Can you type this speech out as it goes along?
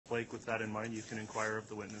Blake, with that in mind, you can inquire of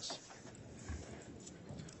the witness.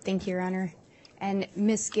 Thank you, Your Honor. And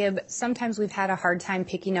Ms. Gibb, sometimes we've had a hard time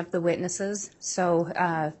picking up the witnesses, so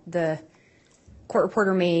the court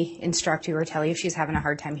reporter may instruct you or tell you if she's having a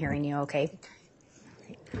hard time hearing you, okay?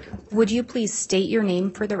 Would you please state your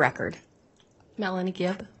name for the record? Melanie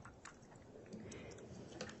Gibb.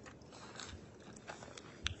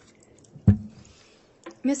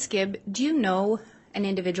 Ms. Gibb, do you know an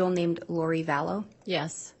individual named Lori Vallow?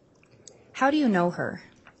 Yes. How do you know her?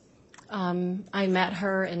 I met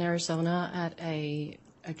her in Arizona at a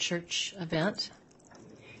church event.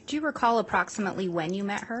 Do you recall approximately when you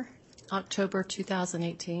met her? October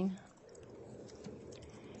 2018.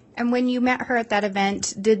 And when you met her at that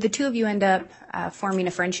event, did the two of you end up forming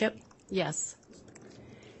a friendship? Yes.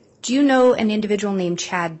 Do you know an individual named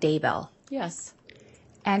Chad Daybell? Yes.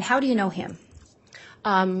 And how do you know him?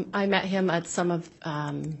 I met him at some of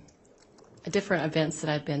different events that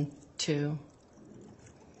I've been to.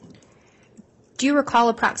 Do you recall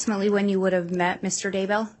approximately when you would have met Mr.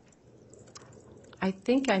 Daybell? I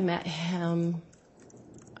think I met him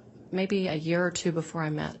maybe a year or two before I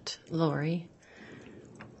met Lori.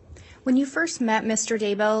 When you first met Mr.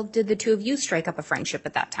 Daybell, did the two of you strike up a friendship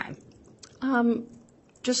at that time?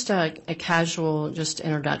 Just a casual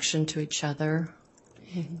introduction to each other.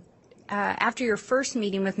 After your first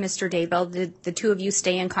meeting with Mr. Daybell, did the two of you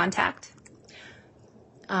stay in contact?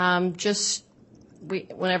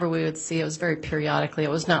 Whenever we would see, it was very periodically. It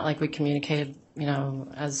was not like we communicated,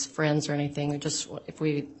 as friends or anything. If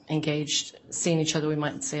we engaged, seeing each other, we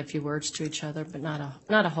might say a few words to each other, but not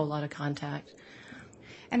a whole lot of contact.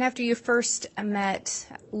 And after you first met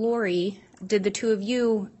Lori, did the two of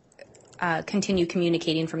you continue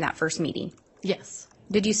communicating from that first meeting? Yes.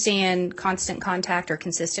 Did you stay in constant contact or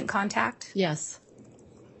consistent contact? Yes.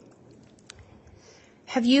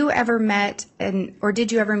 Have you ever met or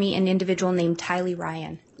did you ever meet an individual named Tylee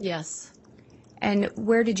Ryan? Yes. And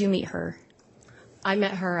where did you meet her? I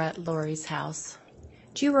met her at Lori's house.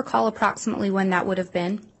 Do you recall approximately when that would have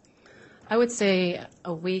been? I would say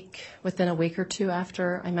within a week or two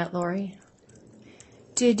after I met Lori.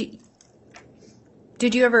 Did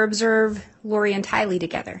you ever observe Lori and Tylee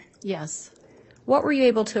together? Yes. What were you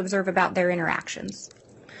able to observe about their interactions?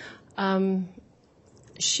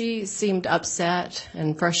 She seemed upset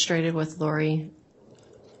and frustrated with Lori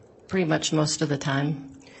pretty much most of the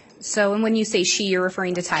time. So, and when you say she, you're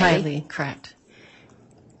referring to Tylee? Tylee, correct.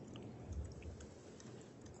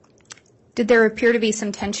 Did there appear to be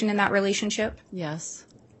some tension in that relationship? Yes.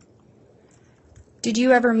 Did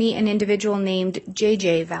you ever meet an individual named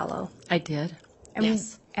J.J. Vallow? I did.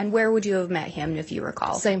 Yes. And where would you have met him, if you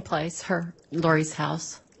recall? Same place, Lori's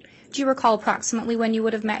house. Do you recall approximately when you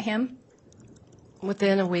would have met him?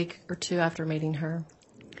 Within a week or two after meeting her.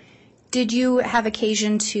 Did you have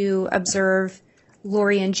occasion to observe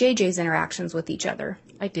Lori and JJ's interactions with each other?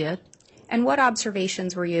 I did. And what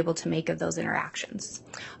observations were you able to make of those interactions?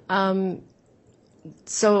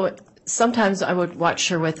 So sometimes I would watch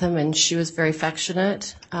her with him, and she was very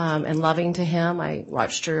affectionate and loving to him. I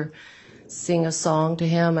watched her sing a song to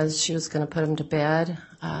him as she was going to put him to bed.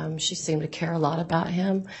 She seemed to care a lot about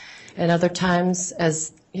him. And other times,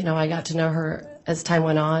 as I got to know her as time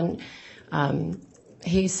went on,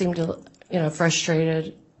 he seemed to,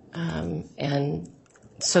 frustrated, and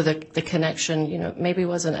so the connection, maybe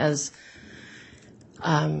wasn't as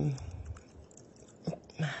I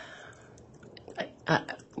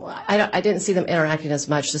didn't see them interacting as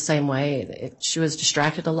much the same way. She was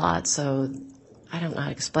distracted a lot, so I don't know how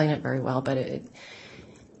to explain it very well, but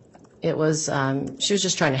it was, she was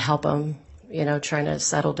just trying to help him, trying to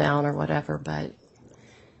settle down or whatever, but.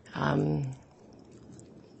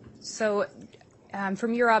 So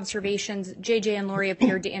from your observations, JJ and Lori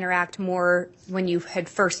appeared to interact more when you had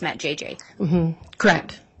first met JJ. Mm-hmm.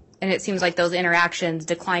 Correct. And it seems like those interactions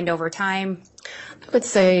declined over time. I would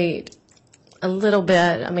say a little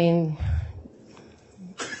bit,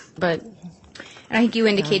 but. And I think you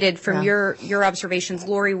indicated from your observations,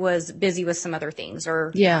 Lori was busy with some other things,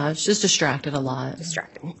 or? Yeah, she was distracted a lot.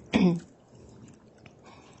 Distracted.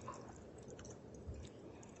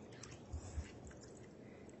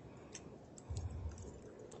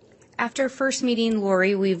 After first meeting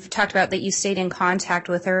Lori, we've talked about that you stayed in contact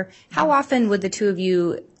with her. How often would the two of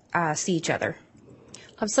you see each other?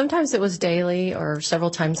 Sometimes it was daily or several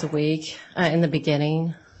times a week in the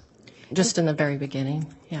beginning, just in the very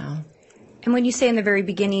beginning, yeah. And when you say in the very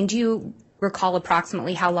beginning, do you recall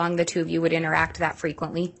approximately how long the two of you would interact that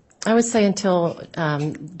frequently? I would say until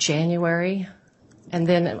January, and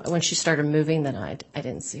then when she started moving, then I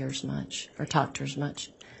didn't see her as much or talk to her as much.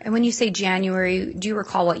 And when you say January, do you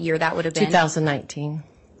recall what year that would have been? 2019.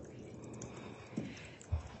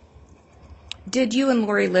 Did you and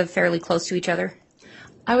Lori live fairly close to each other?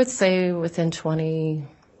 I would say within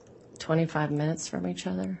 25 minutes from each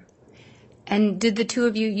other. And did the two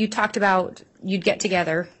of you talked about you'd get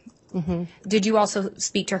together. Mm-hmm. Did you also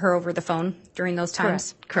speak to her over the phone during those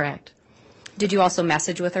times? Correct. Did you also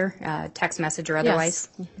message with her, text message or otherwise?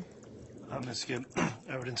 Yes. Ms. Gibb,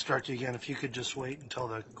 I would instruct you again, if you could just wait until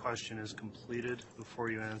the question is completed before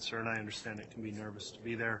you answer, and I understand it can be nervous to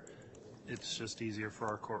be there. It's just easier for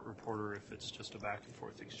our court reporter if it's just a back and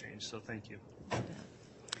forth exchange, so thank you.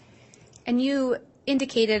 And you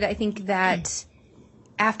indicated, I think, that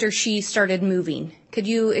after she started moving, could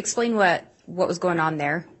you explain what was going on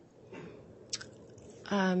there?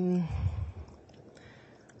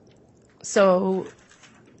 So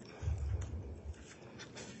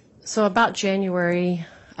about January,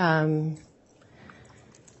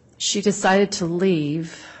 she decided to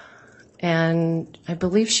leave, and I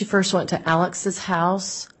believe she first went to Alex's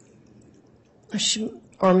house,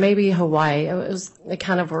 or maybe Hawaii. They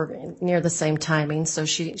kind of were near the same timing, so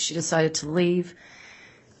she decided to leave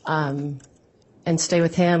and stay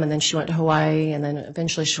with him, and then she went to Hawaii, and then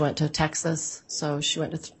eventually she went to Texas. So she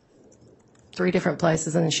went to 3 different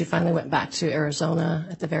places, and then she finally went back to Arizona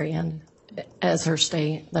at the very end as her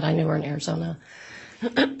stay that I knew her in Arizona.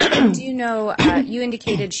 Do you know, you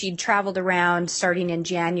indicated she'd traveled around starting in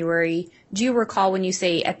January. Do you recall when you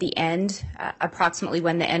say at the end, approximately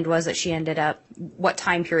when the end was that she ended up, what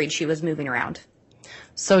time period she was moving around?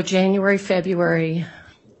 So January, February,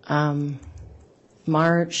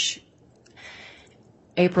 March,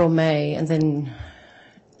 April, May, and then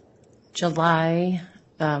July.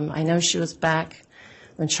 I know she was back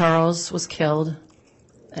when Charles was killed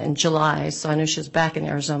in July, so I knew she was back in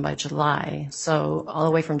Arizona by July. So all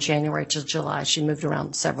the way from January to July, she moved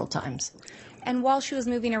around several times. And while she was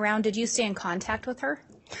moving around, did you stay in contact with her?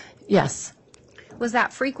 Yes. Was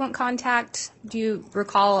that frequent contact? Do you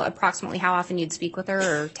recall approximately how often you'd speak with her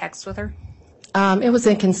or text with her? It was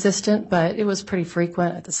inconsistent, but it was pretty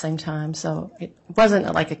frequent at the same time. So it wasn't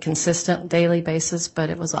like a consistent daily basis, but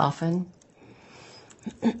it was often.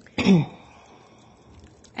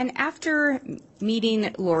 And after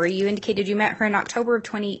meeting Lori, you indicated you met her in October of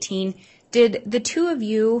 2018. Did the two of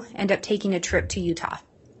you end up taking a trip to Utah?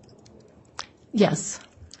 Yes.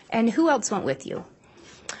 And who else went with you?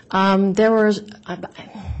 There were,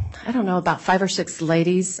 I don't know, about 5 or 6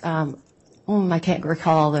 ladies. I can't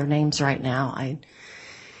recall all their names right now.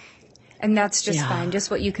 And that's just fine, just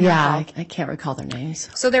what you can recall. recall. I can't recall their names.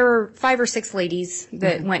 So there were 5 or 6 ladies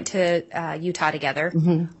that went to Utah together.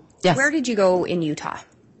 Mm-hmm. Yes. Where did you go in Utah?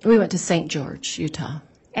 We went to St. George, Utah.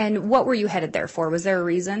 And what were you headed there for? Was there a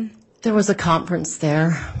reason? There was a conference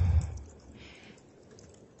there.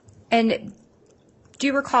 And do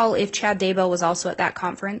you recall if Chad Daybell was also at that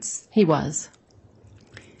conference? He was.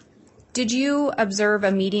 Did you observe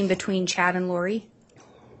a meeting between Chad and Lori?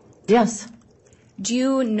 Yes. Do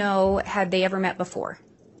you know, had they ever met before?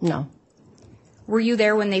 No. Were you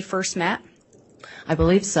there when they first met? I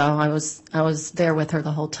believe so. I was there with her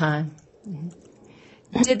the whole time. Mm-hmm.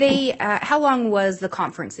 Did they, how long was the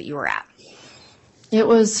conference that you were at? It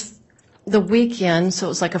was the weekend, so it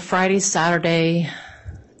was like a Friday, Saturday,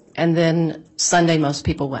 and then Sunday most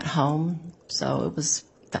people went home. So it was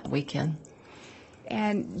that weekend.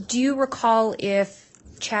 And do you recall if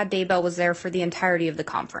Chad Daybell was there for the entirety of the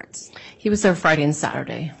conference? He was there Friday and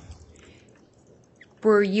Saturday.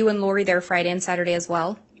 Were you and Lori there Friday and Saturday as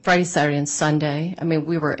well? Friday, Saturday, and Sunday. I mean,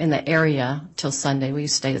 we were in the area till Sunday. We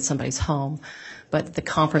stayed at somebody's home. But the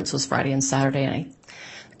conference was Friday and Saturday. And it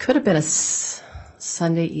could have been a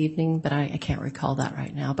Sunday evening, but I can't recall that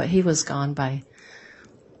right now. But he was gone by,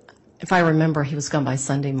 if I remember, he was gone by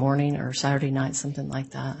Sunday morning or Saturday night, something like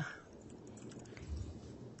that.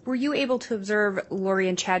 Were you able to observe Lori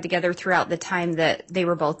and Chad together throughout the time that they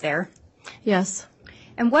were both there? Yes.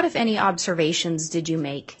 And what, if any, observations did you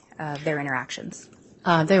make of their interactions?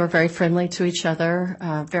 They were very friendly to each other,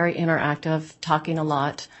 very interactive, talking a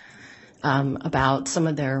lot about some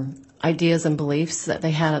of their ideas and beliefs that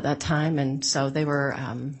they had at that time. And so they were,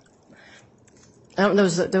 there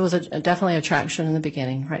was definitely attraction in the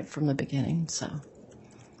beginning, right from the beginning. So.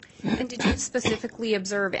 And did you specifically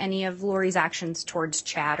observe any of Lori's actions towards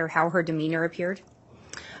Chad or how her demeanor appeared?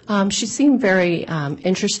 She seemed very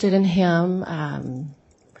interested in him,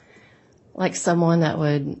 like someone that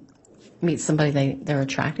would meet somebody they're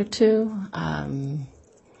attracted to.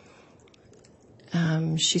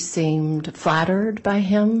 She seemed flattered by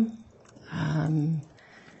him and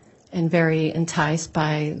very enticed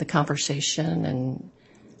by the conversation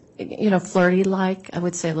and, flirty-like. I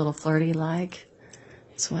would say a little flirty-like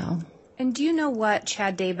as well. And do you know what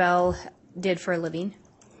Chad Daybell did for a living?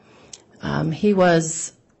 He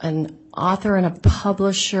was an author and a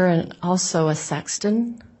publisher and also a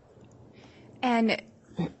sexton. And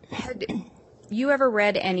had you ever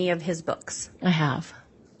read any of his books? I have.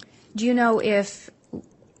 Do you know if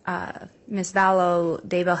Miss Vallow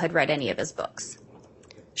Daybell had read any of his books?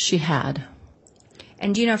 She had.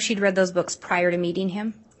 And do you know if she'd read those books prior to meeting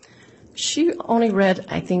him? She only read,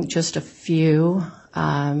 I think, just a few,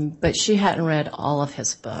 but she hadn't read all of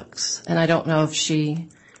his books. And I don't know if she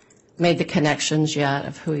made the connections yet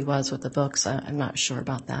of who he was with the books. I'm not sure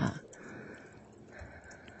about that.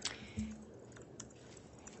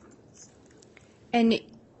 And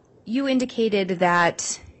you indicated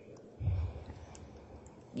that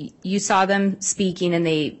you saw them speaking and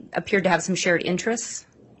they appeared to have some shared interests,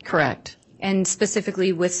 Correct. and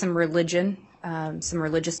specifically with some religion, some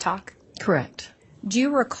religious talk. Correct. Do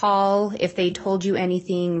you recall if they told you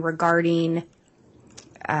anything regarding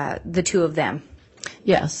the two of them?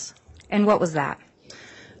 Yes. And what was that?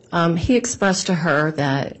 He expressed to her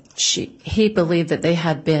that he believed that they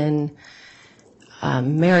had been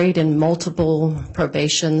married in multiple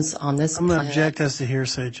probations on this I'm going to planet. object as to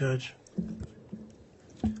hearsay, Judge.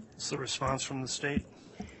 What's the response from the state?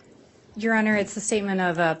 Your Honor, it's the statement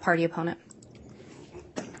of a party opponent.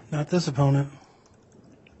 Not this opponent.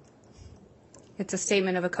 It's a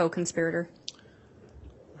statement of a co-conspirator.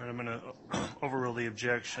 All right, I'm going to overrule the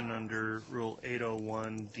objection under Rule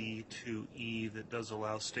 801D2E that does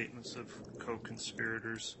allow statements of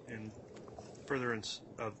co-conspirators in furtherance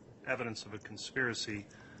of evidence of a conspiracy.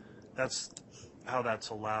 That's how that's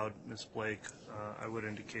allowed, Ms. Blake. I would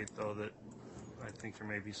indicate, though, that I think there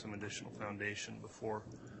may be some additional foundation before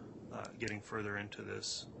getting further into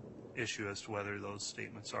this issue as to whether those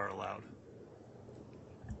statements are allowed.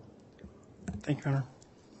 Thank you, Your Honor.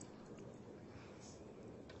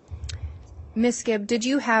 Ms. Gibb, did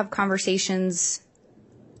you have conversations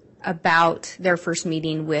about their first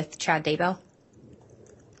meeting with Chad Daybell?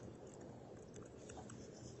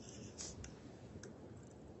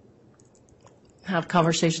 Have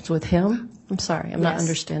conversations with him? I'm sorry, I'm not Yes.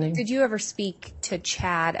 understanding. Did you ever speak to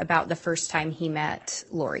Chad about the first time he met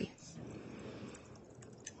Lori?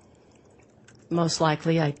 Most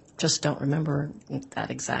likely, I just don't remember that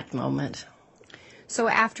exact moment. So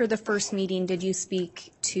after the first meeting, did you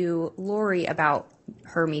speak to Lori about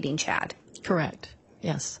her meeting Chad? Correct.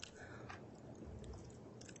 Yes.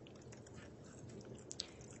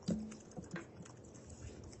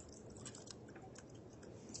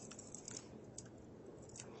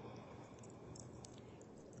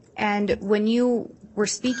 And when you were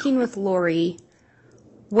speaking with Lori,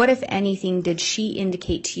 what, if anything, did she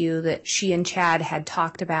indicate to you that she and Chad had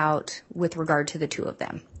talked about with regard to the two of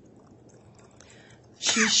them?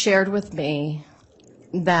 She shared with me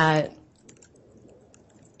that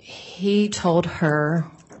he told her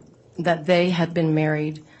that they had been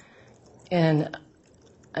married in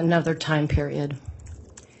another time period.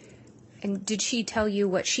 And did she tell you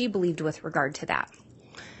what she believed with regard to that?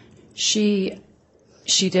 She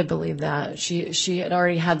did believe that. She had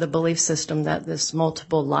already had the belief system that this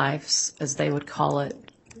multiple lives, as they would call it,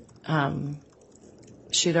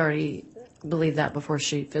 she'd already believed that before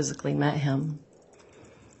she physically met him.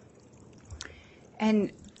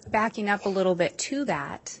 And backing up a little bit to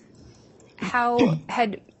that, how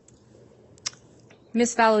had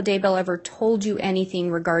Miss Vallow Daybell ever told you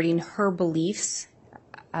anything regarding her beliefs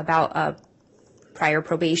about a prior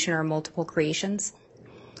probation or multiple creations?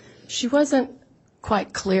 She wasn't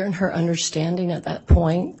quite clear in her understanding at that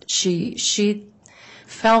point. She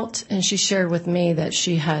felt, and she shared with me, that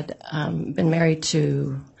she had been married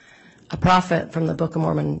to a prophet from the Book of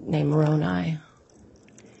Mormon named Moroni.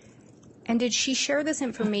 And did she share this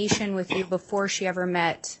information with you before she ever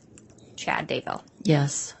met Chad Daybell?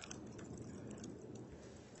 Yes.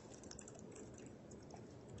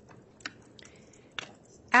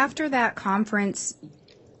 After that conference,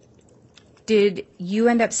 did you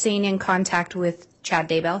end up staying in contact with Chad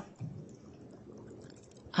Daybell?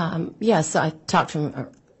 Yes, I talked to him,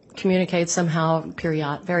 communicated somehow, very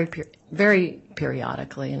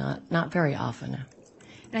periodically, not very often.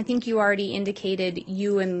 And I think you already indicated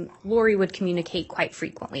you and Lori would communicate quite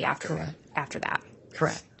frequently after that.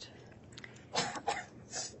 Correct.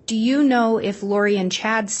 Do you know if Lori and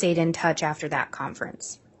Chad stayed in touch after that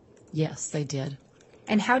conference? Yes, they did.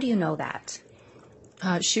 And how do you know that?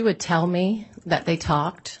 She would tell me that they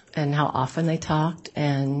talked and how often they talked,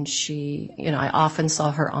 and I often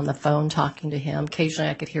saw her on the phone talking to him. Occasionally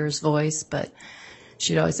I could hear his voice, but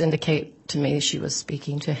she'd always indicate to me she was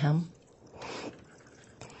speaking to him.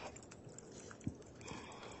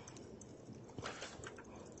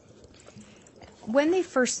 When they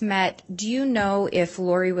first met, do you know if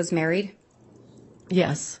Lori was married?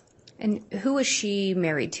 Yes, And who was she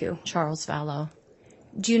married to? Charles Vallow.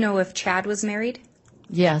 Do you know if Chad was married?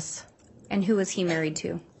 Yes, And who was he married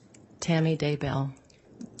to? Tammy Daybell.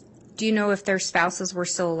 Do you know if their spouses were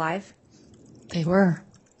still alive? They were.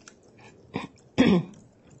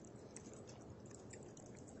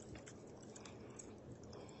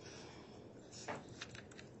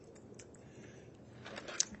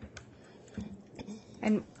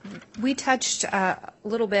 And we touched a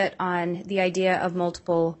little bit on the idea of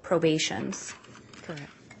multiple probations. Correct.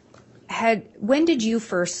 When did you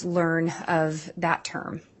first learn of that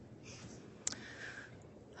term?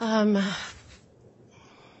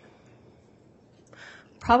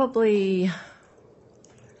 Probably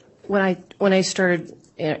when I started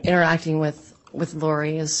interacting with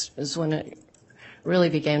Lori is when it really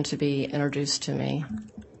began to be introduced to me.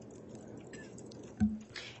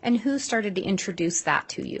 And who started to introduce that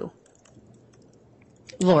to you?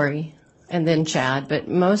 Lori and then Chad, but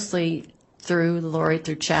mostly through Lori,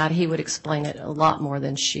 through Chad. He would explain it a lot more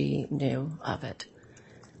than she knew of it.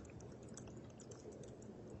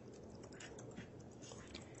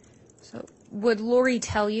 So, would Lori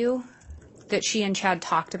tell you that she and Chad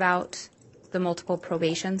talked about the multiple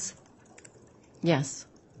probations? Yes.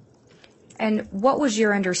 And what was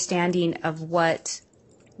your understanding of what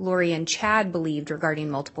Lori and Chad believed regarding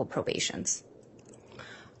multiple probations?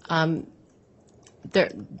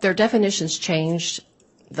 Their definitions changed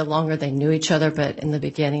the longer they knew each other, but in the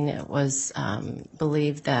beginning it was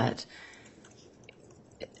believed that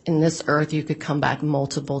in this earth you could come back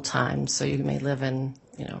multiple times. So you may live in,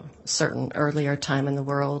 a certain earlier time in the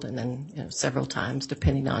world and then, several times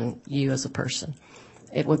depending on you as a person.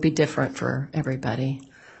 It would be different for everybody.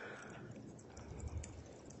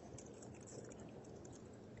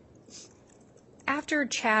 After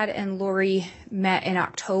Chad and Lori met in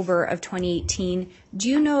October of 2018, do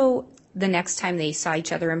you know the next time they saw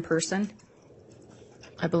each other in person?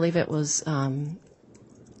 I believe it was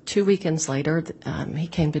 2 weekends later. He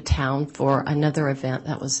came to town for another event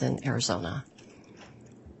that was in Arizona.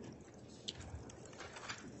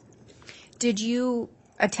 Did you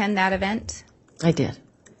attend that event? I did.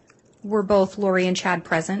 Were both Lori and Chad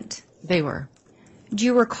present? They were. Do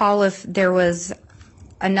you recall if there was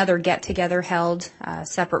another get-together held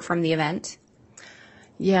separate from the event?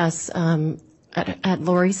 Yes. At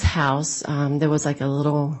Lori's house, there was like a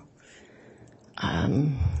little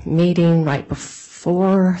meeting right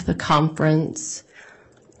before the conference.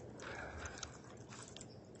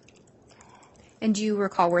 And do you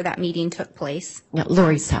recall where that meeting took place? At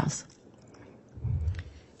Lori's house.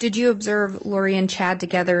 Did you observe Lori and Chad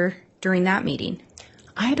together during that meeting?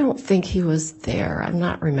 I don't think he was there. I'm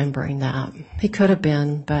not remembering that. He could have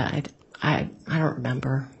been, but I don't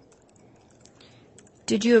remember.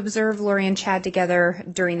 Did you observe Lori and Chad together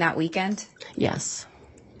during that weekend? Yes.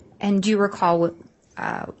 And do you recall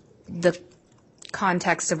the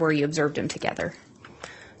context of where you observed them together?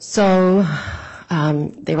 So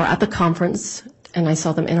they were at the conference, and I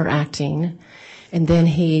saw them interacting. And then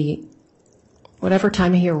whatever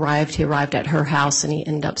time he arrived at her house, and he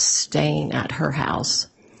ended up staying at her house.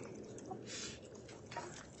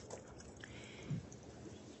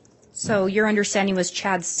 So your understanding was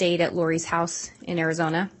Chad stayed at Lori's house in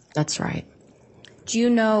Arizona? That's right. Do you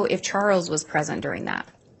know if Charles was present during that?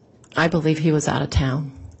 I believe he was out of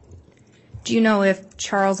town. Do you know if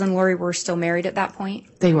Charles and Lori were still married at that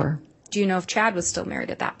point? They were. Do you know if Chad was still married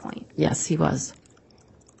at that point? Yes, he was.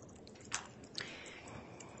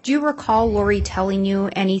 Do you recall Lori telling you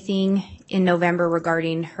anything in November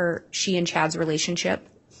regarding she and Chad's relationship?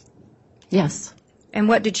 Yes. And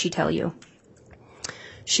what did she tell you?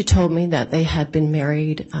 She told me that they had been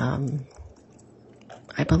married,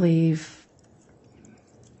 I believe,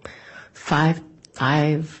 4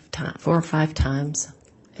 or 5 times.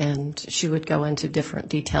 And she would go into different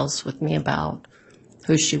details with me about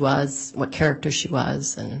who she was, what character she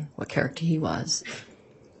was, and what character he was.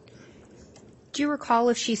 Do you recall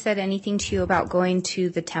if she said anything to you about going to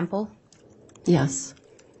the temple? Yes.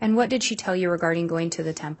 And what did she tell you regarding going to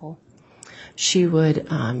the temple? She would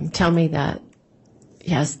tell me that,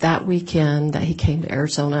 yes, that weekend that he came to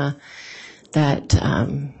Arizona, that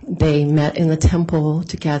they met in the temple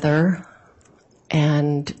together,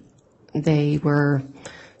 and they were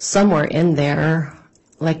somewhere in there,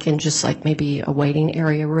 like in just like maybe a waiting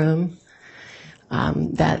area room,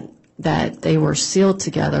 that they were sealed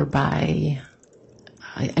together by,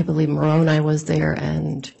 I believe Moroni was there,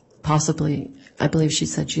 and possibly, I believe she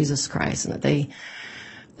said Jesus Christ, and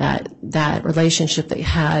that relationship they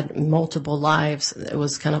had multiple lives, it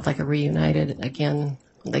was kind of like a reunited again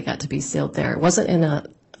they got to be sealed there. It wasn't in a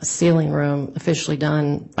sealing room officially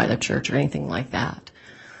done by the church or anything like that.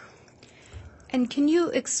 And can you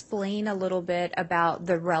explain a little bit about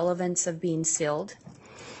the relevance of being sealed?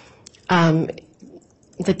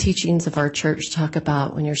 The teachings of our church talk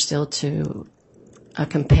about when you're sealed to a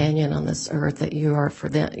companion on this earth, that you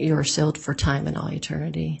are sealed for time and all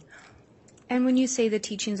eternity. And when you say the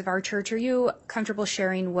teachings of our church, are you comfortable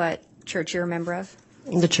sharing what church you're a member of?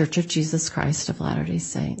 The Church of Jesus Christ of Latter-day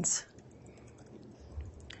Saints.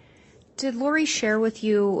 Did Lori share with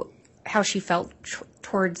you how she felt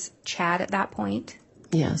towards Chad at that point?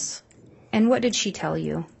 Yes. And what did she tell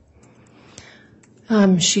you?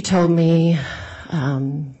 She told me,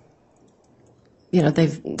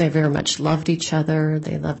 they very much loved each other.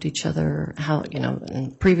 They loved each other,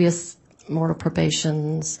 in previous mortal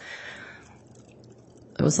probations.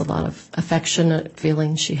 There was a lot of affectionate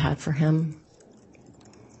feelings she had for him.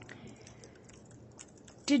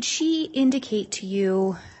 Did she indicate to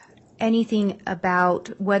you anything about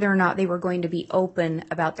whether or not they were going to be open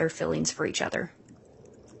about their feelings for each other?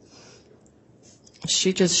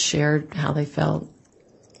 She just shared how they felt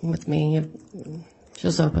with me. She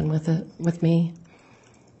was open with it with me.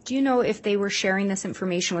 Do you know if they were sharing this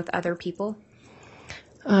information with other people?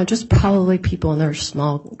 Just probably people in their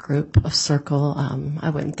small group of circle. I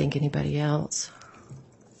wouldn't think anybody else.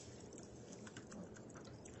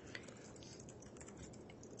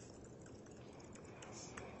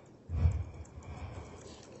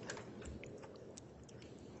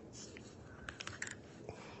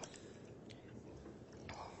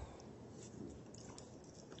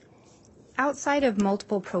 Outside of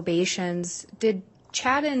multiple probations, did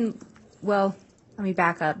Chad let me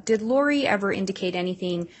back up. Did Lori ever indicate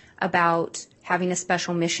anything about having a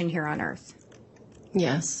special mission here on Earth?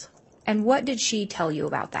 Yes. And what did she tell you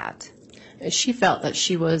about that? She felt that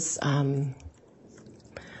she was part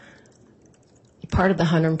of the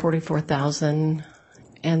 144,000,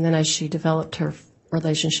 and then as she developed her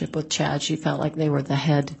relationship with Chad, she felt like they were the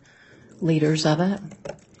head leaders of it.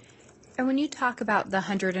 And when you talk about the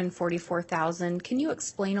 144,000, can you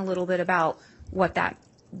explain a little bit about what that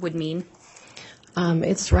would mean?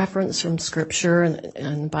 It's reference from Scripture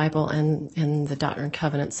and the Bible and the Doctrine and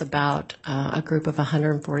Covenants about a group of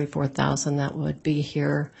 144,000 that would be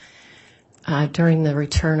here during the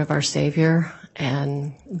return of our Savior,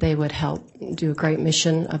 and they would help do a great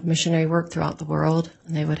missionary work throughout the world,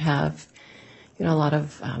 and they would have, a lot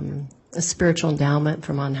of a spiritual endowment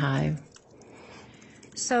from on high.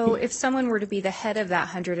 So if someone were to be the head of that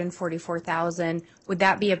 144,000, would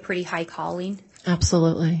that be a pretty high calling?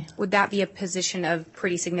 Absolutely. Would that be a position of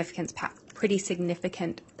pretty significant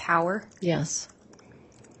power? Yes.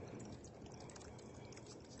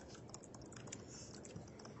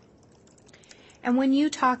 And when you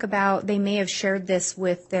talk about they may have shared this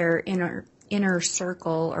with their inner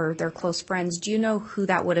circle or their close friends, do you know who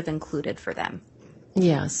that would have included for them?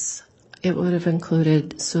 Yes. It would have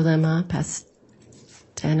included Sulema Pastenis,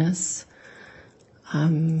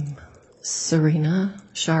 Serena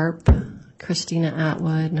Sharp, Christina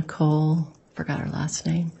Atwood, Nicole, forgot her last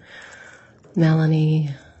name, Melanie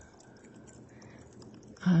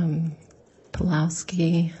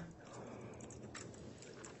Pulowski,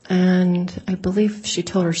 and I believe she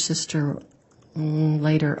told her sister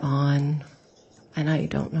later on, and I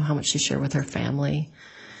don't know how much she shared with her family.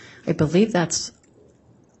 I believe that's,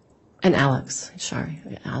 and Alex,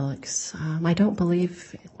 I don't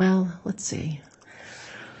believe, let's see.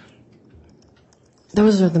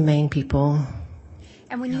 Those are the main people.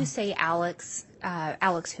 And when you say Alex,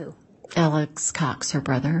 Alex who? Alex Cox, her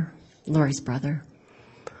brother, Lori's brother.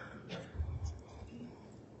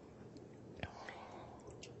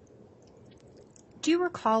 Do you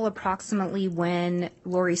recall approximately when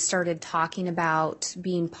Lori started talking about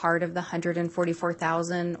being part of the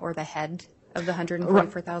 144,000 or the head of the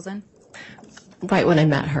 144,000? Right when I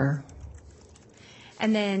met her.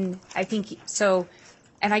 And then I think so.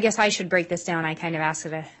 And I guess I should break this down. I kind of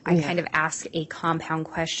ask a compound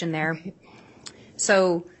question there.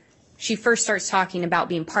 So she first starts talking about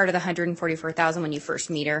being part of the 144,000 when you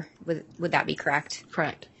first meet her. Would that be correct?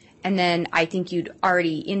 Correct. And then I think you'd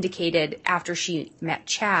already indicated after she met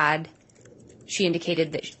Chad, she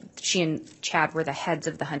indicated that she and Chad were the heads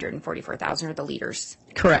of the 144,000 or the leaders.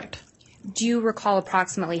 Correct. Do you recall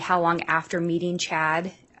approximately how long after meeting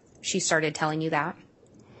Chad she started telling you that?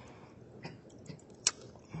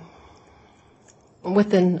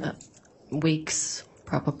 Within weeks,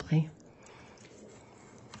 probably.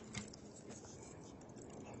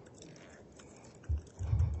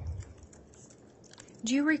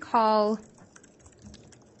 Do you recall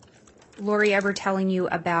Lori ever telling you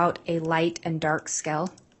about a light and dark scale?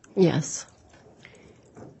 Yes,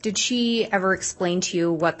 Did she ever explain to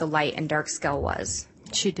you what the light and dark scale was?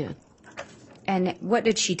 she did. And what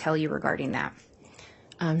did she tell you regarding that?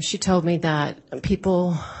 She told me that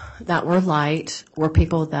people that were light were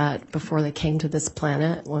people that before they came to this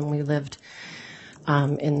planet, when we lived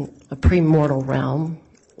in a pre-mortal realm,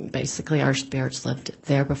 basically our spirits lived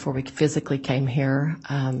there before we physically came here,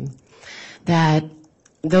 that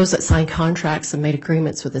those that signed contracts and made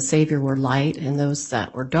agreements with the Savior were light, and those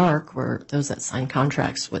that were dark were those that signed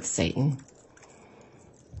contracts with Satan.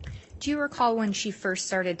 Do you recall when she first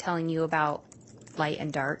started telling you about light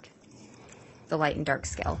and dark? The light and dark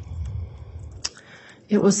scale?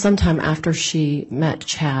 It was sometime after she met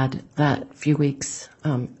Chad, that few weeks,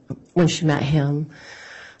 when she met him.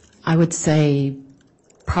 I would say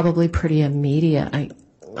probably pretty immediate.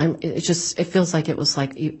 It feels like it was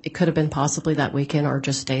like, it could have been possibly that weekend or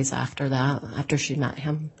just days after that, after she met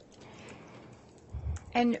him.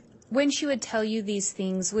 And when she would tell you these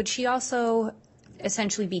things, would she also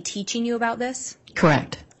essentially be teaching you about this?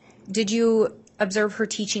 Correct. Did you observe her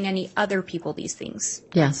teaching any other people these things?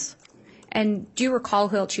 Yes. And do you recall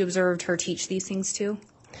who else you observed her teach these things to?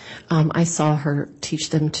 I saw her teach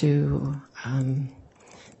them to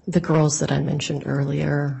the girls that I mentioned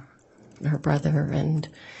earlier, her brother, and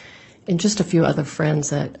just a few other friends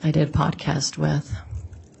that I did podcast with.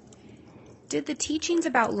 Did the teachings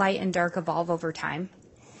about light and dark evolve over time?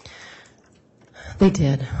 They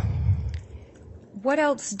did. What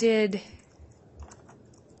else did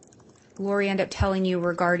Lori end up telling you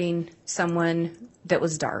regarding someone that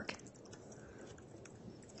was dark?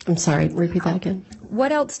 I'm sorry, repeat that again.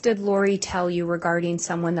 What else did Lori tell you regarding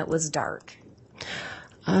someone that was dark?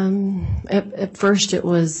 At first it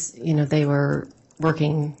was, they were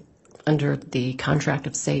working under the contract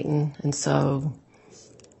of Satan, and so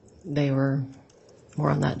they were more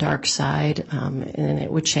on that dark side, and then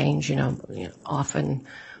it would change, often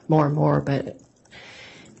more and more, but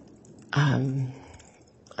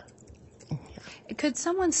could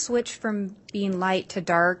someone switch from being light to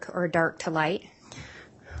dark or dark to light?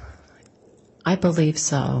 I believe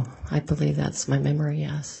so. I believe that's my memory,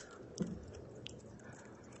 yes.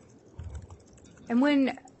 And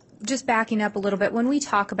when, just backing up a little bit, when we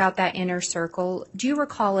talk about that inner circle, do you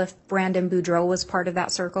recall if Brandon Boudreaux was part of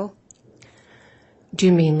that circle? Do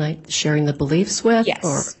you mean like sharing the beliefs with? Yes.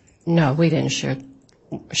 Or no, we didn't share.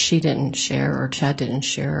 She didn't share, or Chad didn't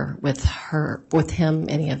share with him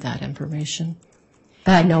any of that information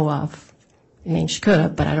that I know of. I mean, she could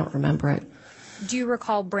have, but I don't remember it. Do you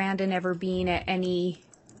recall Brandon ever being at any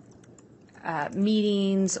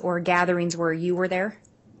meetings or gatherings where you were there?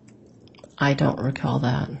 I don't recall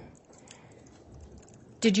that.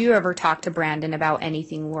 Did you ever talk to Brandon about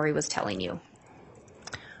anything Lori was telling you?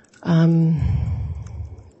 No,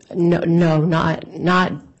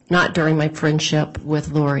 not during my friendship with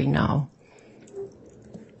Lori, no.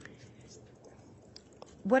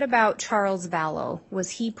 What about Charles Vallow? Was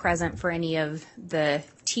he present for any of the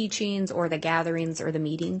teachings or the gatherings or the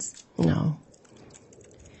meetings? No.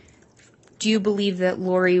 Do you believe that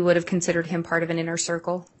Lori would have considered him part of an inner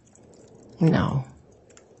circle? No.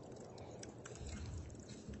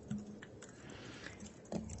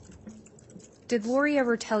 Did Lori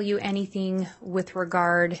ever tell you anything with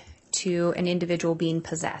regard to an individual being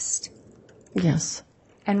possessed? Yes.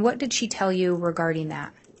 And what did she tell you regarding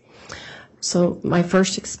that? So my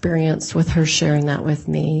first experience with her sharing that with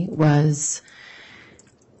me was,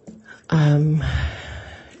 I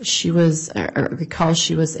recall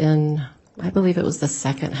she was in, I believe it was the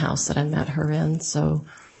second house that I met her in. So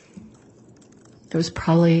it was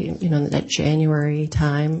probably, that January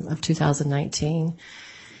time of 2019.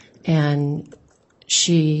 And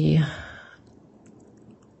she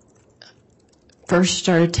first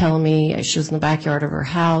started telling me she was in the backyard of her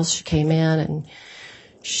house. She came in and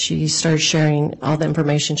she started sharing all the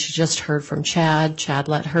information she just heard from Chad. Chad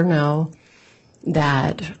let her know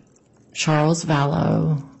that Charles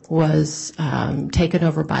Vallow was taken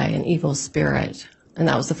over by an evil spirit, and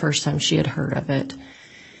that was the first time she had heard of it.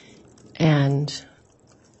 And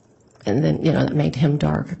then, that made him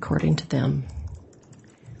dark, according to them.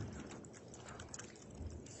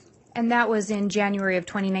 And that was in January of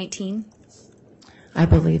 2019? I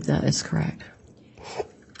believe that is correct.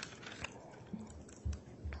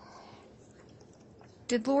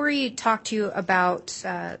 Did Lori talk to you about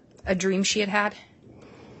a dream she had had?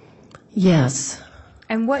 Yes.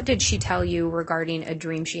 And what did she tell you regarding a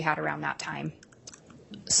dream she had around that time?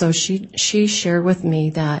 So she shared with me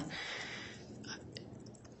that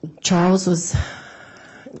Charles was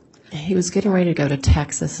getting ready to go to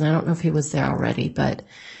Texas, and I don't know if he was there already, but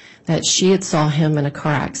that she had saw him in a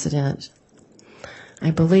car accident.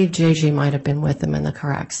 I believe JJ might have been with him in the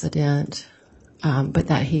car accident, but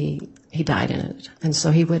that he died in it. And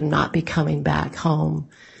so he would not be coming back home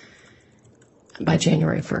by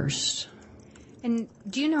January 1st. And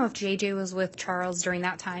do you know if JJ was with Charles during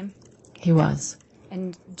that time? He was.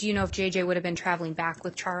 And do you know if JJ would have been traveling back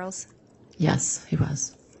with Charles? Yes, he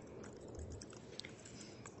was.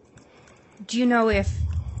 Do you know if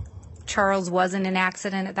Charles was in an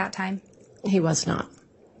accident at that time? He was not.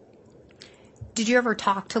 Did you ever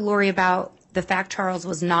talk to Lori about the fact Charles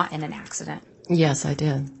was not in an accident? Yes, I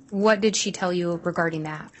did. What did she tell you regarding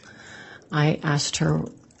that? I asked her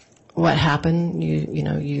what happened.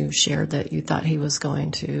 You shared that you thought he was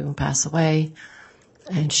going to pass away.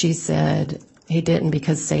 And she said he didn't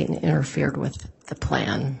because Satan interfered with the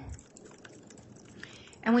plan.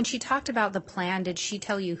 And when she talked about the plan, did she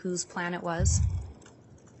tell you whose plan it was?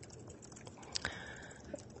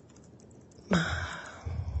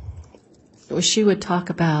 She would talk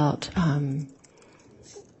about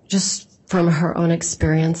just from her own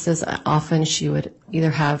experiences. Often she would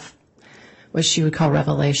either have what she would call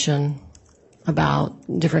revelation about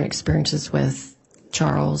different experiences with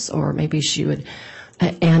Charles, or maybe she would,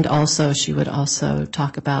 and also she would also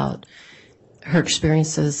talk about her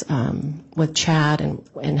experiences with Chad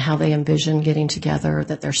and how they envisioned getting together,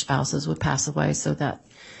 that their spouses would pass away, so that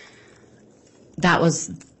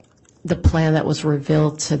was the plan that was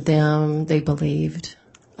revealed to them. They believed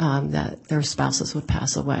that their spouses would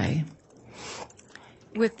pass away.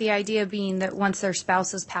 With the idea being that once their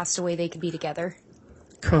spouses passed away, they could be together?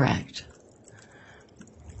 Correct.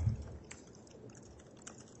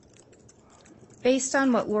 Based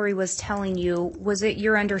on what Lori was telling you, was it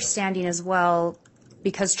your understanding as well,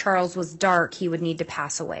 because Charles was dark, he would need to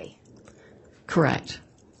pass away? Correct.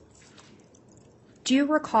 Do you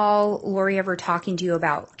recall Lori ever talking to you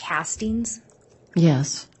about castings?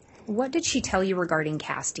 Yes. What did she tell you regarding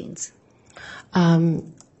castings?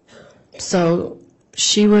 So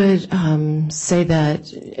she would say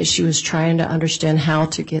that she was trying to understand how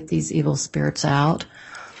to get these evil spirits out.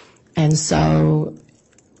 And so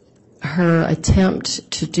her attempt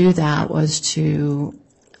to do that was to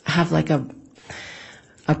have like a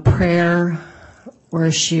prayer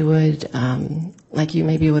where she would, like you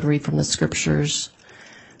maybe would read from the scriptures,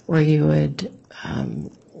 where you would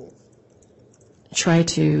try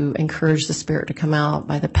to encourage the spirit to come out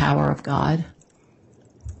by the power of God.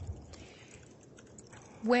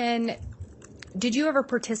 Did you ever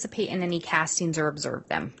participate in any castings or observe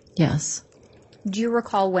them? Yes. Do you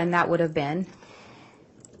recall when that would have been?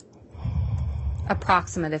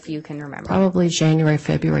 Approximate, if you can remember. Probably January,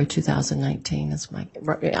 February 2019 is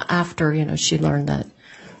after, she learned that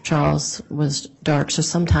Charles was dark, so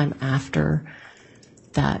sometime after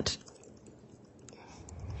that.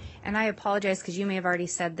 And I apologize because you may have already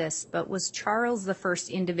said this, but was Charles the first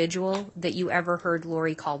individual that you ever heard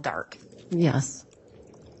Lori call dark? Yes.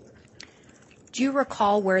 Do you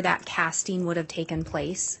recall where that casting would have taken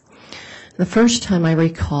place? The first time I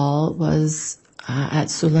recall was at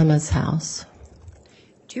Sulema's house.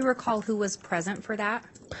 Do you recall who was present for that?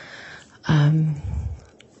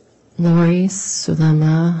 Lori,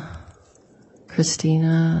 Sulema,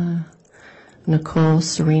 Christina, Nicole,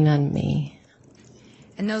 Serena, and me.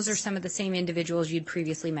 And those are some of the same individuals you'd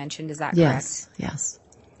previously mentioned, is that correct? Yes, yes.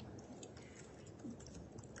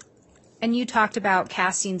 And you talked about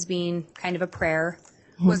castings being kind of a prayer.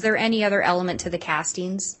 Was there any other element to the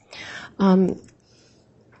castings? I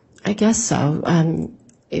guess so.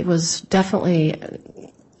 It was definitely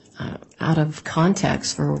out of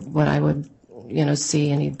context for what I would,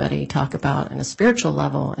 see anybody talk about in a spiritual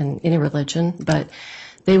level in any religion, but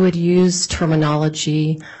they would use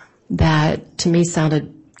terminology that to me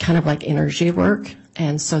sounded kind of like energy work,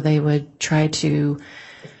 and so they would try to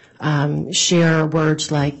share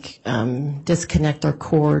words like disconnect their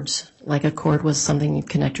cords, like a cord was something you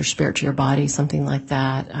connect your spirit to your body, something like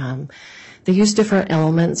that. They use different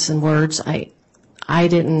elements and words. I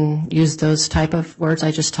didn't use those type of words.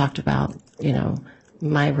 I just talked about,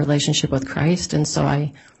 my relationship with Christ. And so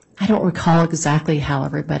I don't recall exactly how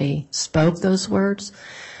everybody spoke those words,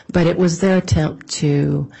 but it was their attempt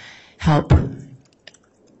to help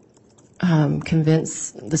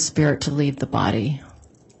convince the spirit to leave the body.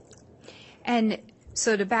 And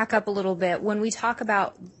so to back up a little bit, when we talk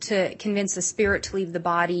about to convince the spirit to leave the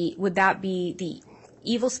body, would that be the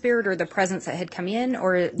evil spirit or the presence that had come in,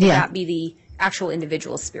 or would that be the actual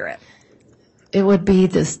individual spirit? It would be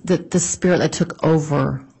the spirit that took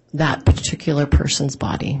over that particular person's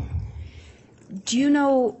body. Do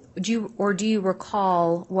you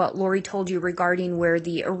recall what Lori told you regarding where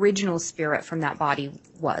the original spirit from that body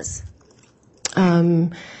was?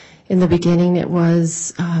 In the beginning, it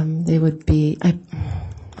was, they would be,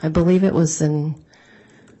 I believe it was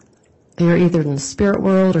they were either in the spirit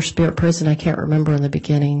world or spirit prison. I can't remember in the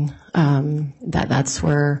beginning. That's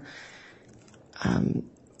where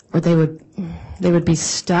they would be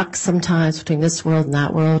stuck sometimes between this world and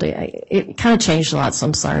that world. It kind of changed a lot, so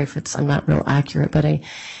I'm sorry if I'm not real accurate, but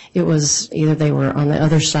it was either they were on the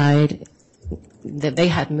other side, that they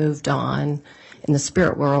had moved on in the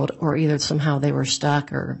spirit world, or either somehow they were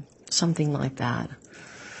stuck or something like that.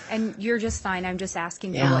 And you're just fine. I'm just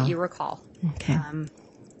asking for Yeah. what you recall. Okay.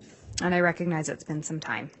 And I recognize it's been some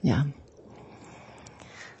time. Yeah.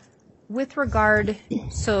 With regard,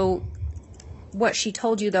 so what she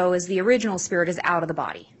told you, though, is the original spirit is out of the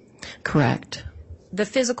body. Correct. The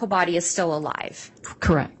physical body is still alive.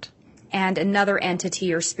 Correct. And another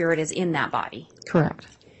entity or spirit is in that body. Correct.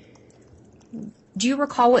 Do you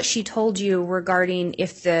recall what she told you regarding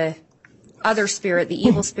if the other spirit, the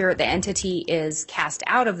evil spirit, the entity is cast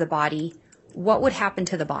out of the body, what would happen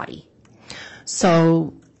to the body?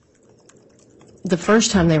 So the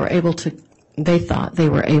first time they thought they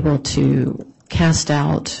were able to cast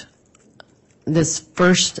out this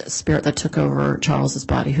first spirit that took over Charles's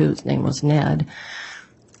body, whose name was Ned.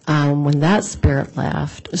 When that spirit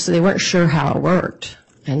left, so they weren't sure how it worked.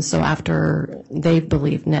 And so after they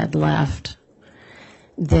believed Ned left,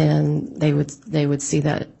 then they would see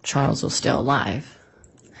that Charles was still alive.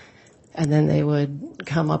 And then they would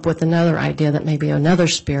come up with another idea that maybe another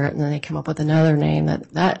spirit, and then they come up with another name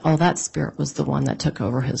that spirit was the one that took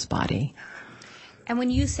over his body. And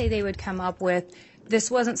when you say they would come up with,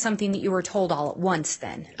 this wasn't something that you were told all at once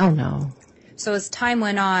then? Oh, no. So as time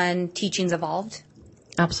went on, teachings evolved?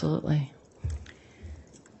 Absolutely.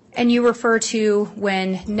 And you refer to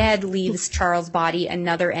when Ned leaves Charles' body,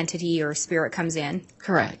 another entity or spirit comes in?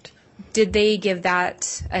 Correct. Did they give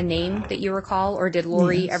that a name that you recall, or did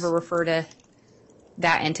Lori Yes. ever refer to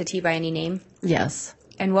that entity by any name? Yes.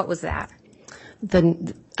 And what was that?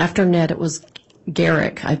 Then after Ned, it was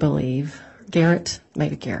Garrick, I believe. Garrett,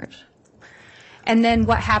 maybe Garrett. And then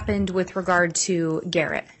what happened with regard to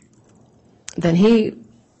Garrett? Then he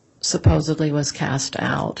supposedly was cast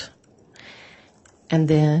out. And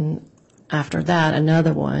then after that,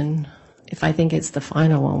 another one, if I think it's the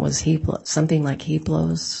final one, was something like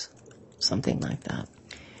Heblos, something like that.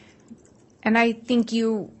 And I think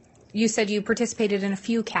you said you participated in a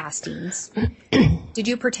few castings. Did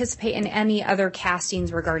you participate in any other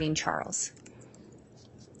castings regarding Charles?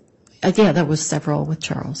 Yeah, there was several with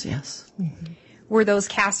Charles, yes. Mm-hmm. Were those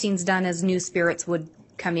castings done as new spirits would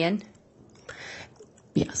come in?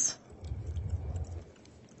 Yes.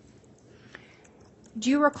 Do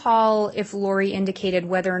you recall if Lori indicated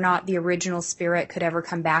whether or not the original spirit could ever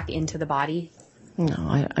come back into the body?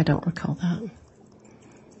 No, I don't recall that.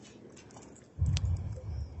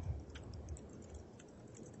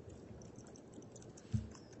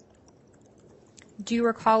 Do you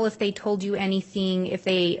recall if they told you anything,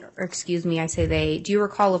 do you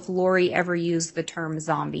recall if Lori ever used the term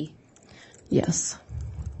zombie? Yes.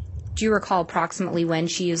 Do you recall approximately when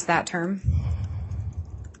she used that term?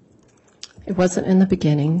 It wasn't in the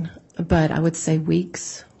beginning, but I would say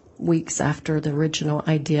weeks after the original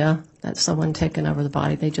idea that someone taken over the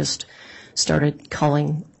body, they just started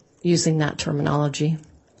using that terminology.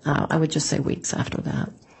 I would just say weeks after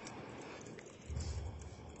that.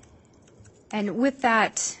 And with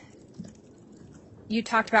that, you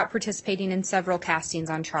talked about participating in several castings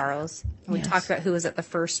on Charles. And we Yes. talked about who was at the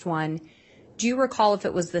first one. Do you recall if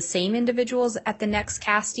it was the same individuals at the next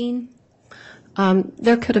casting?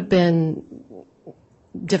 There could have been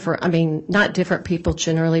not different people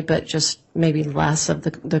generally, but just maybe less of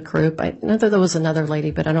the group. I know that there was another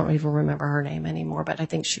lady, but I don't even remember her name anymore, but I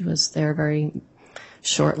think she was there very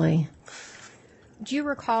shortly. Do you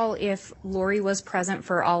recall if Lori was present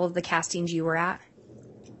for all of the castings you were at?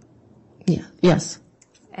 Yeah. Yes.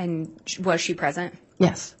 And was she present?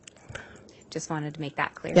 Yes. Just wanted to make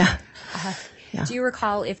that clear. Yeah. Yeah. Do you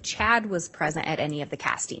recall if Chad was present at any of the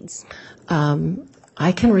castings?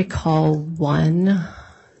 I can recall one.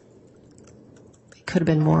 It could have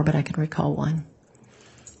been more, but I can recall one.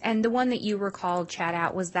 And the one that you recalled Chad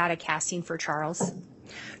at, was that a casting for Charles?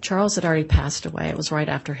 Charles had already passed away. It was right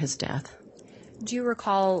after his death. Do you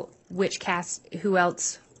recall who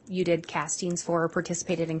else you did castings for or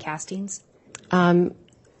participated in castings? I'm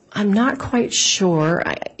not quite sure.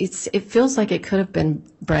 It feels like it could have been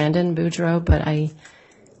Brandon Boudreaux, but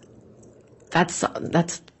that's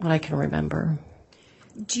what I can remember.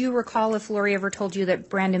 Do you recall if Lori ever told you that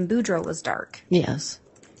Brandon Boudreaux was dark? Yes.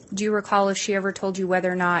 Do you recall if she ever told you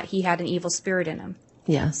whether or not he had an evil spirit in him?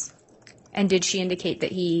 Yes. And did she indicate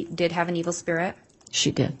that he did have an evil spirit?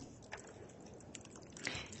 She did.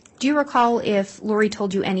 Do you recall if Lori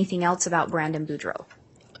told you anything else about Brandon Boudreaux?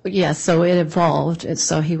 Yes, so it evolved.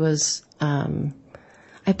 So he was,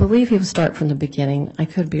 I believe he was dark from the beginning. I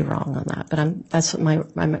could be wrong on that, but that's my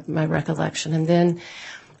recollection. And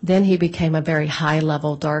then he became a very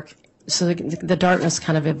high-level dark. So the darkness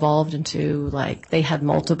kind of evolved into, like, they had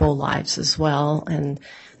multiple lives as well. And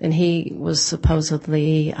he was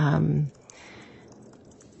supposedly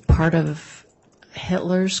part of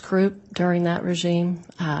Hitler's group during that regime.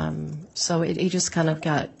 So he just kind of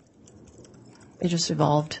it just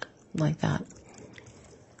evolved like that.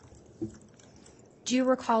 Do you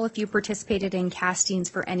recall if you participated in castings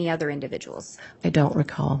for any other individuals? I don't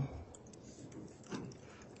recall.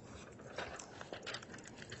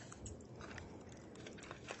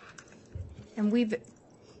 And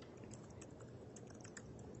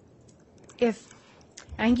I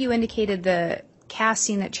think you indicated the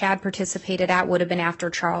casting that Chad participated at would have been after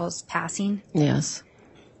Charles' passing. Yes.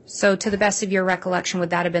 So to the best of your recollection, would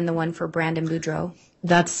that have been the one for Brandon Boudreaux?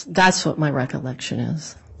 That's what my recollection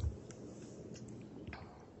is.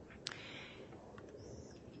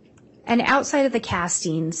 And outside of the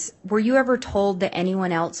castings, were you ever told that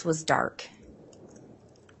anyone else was dark?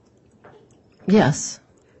 Yes.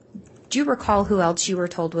 Do you recall who else you were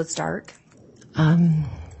told was dark?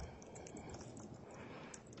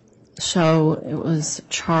 So it was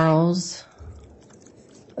Charles,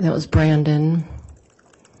 it was Brandon,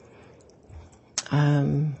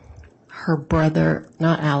 her brother,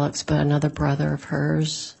 not Alex, but another brother of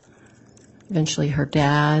hers, eventually her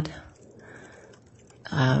dad,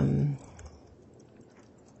 and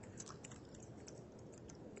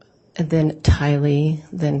then Tylee,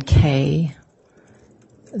 then Kay,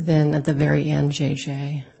 then at the very end,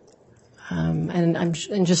 JJ. And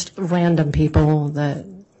just random people that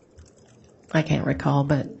I can't recall,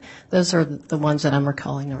 but those are the ones that I'm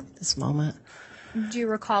recalling at this moment. Do you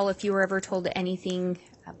recall if you were ever told anything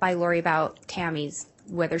by Lori about Tammy's,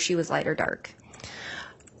 whether she was light or dark?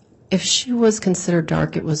 If she was considered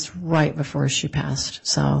dark, it was right before she passed,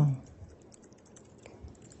 so.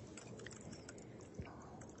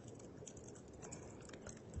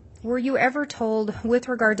 Were you ever told, with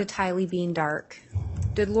regard to Tylee being dark,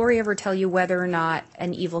 did Lori ever tell you whether or not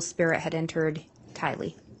an evil spirit had entered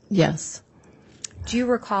Tylee? Yes. Do you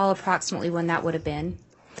recall approximately when that would have been?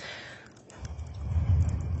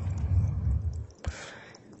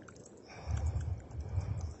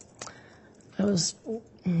 It was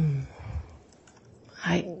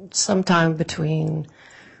sometime between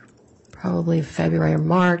probably February or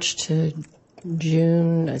March to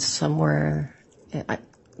June, somewhere. I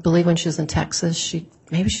believe when she was in Texas,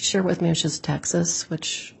 maybe she shared with me when she was in Texas,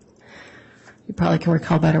 which you probably can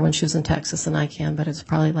recall better when she was in Texas than I can, but it's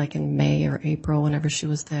probably like in May or April whenever she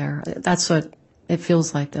was there. That's what it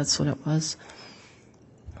feels like. That's what it was.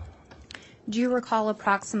 Do you recall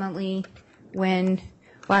approximately when,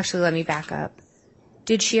 well, actually, let me back up.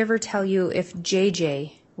 Did she ever tell you if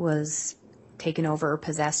JJ was taken over or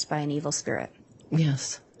possessed by an evil spirit?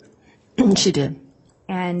 Yes, she did.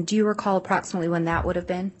 And do you recall approximately when that would have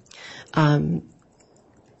been? Was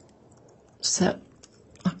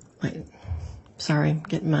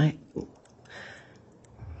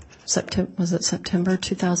it September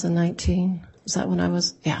 2019? Is that when I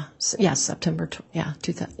was? Yeah, September.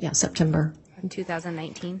 September. In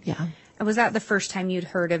 2019? Yeah. And was that the first time you'd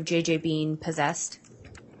heard of JJ being possessed?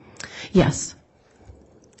 Yes.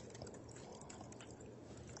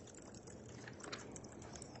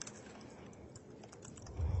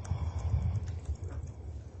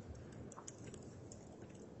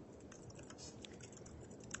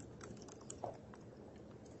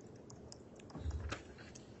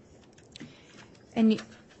 And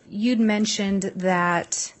you'd mentioned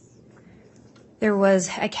that there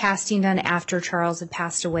was a casting done after Charles had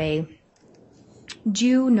passed away. Do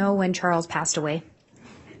you know when Charles passed away?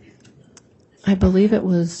 I believe it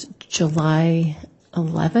was July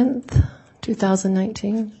 11th,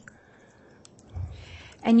 2019.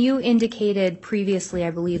 And you indicated previously,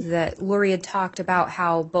 I believe, that Lori had talked about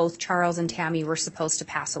how both Charles and Tammy were supposed to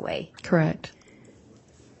pass away. Correct.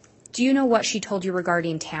 Do you know what she told you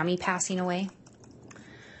regarding Tammy passing away?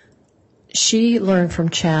 She learned from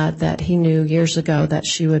Chad that he knew years ago that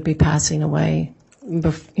she would be passing away,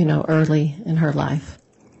 early in her life.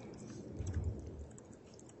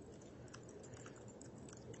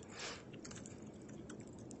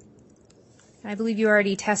 I believe you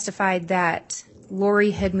already testified that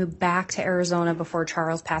Lori had moved back to Arizona before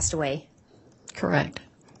Charles passed away. Correct.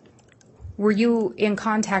 Were you in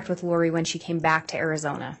contact with Lori when she came back to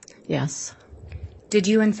Arizona? Yes, Did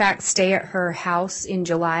you, in fact, stay at her house in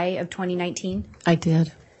July of 2019? I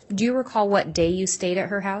did. Do you recall what day you stayed at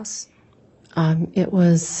her house? It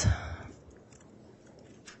was,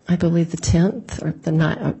 I believe, the 10th or the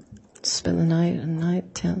night. Spend the night and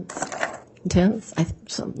night 10th,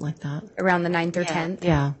 something like that. Around the 9th or 10th?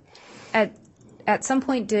 Yeah. At some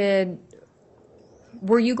point,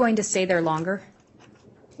 were you going to stay there longer?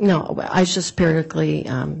 No, I just periodically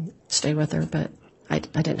stayed with her, but I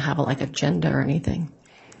didn't have a agenda or anything.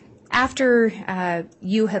 After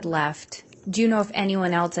you had left, do you know if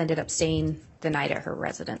anyone else ended up staying the night at her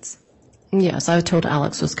residence? Yes, I was told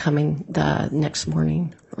Alex was coming the next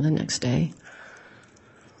morning or the next day.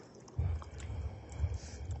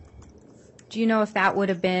 Do you know if that would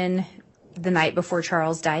have been the night before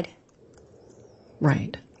Charles died?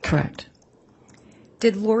 Right, correct.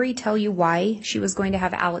 Did Lori tell you why she was going to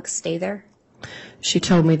have Alex stay there? She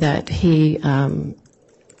told me that he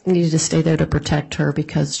needed to stay there to protect her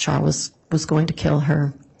because Charles was going to kill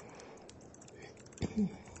her.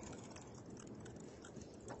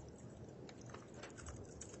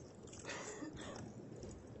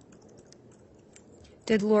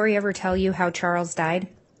 Did Lori ever tell you how Charles died?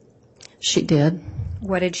 She did.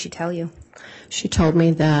 What did she tell you? She told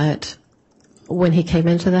me that when he came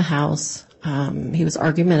into the house, he was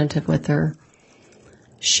argumentative with her.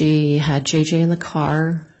 She had JJ in the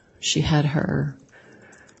car. She had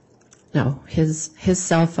his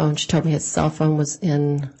cell phone. She told me his cell phone was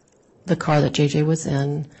in the car that JJ was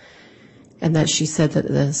in, and that she said that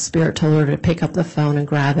the spirit told her to pick up the phone and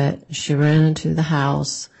grab it. She ran into the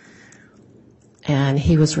house, and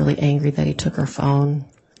he was really angry that he took her phone,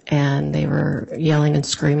 and they were yelling and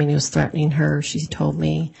screaming. He was threatening her, she told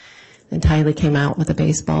me. And Tylee came out with a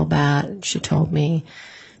baseball bat. She told me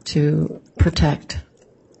to protect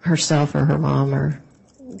herself or her mom, or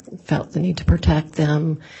felt the need to protect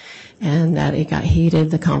them, and that it got heated,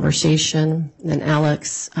 the conversation. Then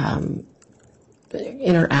Alex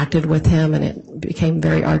interacted with him, and it became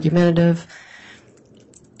very argumentative.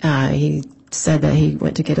 He said that he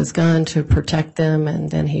went to get his gun to protect them, and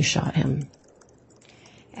then he shot him.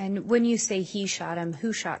 And when you say he shot him,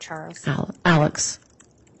 who shot Charles? Alex.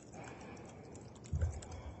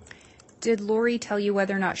 Did Lori tell you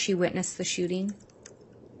whether or not she witnessed the shooting?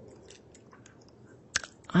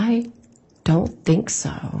 I don't think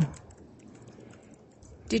so.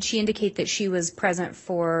 Did she indicate that she was present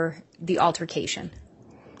for the altercation?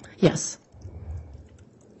 Yes.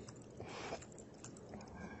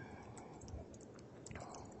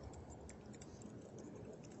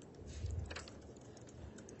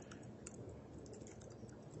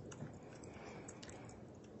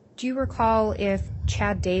 Do you recall if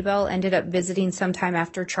Chad Daybell ended up visiting sometime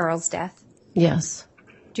after Charles' death? Yes.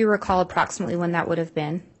 Do you recall approximately when that would have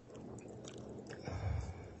been?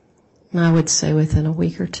 I would say within a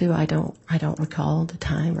week or two. I don't recall the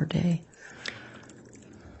time or day.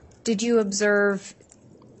 Did you observe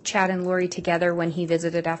Chad and Lori together when he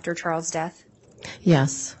visited after Charles' death?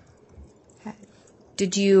 Yes.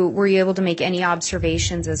 Were you able to make any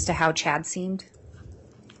observations as to how Chad seemed?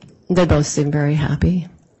 They both seemed very happy.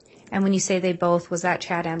 And when you say they both, was that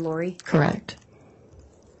Chad and Lori? Correct.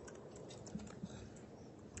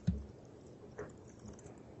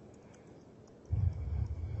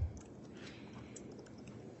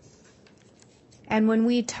 And when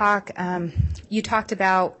we talk, you talked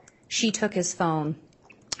about she took his phone.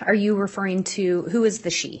 Are you referring to, who is the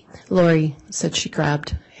she? Lori said she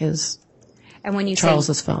grabbed his And when you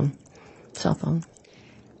Charles's phone, cell phone.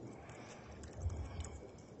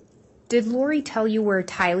 Did Lori tell you where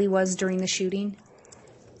Tylee was during the shooting?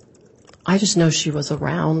 I just know she was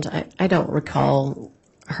around. I don't recall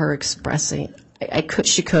her expressing.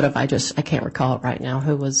 She could have. I can't recall it right now.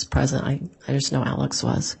 Who was present? I just know Alex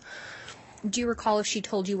was. Do you recall if she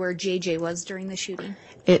told you where JJ was during the shooting?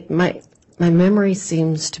 My memory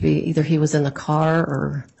seems to be either he was in the car,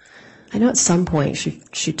 or I know at some point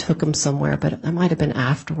she took him somewhere, but it might have been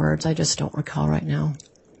afterwards. I just don't recall right now.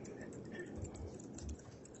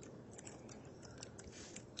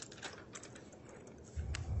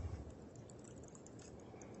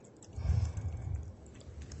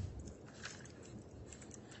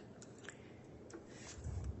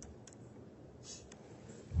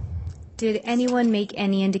 Did anyone make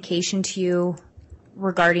any indication to you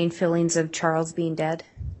regarding feelings of Charles being dead?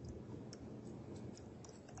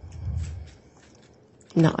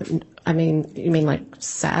 No, I mean, you mean like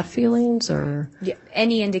sad feelings, or? Yeah,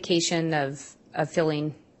 any indication of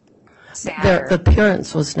feeling sad? The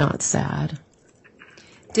appearance was not sad.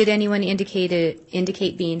 Did anyone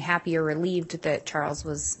indicate being happy or relieved that Charles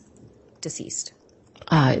was deceased?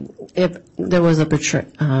 There was a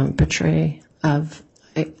portray of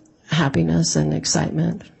happiness and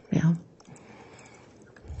excitement. Yeah.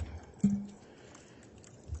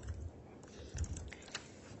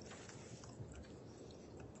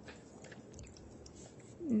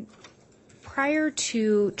 Prior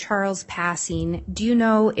to Charles' passing, do you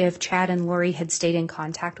know if Chad and Lori had stayed in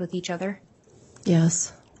contact with each other?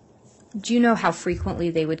 Yes. Do you know how frequently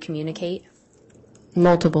they would communicate?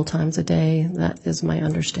 Multiple times a day. That is my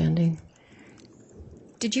understanding.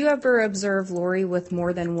 Did you ever observe Lori with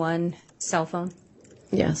more than one cell phone?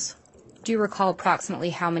 Yes. Do you recall approximately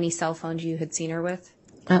how many cell phones you had seen her with?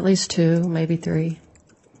 At least 2, maybe 3.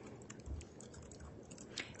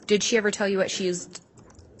 Did she ever tell you what she used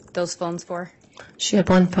those phones for? She had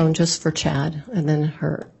one phone just for Chad, and then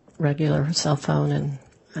her regular cell phone, and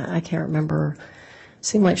I can't remember.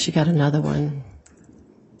 Seemed like she got another one.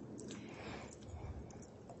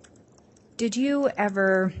 Did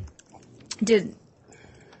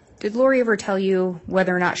Lori ever tell you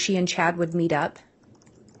whether or not she and Chad would meet up?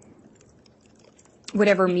 Would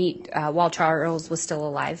ever meet while Charles was still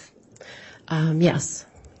alive? Yes.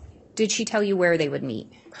 Did she tell you where they would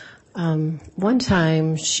meet? One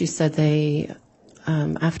time she said they,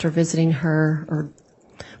 after visiting her, or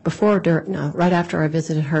right after I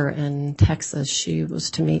visited her in Texas, she was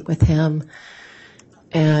to meet with him.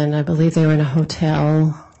 And I believe they were in a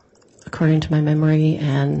hotel, according to my memory,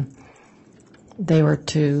 and they were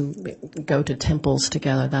to go to temples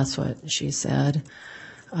together. That's what she said.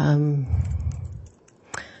 There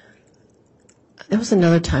was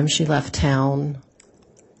another time she left town,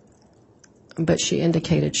 but she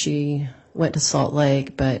indicated she went to Salt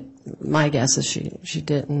Lake, but my guess is she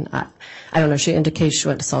didn't. I don't know. She indicated she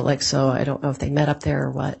went to Salt Lake, so I don't know if they met up there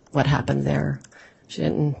or what happened there. She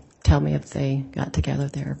didn't tell me if they got together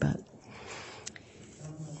there, but.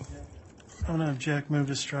 I'm going to object, move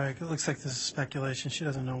to strike. It looks like this is speculation. She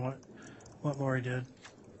doesn't know what Lori did.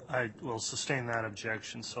 I will sustain that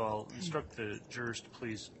objection, so I'll instruct the jurors to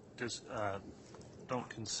please don't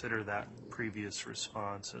consider that previous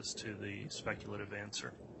response as to the speculative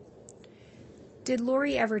answer. Did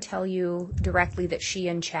Lori ever tell you directly that she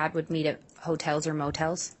and Chad would meet at hotels or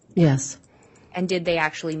motels? Yes. And did they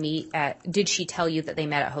actually did she tell you that they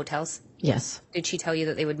met at hotels? Yes. Did she tell you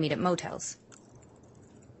that they would meet at motels?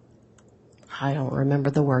 I don't remember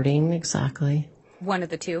the wording exactly. One of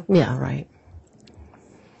the two? Yeah, right.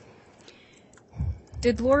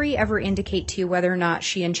 Did Lori ever indicate to you whether or not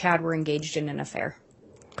she and Chad were engaged in an affair?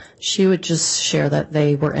 She would just share that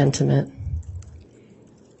they were intimate.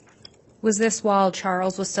 Was this while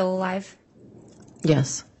Charles was still alive?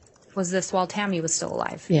 Yes. Was this while Tammy was still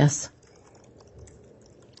alive? Yes.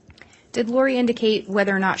 Did Lori indicate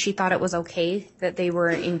whether or not she thought it was okay that they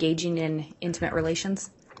were engaging in intimate relations?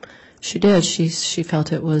 She did. She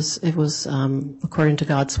felt it was according to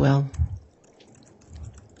God's will.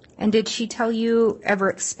 And did she tell you, ever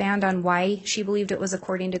expand on why she believed it was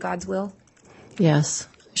according to God's will? Yes.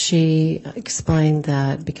 She explained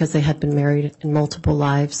that because they had been married in multiple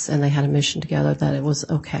lives and they had a mission together, that it was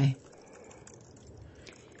okay.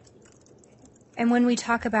 And when we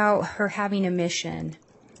talk about her having a mission,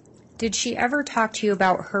 did she ever talk to you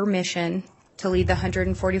about her mission to lead the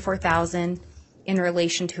 144,000 in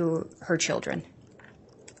relation to her children?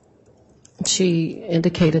 She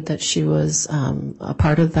indicated that she was a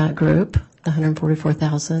part of that group, the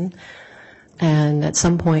 144,000, and at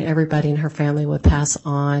some point everybody in her family would pass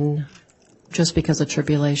on just because of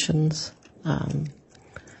tribulations.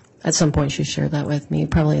 At some point she shared that with me,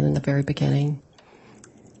 probably in the very beginning.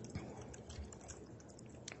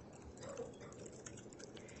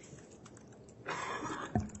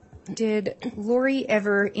 Did Lori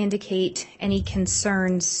ever indicate any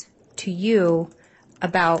concerns to you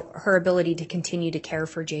about her ability to continue to care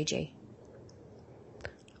for JJ?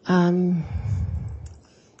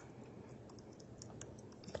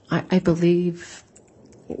 I believe,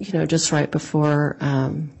 just right before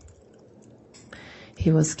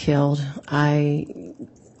he was killed,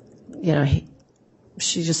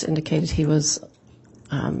 she just indicated he was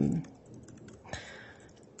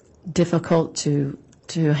difficult to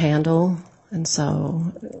handle, and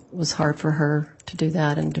so it was hard for her to do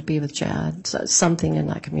that and to be with Chad. So something in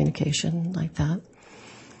that communication like that.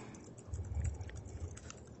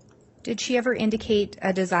 Did she ever indicate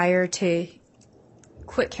a desire to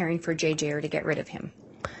quit caring for JJ or to get rid of him?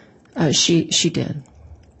 She did.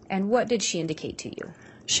 And what did she indicate to you?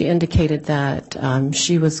 She indicated that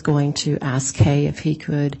she was going to ask Kay if she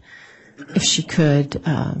could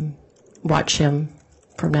watch him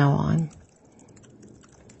from now on.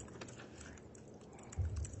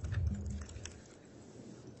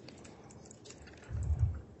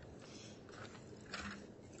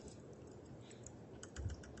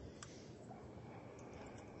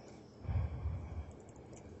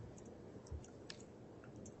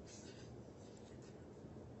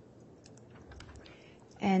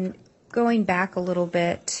 And going back a little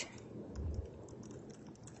bit,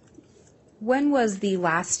 when was the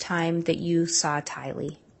last time that you saw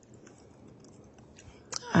Tylee?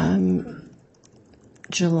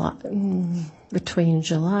 Between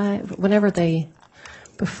July,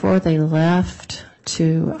 before they left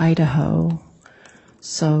to Idaho.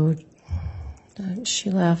 So she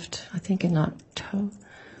left, I think, in October,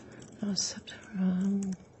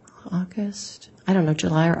 September, August. I don't know,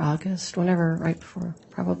 July or August, whenever, right before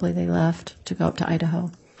probably they left to go up to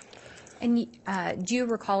Idaho. And do you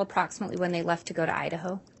recall approximately when they left to go to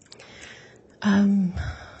Idaho?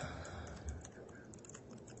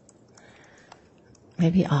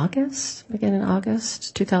 Maybe beginning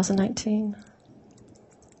August 2019.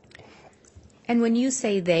 And when you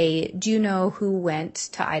say they, do you know who went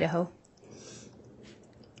to Idaho?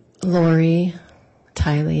 Lori,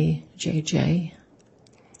 Tylee, JJ,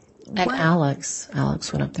 and What? Alex.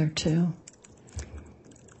 Alex went up there too.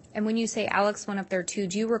 And when you say Alex went up there too,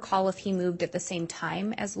 do you recall if he moved at the same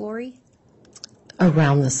time as Lori?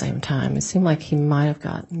 Around the same time. It seemed like he might have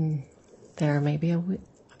gotten there maybe a week.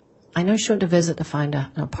 I know she went to visit to find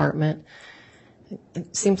an apartment.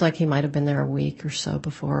 It seems like he might have been there a week or so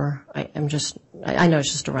before. I know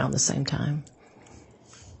it's just around the same time.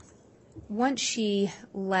 Once she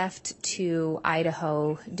left to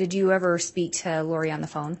Idaho, did you ever speak to Lori on the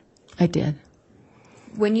phone? I did.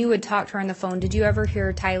 When you would talk to her on the phone, did you ever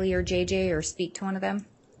hear Tylee or JJ or speak to one of them?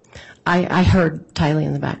 I heard Tylee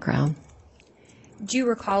in the background. Do you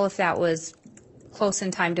recall if that was close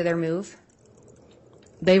in time to their move?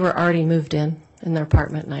 They were already moved in their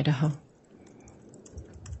apartment in Idaho.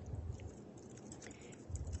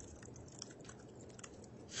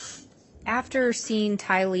 After seeing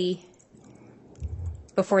Tylee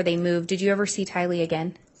before they moved, did you ever see Tylee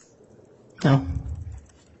again? No.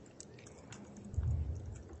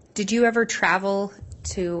 Did you ever travel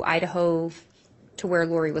to Idaho to where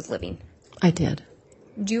Lori was living? I did.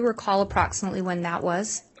 Do you recall approximately when that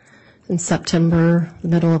was? In September, the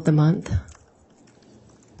middle of the month.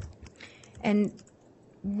 And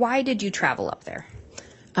why did you travel up there?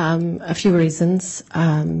 A few reasons.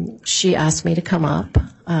 She asked me to come up.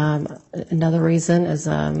 Another reason is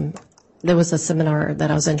there was a seminar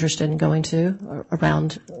that I was interested in going to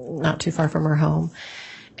around not too far from her home.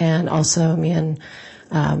 And also me and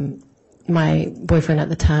my boyfriend at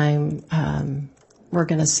the time were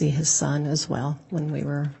going to see his son as well when we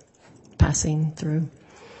were passing through.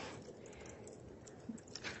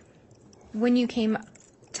 When you came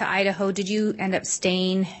to Idaho, did you end up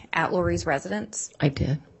staying at Lori's residence? I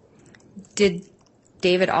did. Did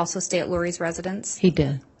David also stay at Lori's residence? He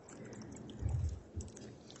did.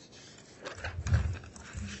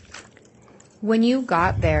 When you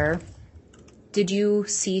got there, did you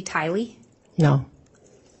see Tylee? No,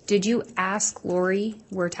 Did you ask Lori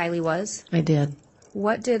where Tylee was? I did.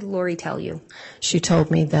 What did Lori tell you? She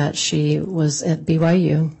told me that she was at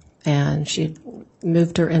BYU and she'd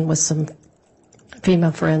moved her in with some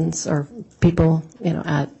female friends or people,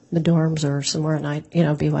 at the dorms or somewhere at night,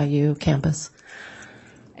 BYU campus.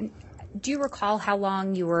 And do you recall how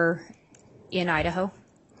long you were in Idaho?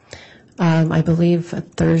 I believe a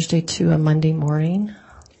Thursday to a Monday morning.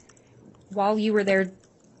 While you were there,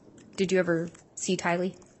 did you ever see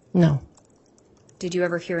Tylee? No. Did you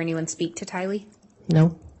ever hear anyone speak to Tylee?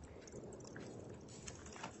 No.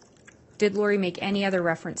 Did Lori make any other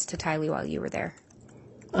reference to Tylee while you were there?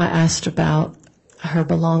 I asked about her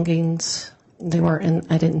belongings. They weren't in,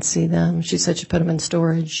 I didn't see them. She said she put them in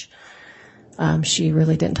storage. She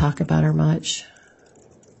really didn't talk about her much.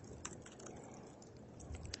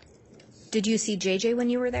 Did you see JJ when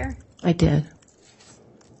you were there? I did.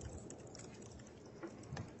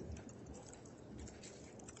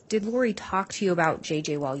 Did Lori talk to you about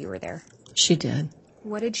JJ while you were there? She did.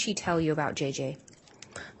 What did she tell you about JJ?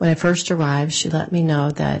 When I first arrived, she let me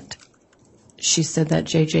know that she said that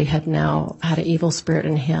JJ had now had an evil spirit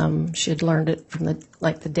in him. She had learned it from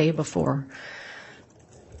the day before.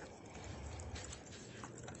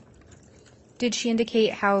 Did she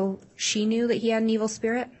indicate how she knew that he had an evil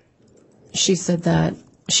spirit? She said that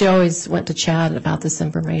she always went to Chad about this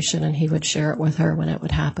information and he would share it with her when it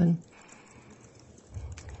would happen.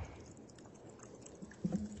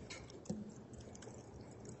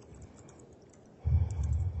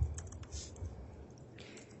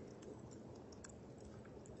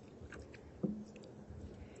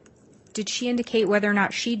 Did she indicate whether or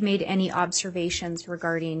not she'd made any observations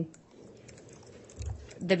regarding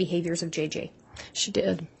the behaviors of JJ? She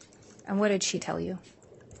did. And what did she tell you?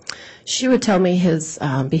 She would tell me his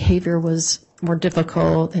behavior was more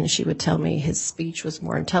difficult, and she would tell me his speech was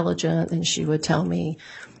more intelligent, and she would tell me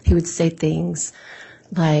he would say things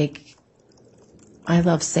like, I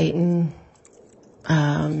love Satan.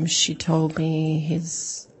 She told me he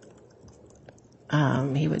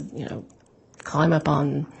would, climb up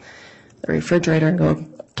on the refrigerator and go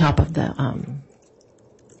top of the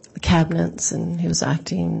cabinets, and he was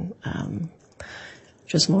acting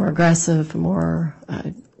just more aggressive, more.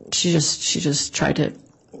 She just tried to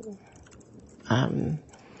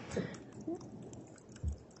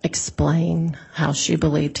explain how she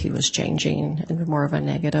believed he was changing in more of a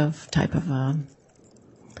negative type of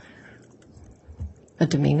a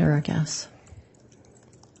demeanor, I guess.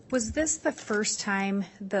 Was this the first time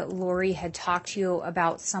that Lori had talked to you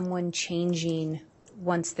about someone changing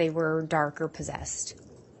once they were dark or possessed?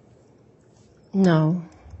 No.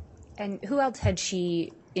 And who else had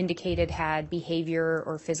she indicated had behavior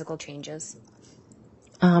or physical changes?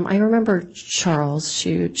 I remember Charles.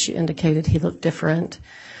 She indicated he looked different.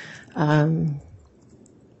 I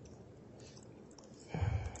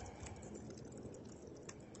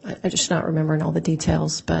just not remembering all the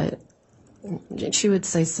details, but she would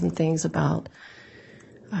say some things about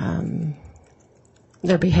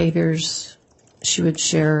their behaviors. She would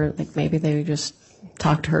share, like maybe they would just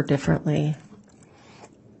talk to her differently.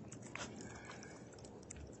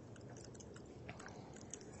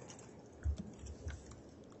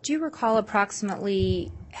 Do you recall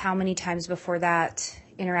approximately how many times before that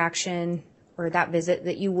interaction or that visit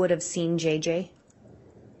that you would have seen JJ?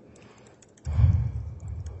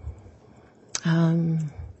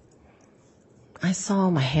 I saw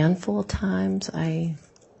him a handful of times. I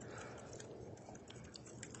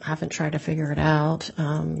haven't tried to figure it out.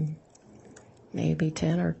 Maybe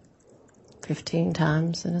 10 or 15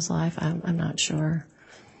 times in his life. I'm not sure.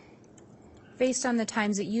 Based on the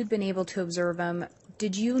times that you'd been able to observe him,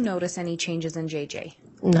 did you notice any changes in JJ?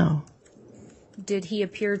 No. Did he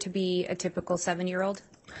appear to be a typical 7-year-old?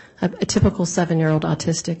 A typical 7-year-old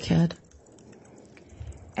autistic kid.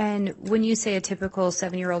 And when you say a typical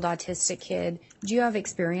 7-year-old autistic kid, do you have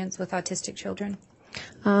experience with autistic children?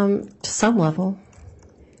 To some level.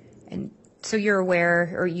 And so you're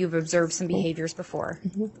aware or you've observed some behaviors before?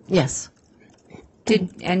 Mm-hmm. Yes.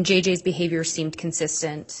 And JJ's behavior seemed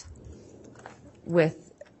consistent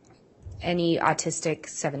with any autistic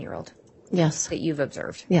 7-year-old? Yes. That you've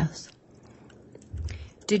observed? Yes.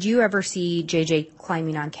 Did you ever see JJ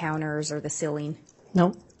climbing on counters or the ceiling?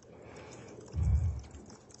 No.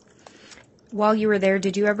 While you were there,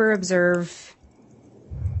 did you ever observe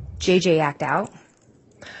JJ act out?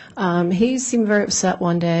 He seemed very upset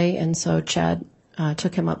one day, and so Chad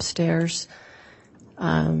took him upstairs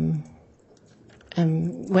and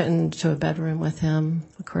went into a bedroom with him,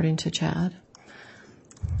 according to Chad.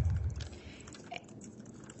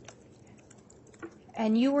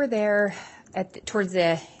 And you were there towards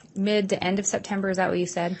the mid to end of September, is that what you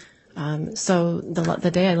said? So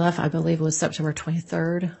the day I left, I believe, was September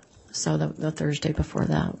 23rd, so the Thursday before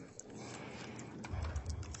that.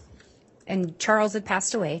 And Charles had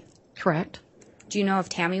passed away. Correct. Do you know if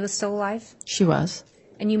Tammy was still alive? She was.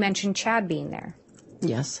 And you mentioned Chad being there.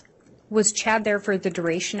 Yes. Was Chad there for the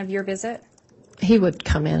duration of your visit? He would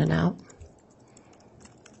come in and out.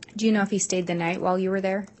 Do you know if he stayed the night while you were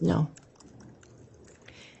there? No.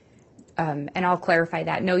 And I'll clarify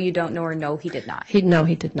that. No, you don't know, or no, he did not. No,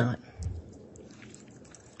 he did not.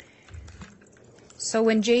 So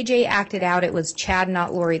when JJ acted out, it was Chad,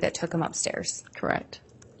 not Lori, that took him upstairs. Correct.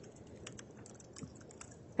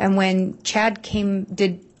 And when Chad came,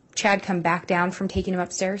 did Chad come back down from taking him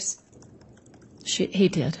upstairs? He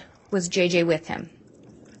did. Was JJ with him?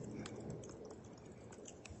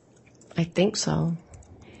 I think so.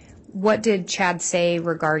 What did Chad say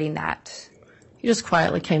regarding that? He just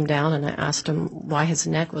quietly came down, and I asked him why his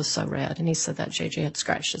neck was so red, and he said that JJ had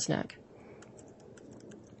scratched his neck.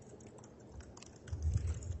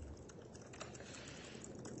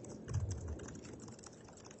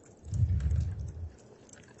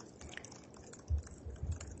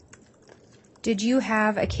 Did you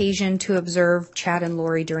have occasion to observe Chad and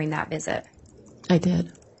Lori during that visit? I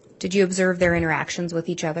did. Did you observe their interactions with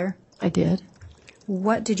each other? I did.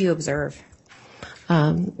 What did you observe?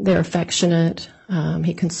 They're affectionate.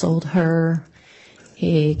 He consoled her.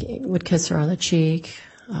 He would kiss her on the cheek,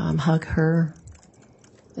 hug her.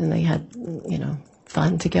 And they had,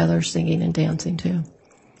 fun together, singing and dancing too.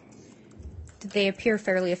 Did they appear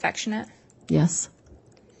fairly affectionate? Yes.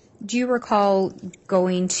 Do you recall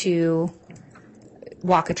going to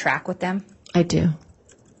walk a track with them? I do.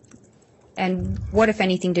 And what, if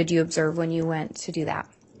anything, did you observe when you went to do that?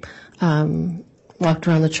 Walked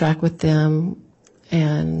around the track with them,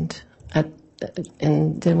 and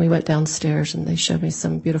then we went downstairs, and they showed me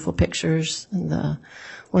some beautiful pictures in the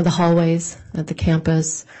one of the hallways at the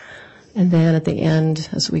campus. And then at the end,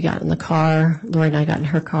 as we got in the car, Lori and I got in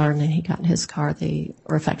her car, and then he got in his car. They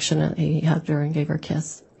were affectionate. He hugged her and gave her a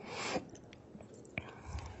kiss.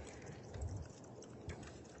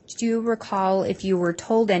 Do you recall if you were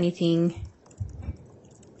told anything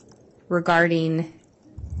regarding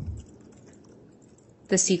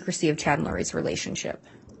the secrecy of Chad and Lori's relationship?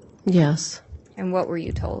 Yes. And what were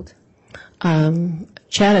you told?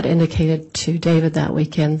 Chad had indicated to David that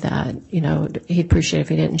weekend that, he'd appreciate if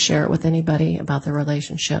he didn't share it with anybody about their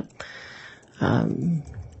relationship.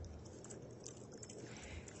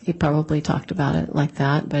 He probably talked about it like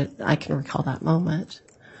that, but I can recall that moment.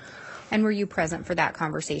 And were you present for that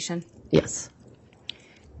conversation? Yes.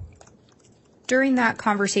 During that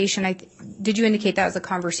conversation, did you indicate that was a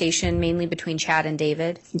conversation mainly between Chad and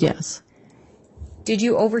David? Yes. Did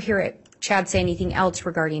you overhear Chad say anything else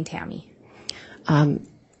regarding Tammy?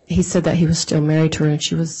 He said that he was still married to her, and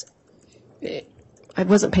I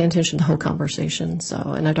wasn't paying attention to the whole conversation,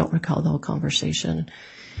 and I don't recall the whole conversation.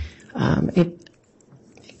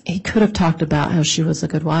 He could have talked about how she was a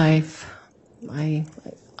good wife. I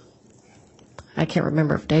can't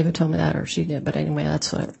remember if David told me that or she did, but anyway,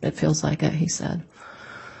 that's what it feels like he said.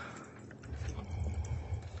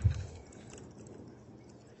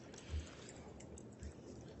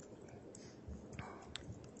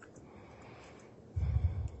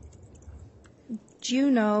 Do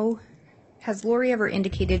you know, has Lori ever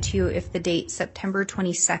indicated to you if the date September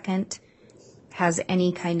 22nd has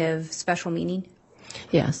any kind of special meaning?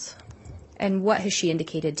 Yes. And what has she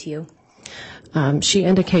indicated to you? She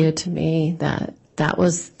indicated to me that that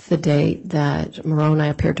was the date that Moroni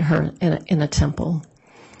appeared to her in a temple.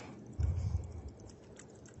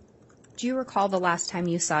 Do you recall the last time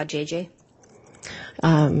you saw JJ?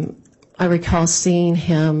 I recall seeing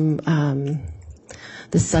him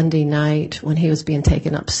the Sunday night when he was being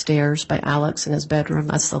taken upstairs by Alex in his bedroom.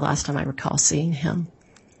 That's the last time I recall seeing him.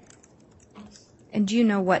 And do you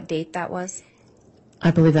know what date that was?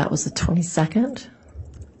 I believe that was the 22nd.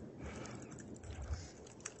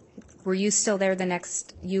 Were you still there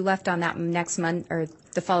you left on that next month, or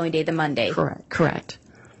the following day, the Monday? Correct.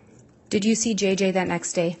 Did you see JJ that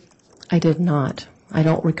next day? I did not. I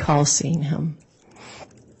don't recall seeing him.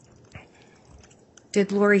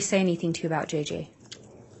 Did Lori say anything to you about JJ?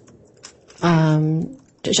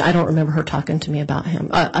 I don't remember her talking to me about him,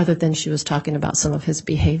 other than she was talking about some of his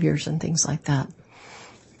behaviors and things like that.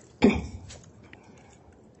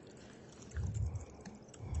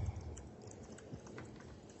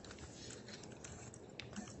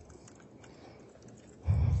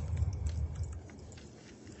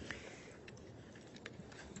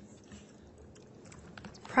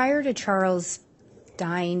 Prior to Charles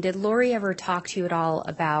dying, did Lori ever talk to you at all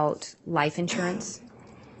about life insurance?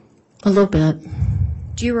 A little bit.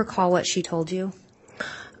 Do you recall what she told you?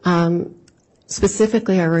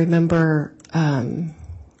 Specifically, I remember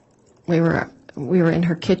we were in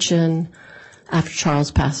her kitchen after Charles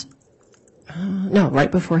passed. Right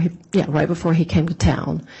before he came to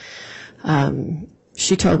town.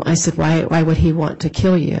 She told I said, why would he want to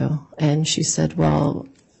kill you? And she said, well,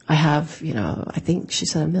 I have, I think she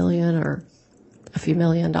said $1 million or a few $1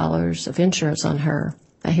 million of insurance on her,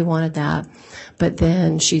 that he wanted that. But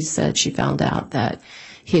then she said she found out that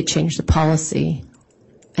he had changed the policy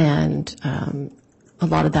and a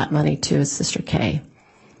lot of that money to his sister Kay.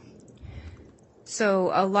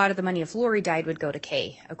 So a lot of the money, if Lori died, would go to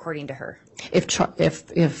Kay, according to her.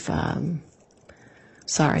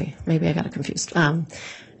 Sorry, maybe I got it confused.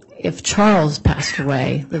 If Charles passed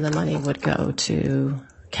away, then the money would go to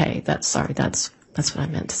Kay. That's what I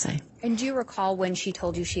meant to say. And do you recall when she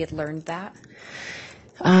told you she had learned that?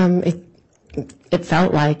 It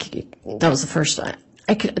felt like that was the first time.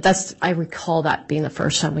 I recall that being the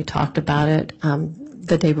first time we talked about it,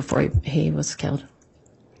 the day before he was killed.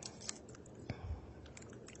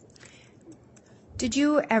 Did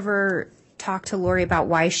you ever talk to Lori about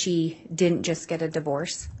why she didn't just get a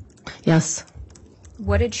divorce? Yes.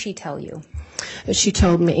 What did she tell you? She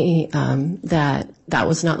told me that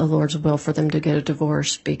was not the Lord's will for them to get a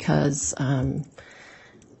divorce because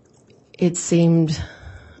it seemed,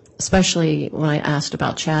 especially when I asked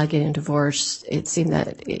about Chad getting divorced, it seemed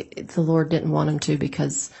that the Lord didn't want him to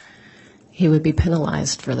because he would be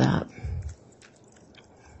penalized for that.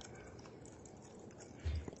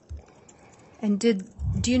 And do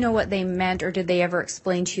you know what they meant, or did they ever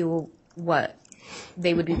explain to you what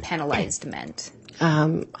they would be penalized meant?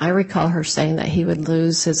 I recall her saying that he would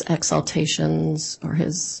lose his exaltations or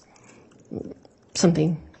his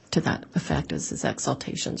something to that effect as his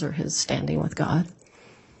exaltations or his standing with God.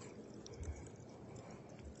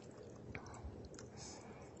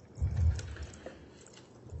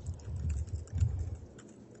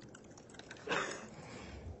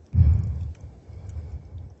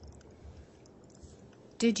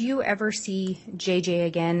 Did you ever see JJ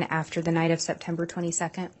again after the night of September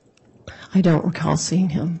 22nd? I don't recall seeing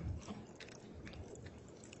him.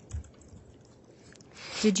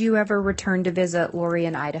 Did you ever return to visit Lori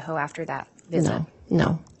in Idaho after that visit?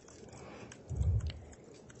 No.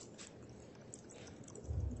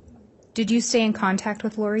 Did you stay in contact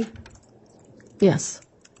with Lori? Yes,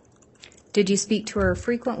 Did you speak to her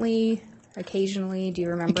frequently, occasionally? Do you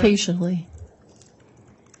remember? occasionally.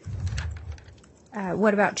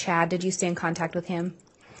 What about Chad? Did you stay in contact with him?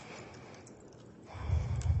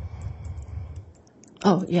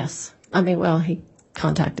 Oh, yes. I mean, well, he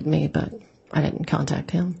contacted me, but I didn't contact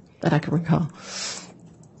him that I can recall.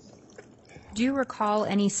 Do you recall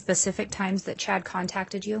any specific times that Chad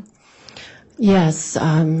contacted you? Yes,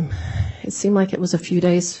 it seemed like it was a few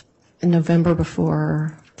days in November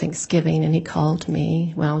before Thanksgiving, and he called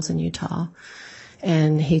me when I was in Utah,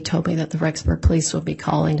 and he told me that the Rexburg police would be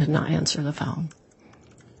calling to not answer the phone.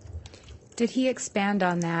 Did he expand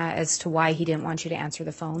on that as to why he didn't want you to answer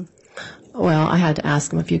the phone? Well, I had to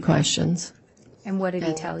ask him a few questions. And what did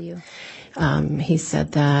he tell you? He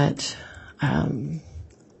said that that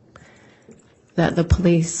the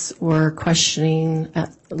police were questioning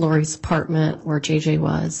at Lori's apartment where JJ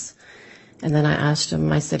was. And then I asked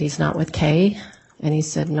him, I said, he's not with Kay? And he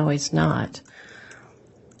said, no, he's not.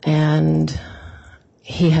 And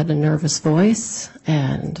he had a nervous voice,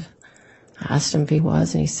 and I asked him if he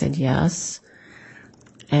was, and he said yes.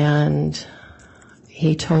 And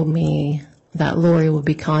he told me that Lori would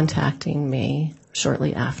be contacting me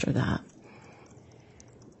shortly after that.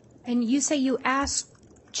 And you say you asked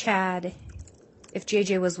Chad if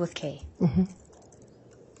JJ was with Kay. Mm-hmm.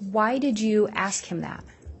 Why did you ask him that?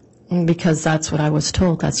 Because that's what I was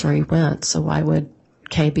told. That's where he went. So why would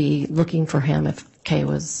Kay be looking for him if Kay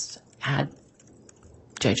had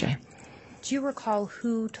JJ? Do you recall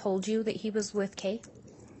who told you that he was with Kay?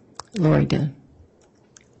 Lori did.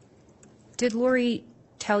 Did Lori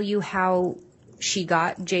tell you how she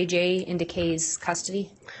got JJ into Kay's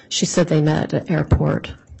custody? She said they met at the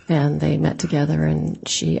airport, and they met together, and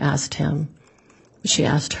she asked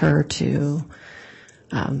her to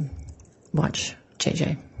watch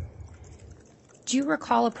JJ. Do you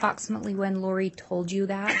recall approximately when Lori told you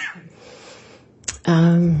that?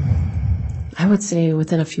 I would say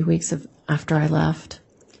within a few weeks after I left.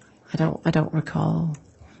 I don't recall.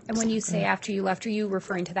 And when you say after you left, are you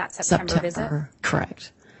referring to that September visit?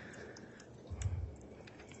 Correct.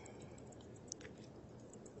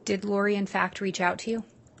 Did Lori, in fact, reach out to you?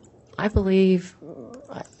 I believe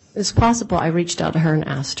it's possible I reached out to her and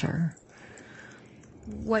asked her.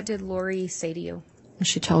 What did Lori say to you?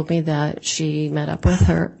 She told me that she met up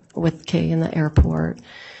with Kay in the airport,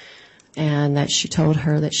 and that she told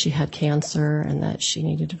her that she had cancer and that she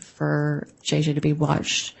needed for JJ to be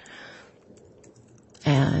watched.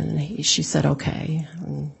 And she said, okay.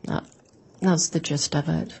 And that's the gist of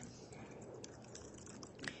it.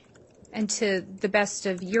 And to the best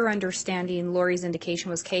of your understanding, Lori's indication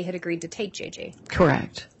was Kay had agreed to take JJ.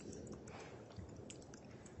 Correct.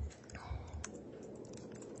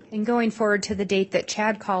 And going forward to the date that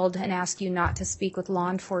Chad called and asked you not to speak with law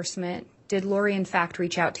enforcement, did Lori in fact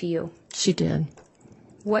reach out to you? She did.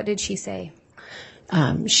 What did she say?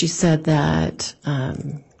 She said that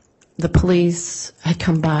the police had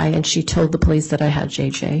come by, and she told the police that I had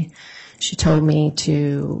JJ. She told me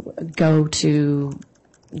to go to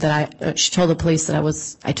she told the police that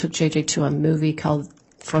I took JJ to a movie called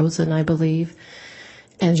Frozen, I believe,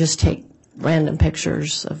 and just take random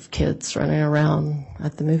pictures of kids running around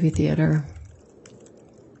at the movie theater.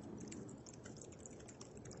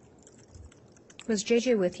 Was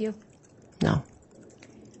JJ with you? No,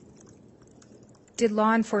 Did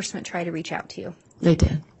law enforcement try to reach out to you? they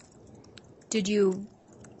did. Did you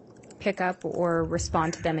pick up or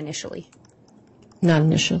respond to them initially? Not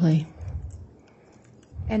initially.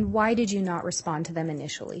 And why did you not respond to them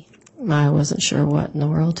initially? I wasn't sure what in the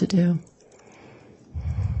world to do.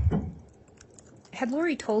 Had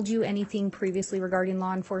Lori told you anything previously regarding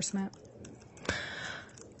law enforcement?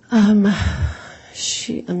 I'm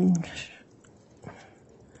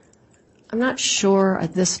not sure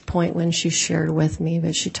at this point when she shared with me,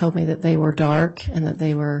 but she told me that they were dark and that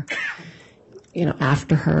they were,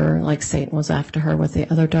 after her, like Satan was after her with the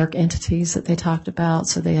other dark entities that they talked about.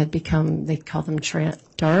 So they call them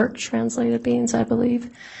dark translated beings, I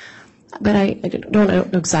believe. But I don't know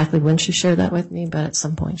exactly when she shared that with me, but at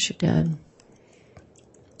some point she did.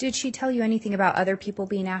 Did she tell you anything about other people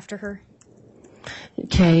being after her?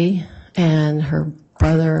 Kay and her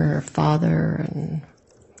brother, her father, and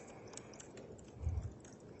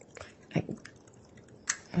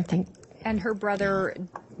I think And her brother,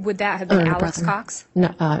 would that have been Her Alex brother. Cox?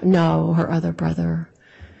 No, her other brother.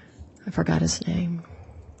 I forgot his name.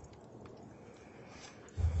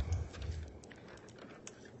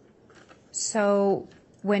 So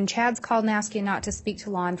when Chad's called and asked you not to speak to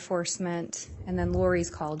law enforcement, and then Lori's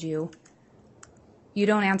called you, you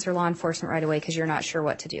don't answer law enforcement right away because you're not sure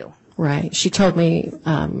what to do. Right. She told me,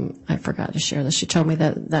 I forgot to share this, she told me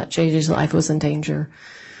that JJ's life was in danger,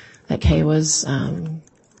 that Kay was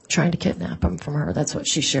trying to kidnap him from her. That's what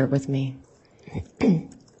she shared with me.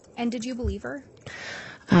 And did you believe her?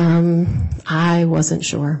 I wasn't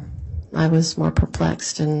sure. I was more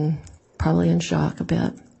perplexed and probably in shock a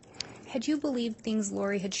bit. Had you believed things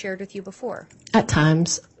Lori had shared with you before? At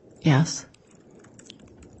times, yes.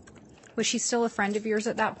 Was she still a friend of yours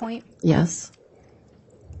at that point? Yes.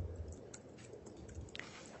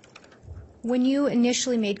 When you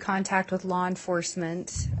initially made contact with law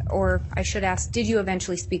enforcement, or I should ask, did you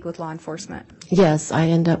eventually speak with law enforcement? Yes, I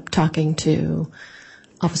ended up talking to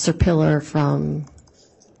Officer Pillar from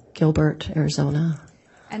Gilbert, Arizona.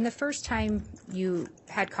 And the first time you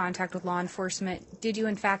had contact with law enforcement, did you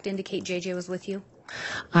in fact indicate JJ was with you?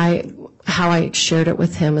 How I shared it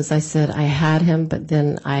with him is I said I had him, but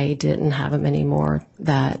then I didn't have him anymore,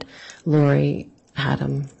 that Lori had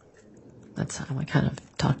him. That's how I kind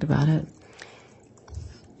of talked about it.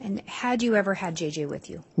 And had you ever had JJ with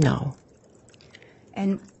you? No.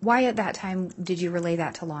 And why at that time did you relay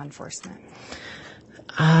that to law enforcement?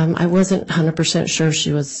 I wasn't 100% sure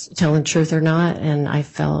she was telling the truth or not, and I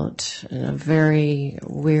felt in a very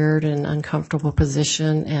weird and uncomfortable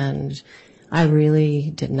position, and I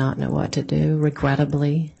really did not know what to do.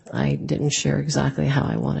 Regrettably, I didn't share exactly how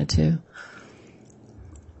I wanted to.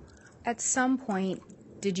 At some point,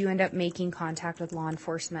 did you end up making contact with law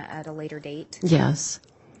enforcement at a later date? Yes.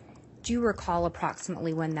 Do you recall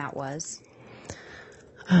approximately when that was?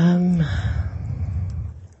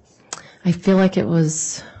 I feel like it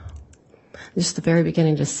was just the very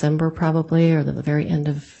beginning of December probably, or the very end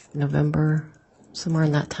of November, somewhere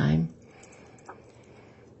in that time.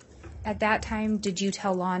 At that time, did you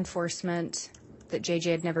tell law enforcement that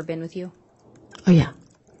JJ had never been with you? Oh, yeah.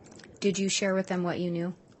 Did you share with them what you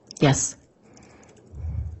knew? Yes.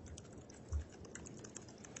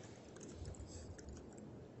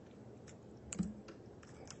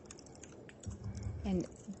 And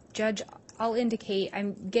Judge, I'll indicate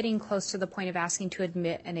I'm getting close to the point of asking to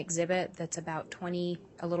admit an exhibit that's about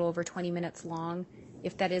a little over 20 minutes long.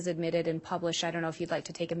 If that is admitted and published, I don't know if you'd like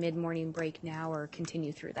to take a mid-morning break now or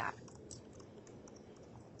continue through that.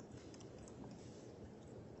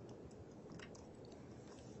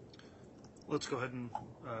 Let's go ahead and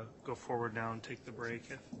go forward now and take the break.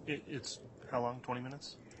 It's how long, 20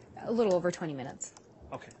 minutes? A little over 20 minutes.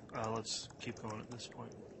 Okay, let's keep going at this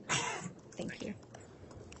point. Thank you.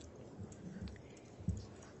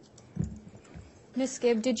 Ms.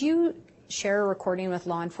 Gibb, did you share a recording with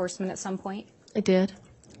law enforcement at some point? I did.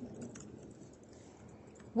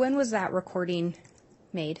 When was that recording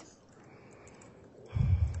made?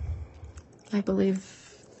 I believe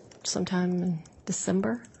sometime in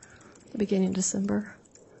December, the beginning of December.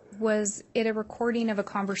 Was it a recording of a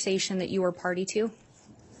conversation that you were party to?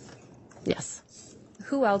 Yes.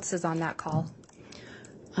 Who else is on that call?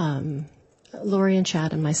 Lori and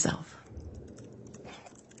Chad and myself.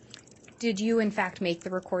 Did you, in fact, make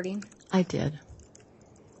the recording? I did.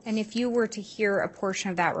 And if you were to hear a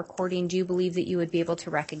portion of that recording, do you believe that you would be able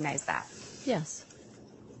to recognize that? Yes.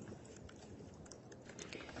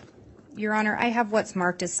 Your Honor, I have what's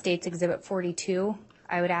marked as State's Exhibit 42.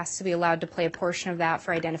 I would ask to be allowed to play a portion of that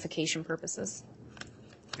for identification purposes.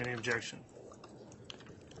 Any objection?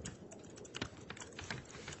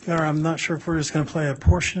 Your Honor, I'm not sure if we're just going to play a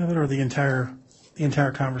portion of it or the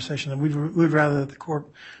entire conversation. We'd rather that the court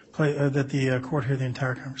hear the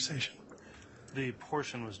entire conversation. The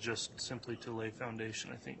portion was just simply to lay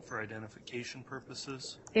foundation, I think, for identification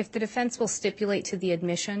purposes. If the defense will stipulate to the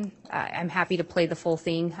admission, I'm happy to play the full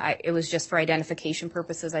thing. It was just for identification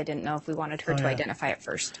purposes. I didn't know if we wanted her to identify it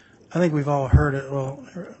first. I think we've all heard it. Well,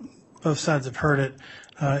 both sides have heard it.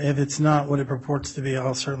 If it's not what it purports to be,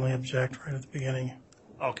 I'll certainly object right at the beginning.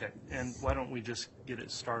 Okay, and why don't we just get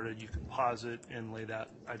it started? You can pause it and lay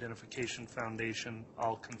that identification foundation.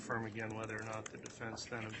 I'll confirm again whether or not the defense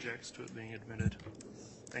then objects to it being admitted.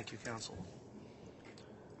 Thank you, counsel.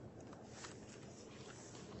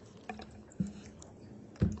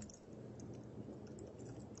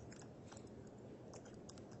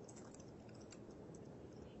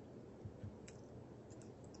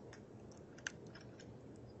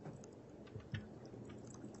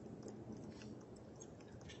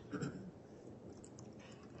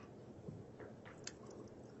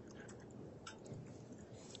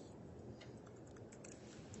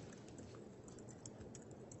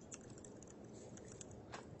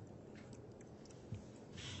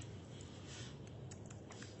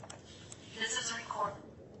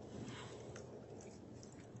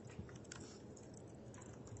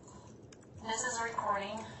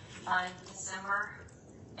 morning on December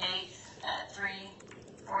 8th at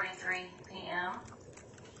 3:43 p.m.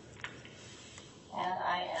 And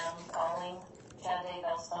I am calling Chad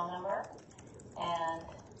Daybell's phone number, and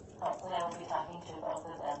hopefully I will be talking to both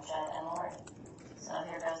of them, Chad and Lori. So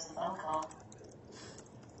here goes the phone call.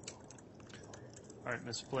 All right,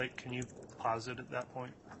 Ms. Blake, can you pause it at that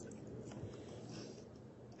point?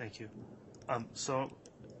 Thank you. So,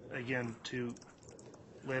 again, to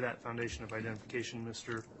lay that foundation of identification,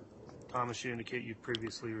 Mr. Thomas, you indicate you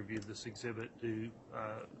previously reviewed this exhibit. Do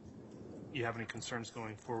you have any concerns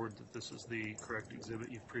going forward that this is the correct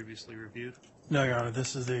exhibit you've previously reviewed? No, Your Honor,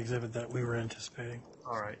 this is the exhibit that we were anticipating.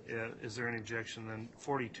 All right. Is there any objection then?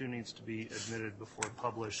 42 needs to be admitted before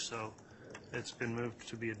published, so it's been moved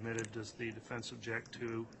to be admitted. Does the defense object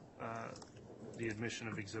to the admission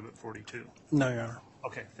of Exhibit 42? No, Your Honor.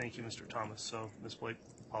 Okay, thank you, Mr. Thomas. So, Ms. Blake,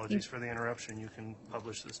 apologies for the interruption. You can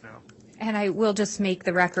publish this now. And I will just make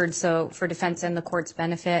the record, so for defense and the court's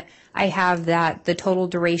benefit, I have that the total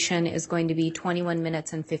duration is going to be 21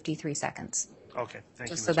 minutes and 53 seconds. Okay, thank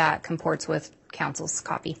you, Just Ms. so that comports with counsel's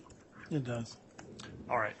copy. It does.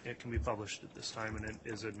 All right, it can be published at this time and it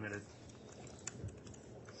is admitted.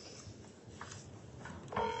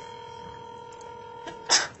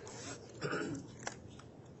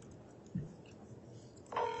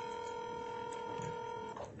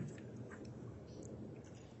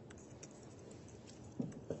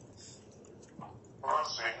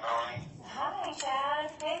 Melanie. Hi,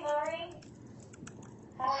 Chad. Hey, Lori.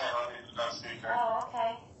 Melanie, not speaker. Oh,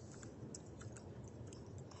 okay.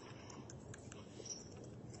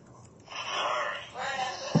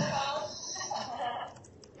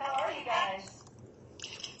 How are you guys?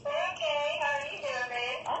 Okay, how are you doing,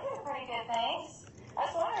 babe? I'm doing pretty good, thanks. I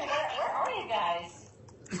was wondering, where are you guys?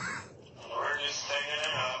 We're just hanging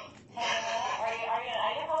out. Are you in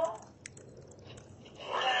Idaho?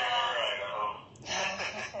 We're doing right at home.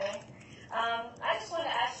 Okay. I just wanted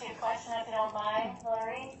to ask you a question, if you don't mind,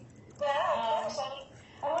 Lori. Yeah, of course.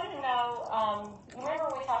 I wanted to know, remember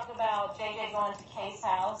we talked about JJ going to Kay's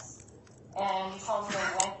house, and you told me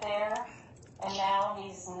he went there, and now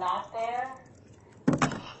he's not there?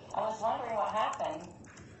 I was wondering what happened.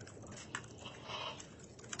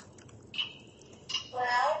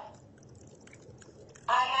 Well,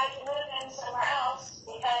 I had to move him somewhere else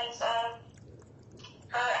because of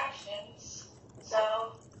her actions.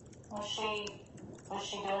 So, Was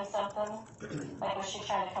she doing something? Like, was she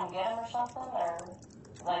trying to come get him or something? Or,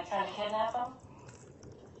 like, trying to kidnap him?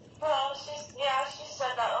 well, she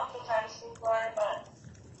said that multiple times before, but,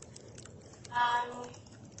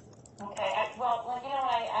 Okay. Well, you know,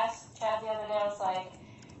 when I asked Chad the other day, I was like,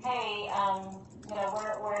 hey, you know,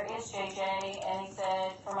 where is JJ? And he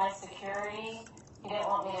said, for my security, he didn't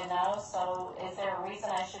want me to know. So is there a reason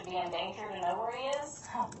I should be in danger to know where he is?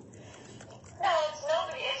 no, it's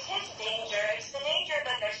nobody. It's his danger. It's the danger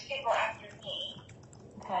that there's people after me.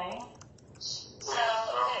 Okay. So,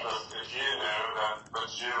 if you knew, that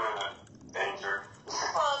puts you in a danger.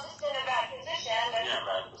 well, just in a bad position. But You're in a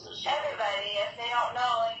bad position. everybody, if they don't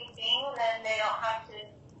know anything, then they don't have to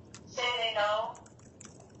say they know.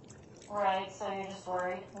 Right, so you're just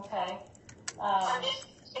worried. Okay. I'm just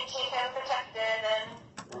to keep him protected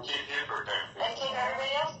and Keep you protected. keep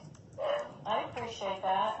everybody else protected. I appreciate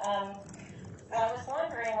that. I was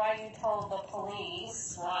wondering why you told the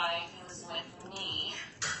police why he was with me.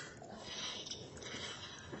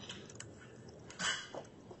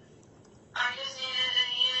 I just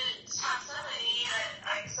needed to have somebody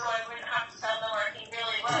so I wouldn't have to tell them where he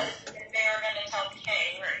really was if they were going to tell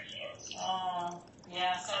Kay where he is.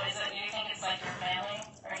 Yeah, so do you think it's like your family?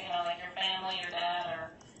 Or, you know, like your family, your dad,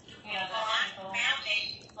 or, you know, Well, those my people? family,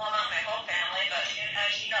 well, not my whole family, but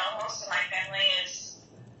as you know, most of my family is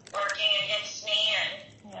working against me and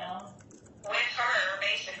Yeah. with her,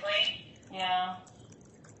 basically. Yeah.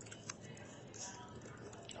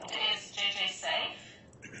 Is JJ safe?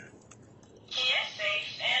 He is safe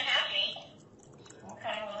and happy.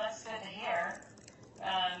 Okay, well, that's good to hear.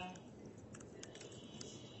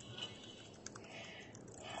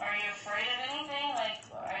 Are you afraid of anything? Like,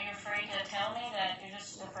 are you afraid to tell me that you're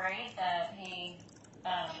just afraid that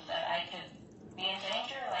that I could be in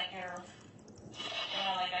danger? Like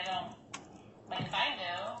like I don't, like if I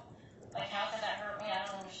knew, like how could that hurt me? I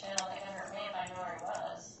don't understand how that could hurt me if I knew where he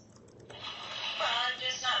was. Well, I'm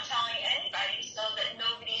just not telling anybody so that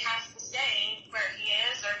nobody has to say where he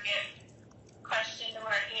is or get questioned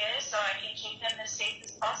where he is so I can keep him as safe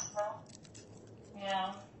as possible.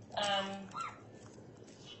 Yeah.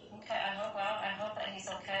 Okay, I hope that he's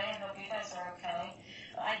okay. I hope you guys are okay.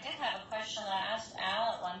 I did have a question I asked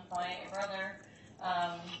Al at one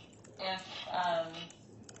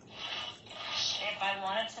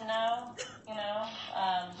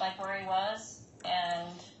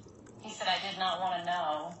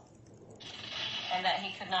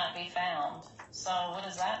not be found. So what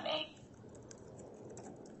does that mean?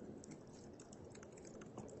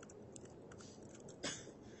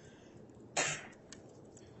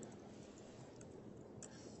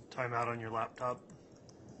 Time out on your laptop.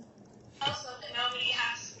 Also, that nobody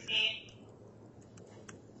has to be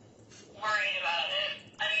worried about it.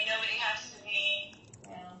 I mean, nobody has to be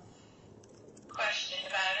questioned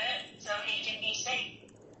about it, so he can be safe.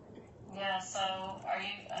 Yeah, so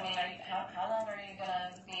how long are you going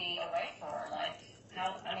to be away for? Like,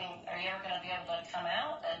 are you ever going to be able to come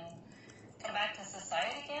out and come back to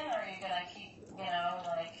society again? Or are you going to keep,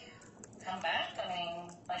 come back? I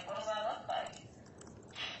mean, what does that look like?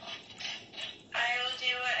 I will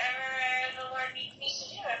do whatever the Lord needs me to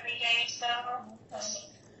do every day, so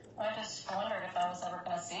I just wondered if I was ever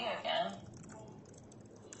going to see you again.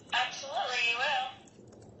 absolutely you will.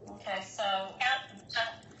 Okay, so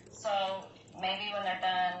maybe when they're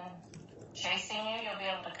done chasing you, you'll be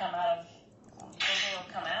able to come out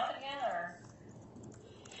again, or?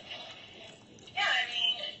 Yeah, I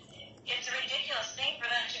mean, it's a ridiculous thing for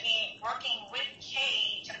them to be working with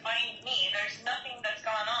Kay to find me. There's nothing that's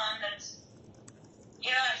gone on that's,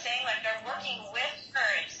 you know what I'm saying? Like, they're working with her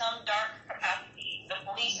in some dark capacity. The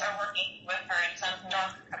police are working with her in some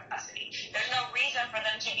dark capacity. There's no reason for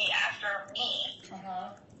them to be after me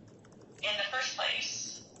in the first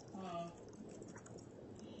place.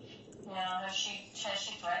 Yeah, has she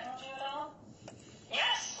threatened you at all?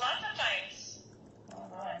 Yes, lots of times. Oh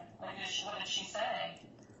boy. What did she say?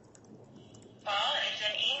 Well, it's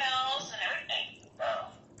in emails and everything.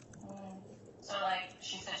 So,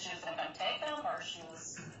 she said she was going to come take them, or she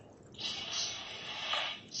was...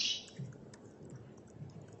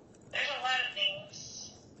 There's a lot of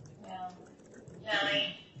things. Yeah.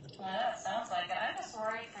 Nellie. Well, it sounds like it. I'm just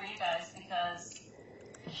worried for you guys because,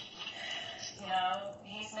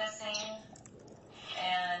 he's missing,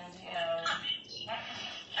 and,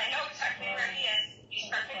 I know exactly where he is. He's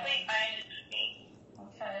perfectly fine with me.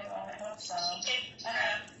 Okay, well, I hope so.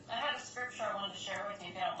 I have a scripture I wanted to share with you,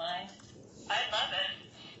 if you don't mind. I love it.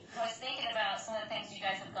 I was thinking about some of the things you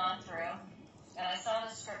guys have gone through, and I saw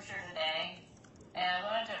the scripture today, and I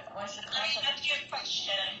want you to Let me ask you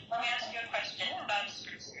a question about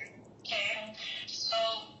scripture. Okay? So,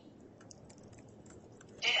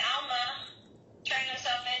 did Alma turn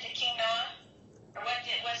himself into King Noah? Or what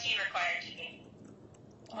was he required to do?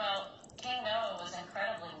 Well, King Noah was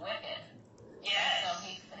incredibly wicked. Yes. So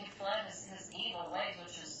he fled his evil ways,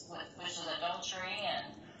 which is adultery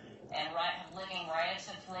and living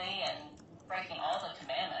riotously and breaking all the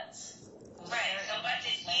commandments. Right. So what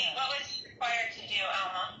was he required to do,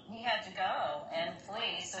 Alma? He had to go and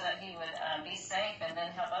flee so that he would be safe and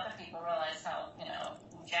then help other people realize how,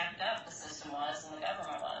 jacked up the system was and the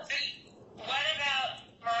government was. What about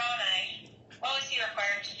Moroni? What was he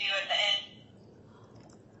required to do at the end?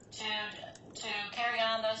 To carry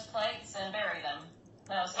on those plates and bury them.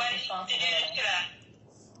 That was his responsibility.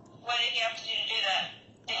 What did he have to do to do that?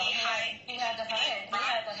 Did he hide? He had to hide. He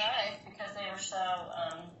had to hide because they were so.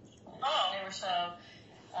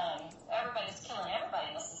 Everybody's killing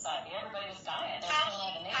everybody in the society. Everybody was dying. They were killing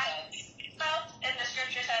all the natives. And the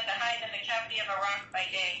scripture said to hide in the cavity of a rock by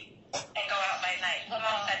day and go out by night. The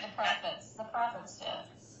prophets did.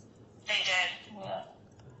 They did. Yeah.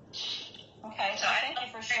 Okay, so thank you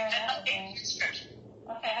for sharing that with me.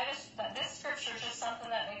 Okay, this scripture is just something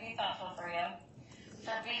that may be thoughtful for you.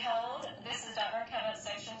 For behold, this is Doctrine and Covenants,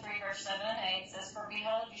 section 3, verse 7 and 8. It says, For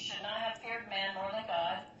behold, you should not have feared man more than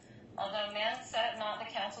God. Although men set not the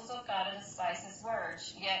counsels of God and despise his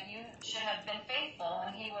words, yet you should have been faithful,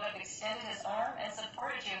 and he would have extended his arm and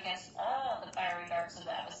supported you against all the fiery darts of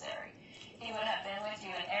the adversary. He would have been with you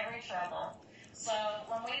in every trouble. So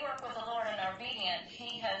when we work with the Lord and are obedient,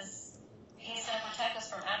 He's going to protect us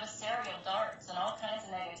from adversarial darts and all kinds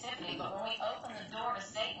of negativity. But when we open the door to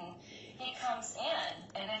Satan, he comes in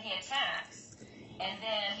and then he attacks. And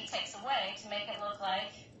then he takes away to make it look like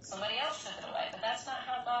somebody else took it away. But that's not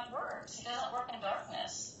how God works. He doesn't work in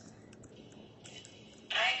darkness.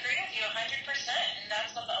 I agree with you 100%. And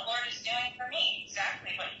that's what the Lord is doing for me.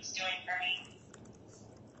 Exactly what he's doing for me.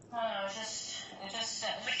 Oh, it just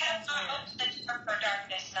we have not opened the door for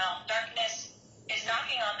darkness now. Darkness is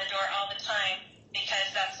knocking on the door all the time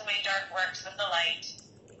because that's the way dark works with the light.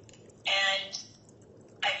 And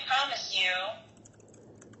I promise you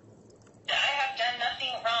that I have done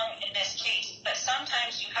nothing wrong in this case, but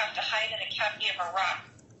sometimes you have to hide in a cavity of a rock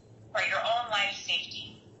for your own life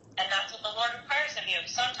safety. And that's what the Lord requires of you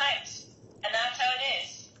sometimes. And that's how it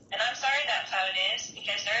is. And I'm sorry that's how it is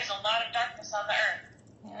because there is a lot of darkness on the earth.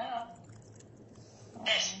 Yeah.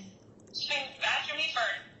 This. She's been after me for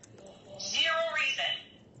zero reason.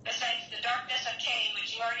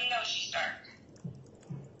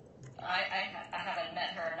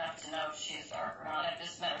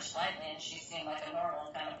 seemed like a normal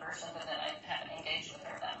kind of person, but then I haven't engaged with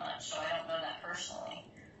her that much, so I don't know that personally.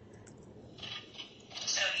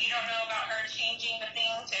 So you don't know about her changing the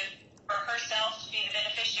thing for herself to be the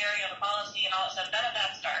beneficiary of the policy and all that stuff. None of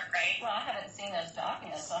that's dark, right? Well, I haven't seen those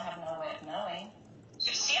documents, so I have no way of knowing.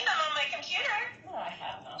 You've seen them on my computer. No, I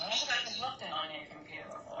have not. I haven't even looked in on your computer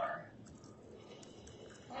before.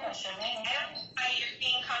 You don't show me I don't anything. know why you're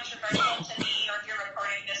being controversial to me, or if you're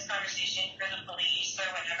recording this conversation for the police or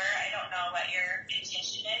whatever. I don't know what your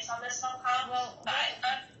intention is on this phone call. Well, but I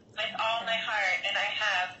love with all my heart, and I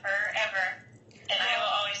have forever, and I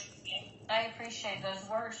will always love you. I appreciate those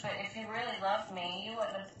words, but if you really loved me, you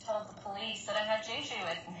wouldn't have told the police that I had JJ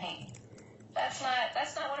with me. That's not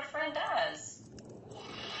what a friend does.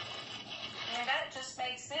 I mean, that just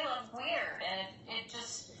makes me look weird, and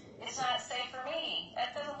it's not safe for me.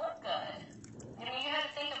 That doesn't look good. I mean, you had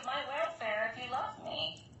to think of my welfare if you love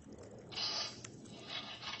me.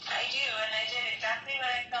 I do, and I did exactly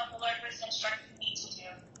what I felt the Lord was instructing me to do.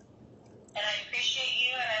 And I appreciate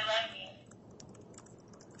you, and I love you.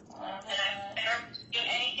 And I never do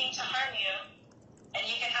anything to harm you. And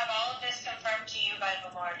you can have all of this confirmed to you by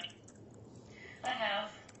the Lord. I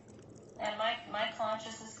have. And my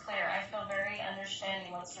conscience is clear. I feel very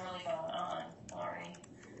understanding what's really going on, Lori.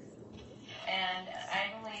 And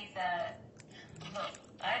I believe that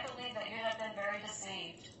you have been very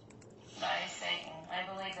deceived by Satan. I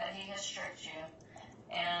believe that he has tricked you.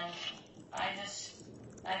 And I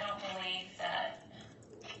don't believe that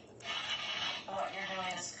what you're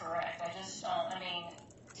doing is correct. I just don't. I mean,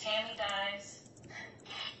 Tammy dies,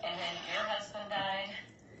 and then your husband died,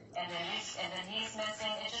 and then he's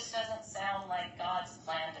missing. It just doesn't sound like God's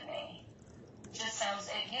plan to me. It just sounds.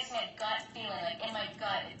 It gives me a gut feeling. Like in my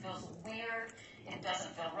gut, it feels weird. It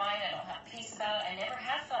doesn't feel right. I don't have peace about it. I never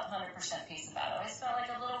have felt 100% peace about it. I always felt like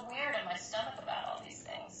a little weird in my stomach about all these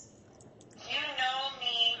things. You know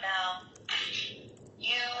me, Mel.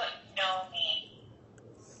 You know me.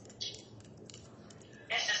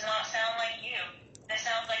 This does not sound like you. This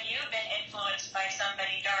sounds like you've been influenced by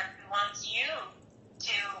somebody dark who wants you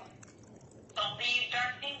to believe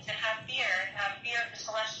dark things and have fear of the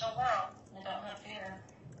celestial world. I don't have fear.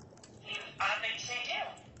 You obviously do.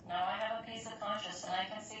 No, I have a peace of conscience, and I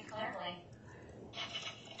can see clearly.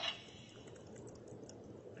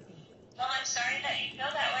 Well, I'm sorry that you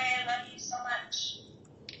feel that way. I love you so much.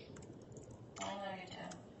 I know you do.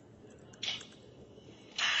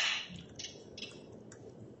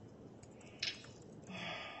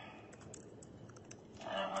 I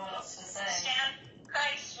don't know what else to say. Stand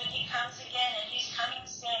Christ when he comes again, and he's coming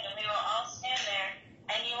soon, and we will all stand there,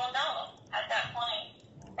 and you will know at that point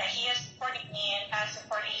that he has supported me and has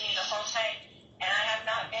supported you the whole time, and I have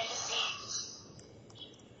not been deceived.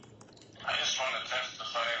 I just want to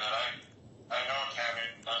testify that I know Tammy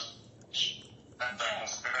does have that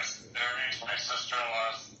conspiracy theories. My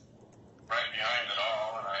sister-in-law's right behind it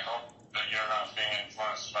all, and I hope that you're not being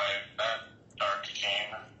influenced by that dark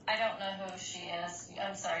king. I don't know who she is.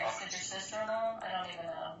 I'm sorry, you said your sister-in-law? I don't even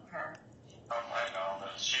know her. Oh, I know,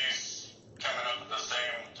 but she's coming up with the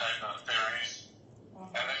same type of theories.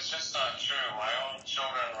 And it's just not true. My own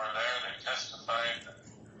children were there. They testified that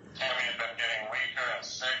Tammy had been getting weaker and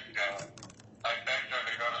sick, and I begged her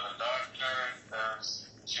to go to the doctor.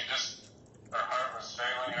 Her heart was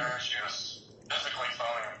failing her. She was physically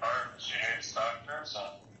falling apart. She hates doctors,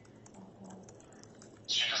 and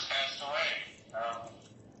she just passed away.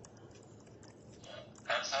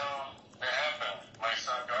 That's how it happened. My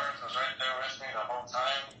son Garth was right there with me the whole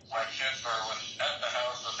time. My kids were at the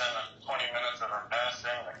house within 20 minutes of her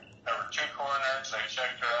passing. There were 2 coroners. They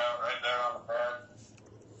checked her out right there on the bed.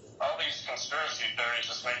 All these conspiracy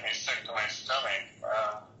theories just make me sick to my stomach.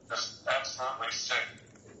 Just absolutely sick.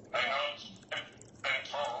 I know it's been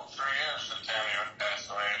told 3 years that Tammy would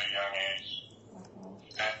pass away at a young age.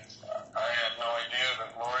 And I had no idea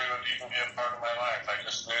that Lori would even be a part of my life. I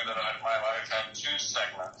just knew that my life had 2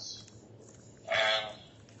 segments. And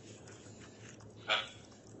that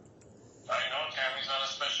I know Tammy's on a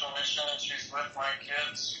special mission, and she's with my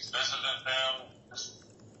kids. She's visited them.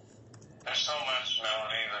 There's so much,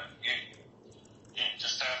 Melanie, that you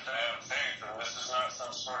just have to have faith. And this is not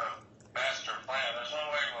some sort of master plan. There's no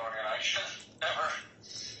way, Lori, and I should never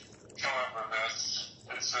come up with this.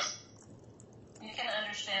 It's just... You can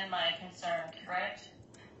understand my concern, correct?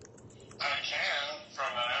 I can,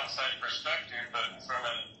 from an outside perspective, but from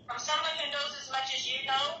someone who knows as much as you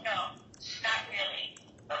know, no, not really.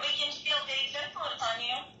 But we can feel Dave's influence on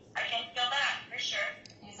you. I can feel that, for sure.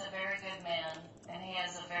 He's a very good man, and he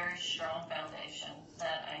has a very strong foundation.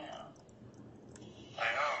 That I know. I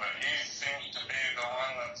know, but he seems to be the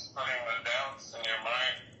one that's putting the doubts in your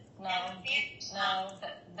mind. No, Fear No,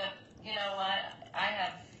 you know what? I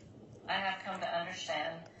have come to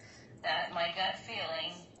understand that my gut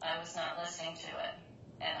feeling, I was not listening to it,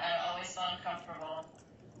 and I always felt uncomfortable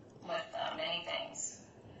with many things.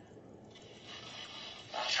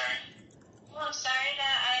 Okay. Well, I'm sorry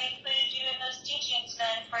that I included you in those teachings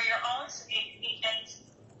then for your own sake, because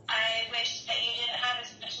I wish that you didn't have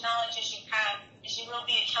as much knowledge as you have, because you will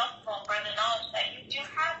be accountable for the knowledge that you do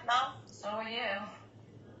have, Mom. So are you.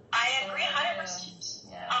 I agree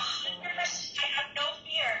 100%. Yeah. 100%. I have no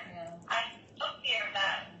fear. Yeah. I have no fear of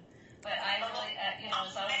that. But I really, as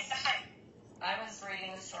I was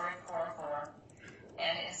reading the story of Korihor,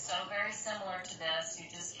 and it is so very similar to this,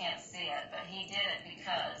 you just can't see it, but he did it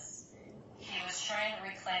because he was trying to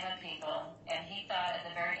reclaim a people, and he thought at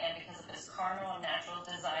the very end, because of his carnal and natural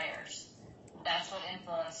desires, that's what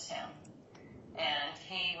influenced him. And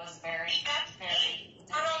he was very, very...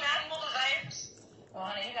 Carnal natural desires? Well,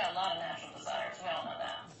 honey, you got a lot of natural desires. We all know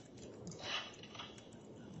that.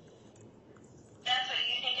 That's what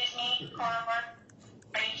you think is me, Korihor?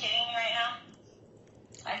 Are you kidding me right now?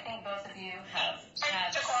 I think both of you have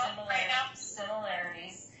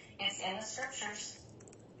similarities. It's in the scriptures.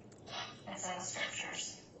 It's in the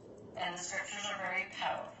scriptures. And the scriptures are very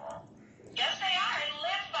powerful. Yes, they are. I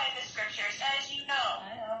live by the scriptures, as you know.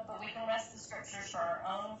 I know, but we can rest the scriptures for our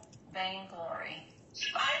own vain glory.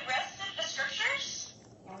 I rested the scriptures?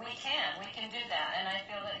 We can do that, and I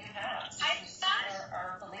feel that you have.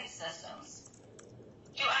 Our belief systems.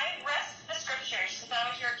 Do I rest the scriptures? Is that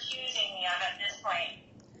what you're accusing me of at this point?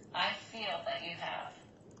 I feel that you have.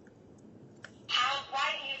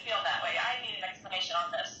 Why do you feel that way? I need an explanation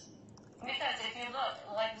on this. Because if you look,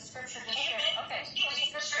 like the scripture just Do you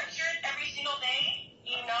read the scriptures every single day?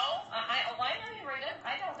 You know? Why don't you read it?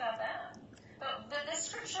 I don't doubt that. But the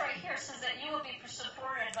scripture right here says that you will be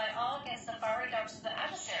supported by all against the fiery darts of the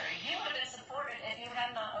adversary. You would have been supported if you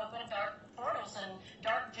had not opened dark portals and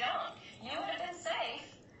dark junk. You would have been safe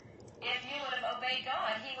if you would have obeyed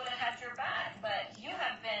God. He would have had your back. But you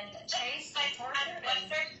have been chased and tortured.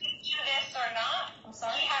 Whether you do this or not, I'm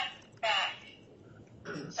sorry? he has your back.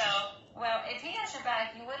 So... Well, if he has your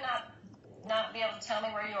back, you would not be able to tell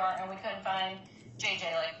me where you are, and we couldn't find JJ.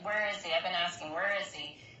 Like, where is he? I've been asking, where is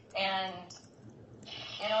he? And,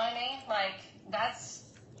 you know what I mean? Like, that's...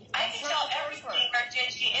 I can tell everything where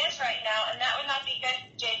JJ is right now, and that would not be good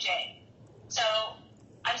for JJ. So,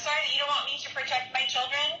 I'm sorry that you don't want me to protect my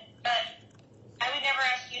children, but I would never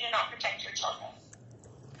ask you to not protect your children.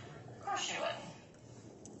 Of course you wouldn't.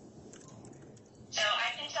 So,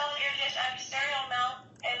 I can tell that you're just adversarial, Mel.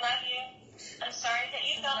 I love you. I'm sorry that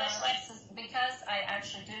you feel this way. Because I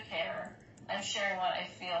actually do care. I'm sharing what I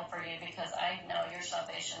feel for you because I know your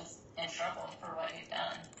salvation's in trouble for what you've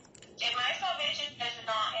done. And my salvation is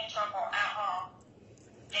not in trouble at all.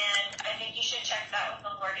 And I think you should check that with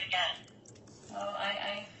the Lord again. Oh,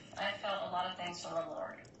 I felt a lot of things from the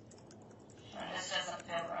Lord. And this doesn't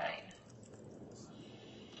feel right.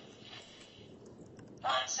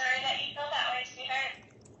 Well, I'm sorry that you feel that way, sweetheart.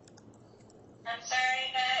 I'm sorry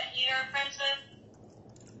that you're friends with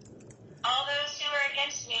all those who are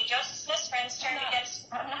against me. Joseph Smith's friends turned against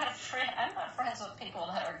me. I'm not friends with people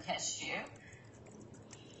that are against you.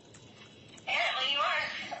 Apparently you are.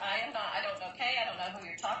 I am not. I don't know Kay. I don't know who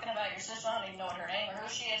you're talking about. Your sister. I don't even know what her name or who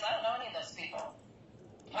she is. I don't know any of those people.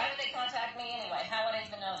 Why would they contact me anyway? How would I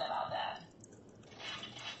even know about that?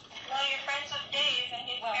 Well, you're friends with Dave, and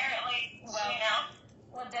he's apparently, you know.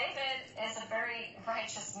 Well, David is a very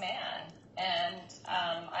righteous man. And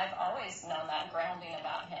I've always known that grounding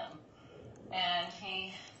about him. And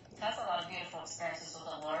he has a lot of beautiful experiences with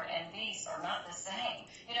the Lord, and these are not the same.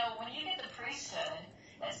 You know, when you get the priesthood,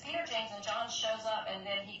 as Peter, James, and John shows up, and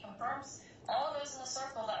then he confirms all of those in the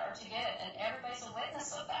circle that are to get it, and everybody's a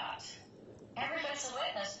witness of that. Everybody's a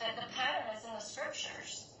witness that the pattern is in the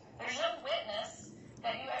scriptures. There's no witness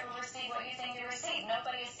that you ever receive what you think you received.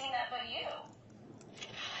 Nobody has seen that but you.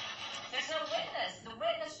 There's no witness. The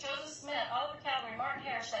witness, Joseph Smith, Oliver Calvary, Martin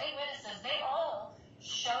Harris, the 8 witnesses, they all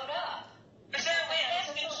showed up. Is there a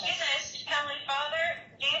witness? When Jesus, Heavenly Father,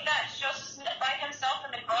 gave that to Joseph Smith by himself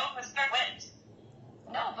in the grove, was there a witness?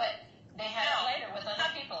 No, but they had it later with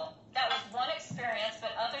other people. That was one experience,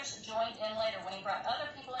 but others joined in later. When he brought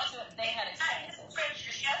other people into it, they had experiences.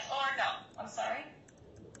 Scriptures, yes or no? I'm sorry?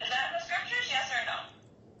 Is that in the scriptures, yes or no?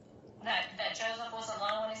 That Joseph was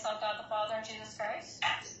alone when he saw God the Father and Jesus Christ?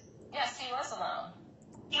 Yes. Yes, he was alone.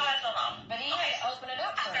 He was alone. But he had to open it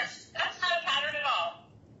up first. That's not a pattern at all.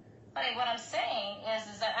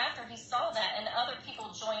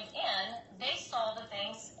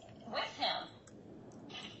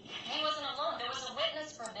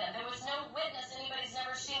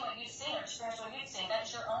 experience what you've seen. That's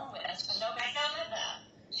your own witness, but nobody said that.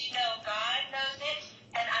 No, God knows it,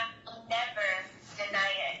 and I will never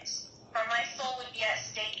deny it. For my soul would be at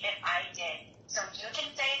stake if I did. So you can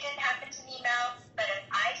say it didn't happen to me, Mel, but if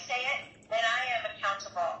I say it, then I am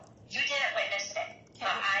accountable. You didn't witness it, but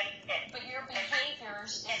I did. But your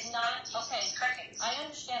behaviors is not, okay, I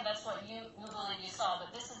understand that's what you believe you saw, but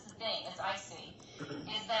this is the thing, as I see,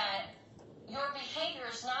 is that your behavior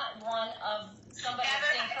is not one of somebody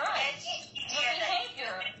that's in Christ.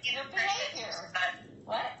 Your behavior.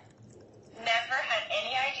 What? Never had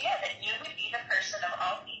any idea that you would be the person of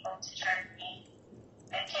all people to turn me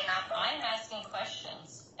and cannot believe. I'm asking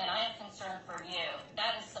questions, and I am concerned for you.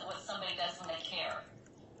 That is what somebody does when they care.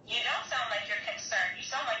 You don't sound like you're concerned. You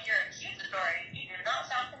sound like you're accusatory. You do not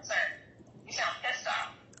sound concerned. You sound pissed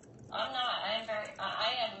off. I'm not.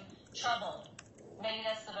 I am troubled. Maybe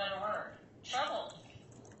that's the better word. Troubled.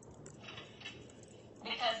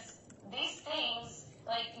 Because these things,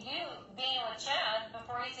 like you being with Chad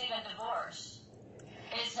before he's even divorced,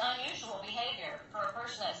 is unusual behavior for a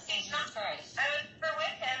person that's seen Jesus Christ. I was never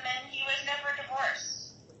with him, and he was never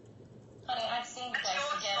divorced. Honey, I've seen you That's guys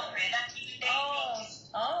your together. story. That's you dating.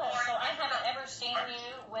 So I haven't ever seen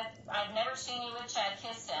you I've never seen you with Chad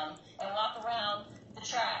kiss him and walk around the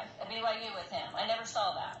track at BYU with him. I never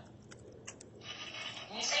saw that.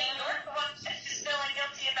 You You see say him? you're the one that's just feeling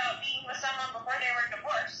guilty about being with someone before they were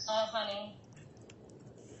divorced. Oh, honey.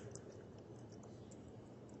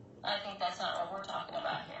 I think that's not what we're talking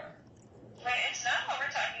about here. But it's not what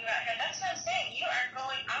we're talking about here. That's what I'm saying. You are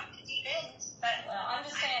going off the deep end. But Well, I'm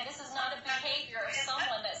just saying this is not a behavior of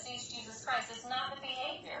someone that sees Jesus Christ. It's not the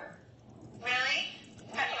behavior. really?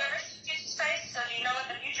 Have you ever seen Jesus Christ? So do you know what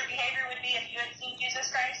the future behavior would be if you had seen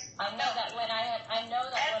Jesus Christ? I know that when I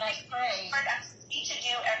pray. Lord asks each of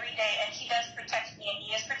you every day, and he does protect me, and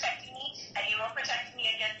he is protecting me, and he will protect me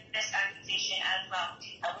against this accusation as well.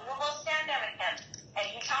 And we will both stand there with him, and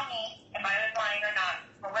you tell me if I was lying or not,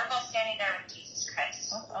 but we're both standing there with Jesus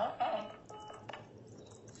Christ. Okay.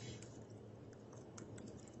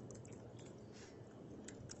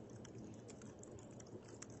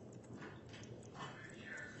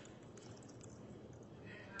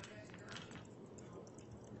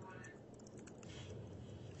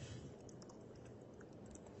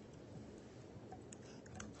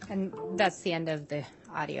 And that's the end of the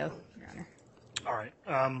audio, Your Honor. All right.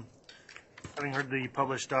 Having heard the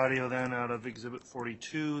published audio then out of Exhibit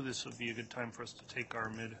 42, this would be a good time for us to take our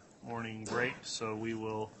mid-morning break. So we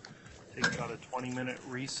will take about a 20-minute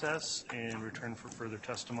recess and return for further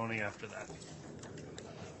testimony after that.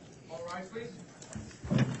 All rise, please.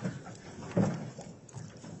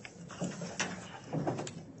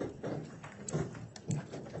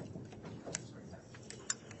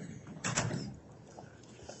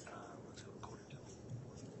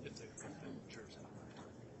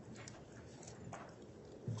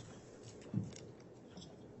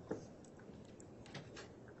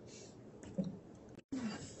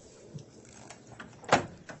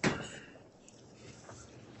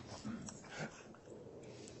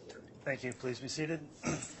 Thank you. Please be seated.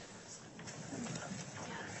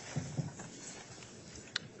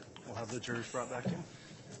 We'll have the jurors brought back in.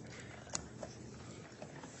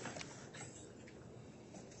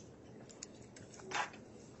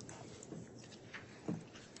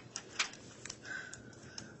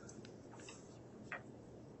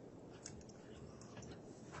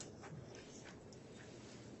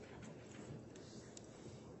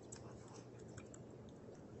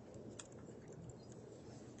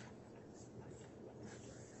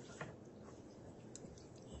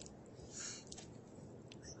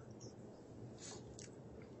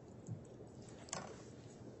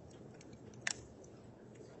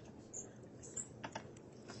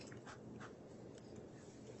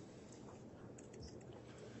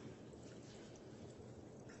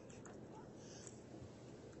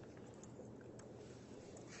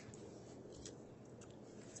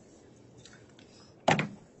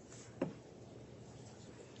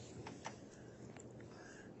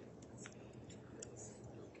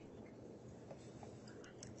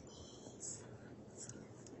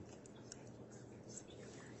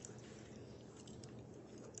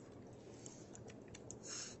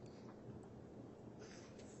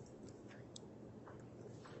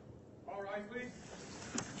 All rise, please.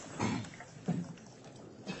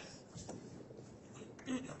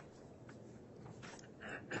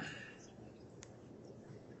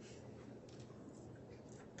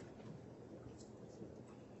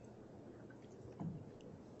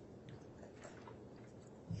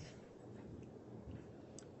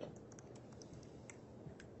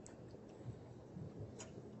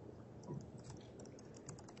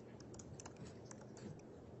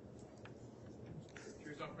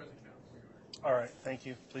 yourself present, counsel. All right, thank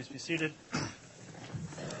you. Please be seated.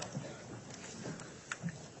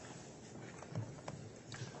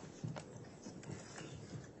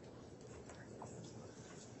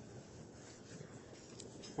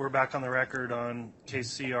 We're back on the record on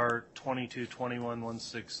case CR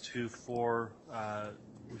 2221-1624.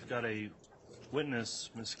 We've got a witness,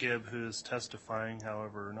 Ms. Gibb, who is testifying,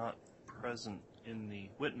 however, not present in the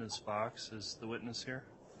witness box. Is the witness here?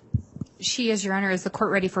 She is, Your Honor. Is the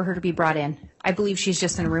court ready for her to be brought in? I believe she's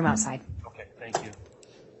just in a room outside. Okay, thank you.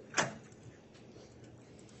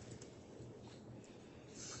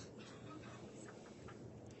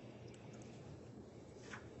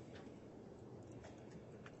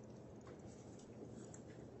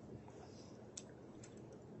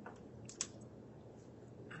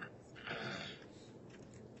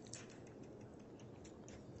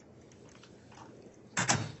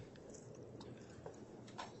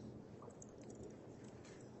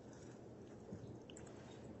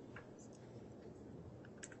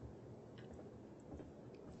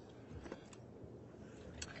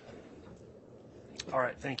 All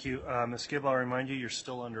right, thank you. Ms. Gibb, I'll remind you, you're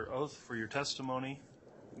still under oath for your testimony.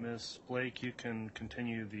 Ms. Blake, you can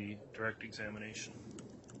continue the direct examination.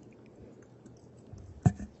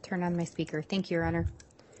 Turn on my speaker. Thank you, Your Honor.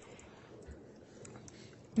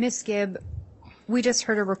 Ms. Gibb, we just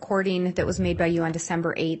heard a recording that was made by you on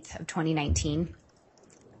December 8th of 2019.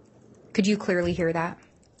 Could you clearly hear that?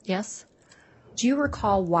 Yes. Do you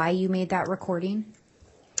recall why you made that recording?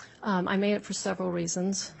 I made it for several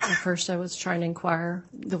reasons. At first, I was trying to inquire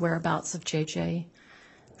the whereabouts of JJ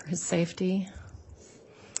for his safety.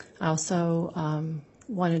 I also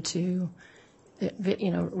wanted to,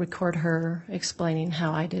 record her explaining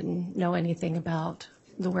how I didn't know anything about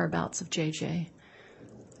the whereabouts of JJ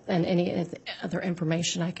and any other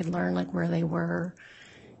information I could learn, like where they were.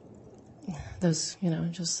 Those,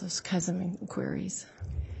 just those kinds of inquiries.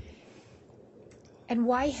 And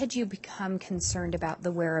why had you become concerned about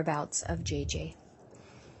the whereabouts of JJ?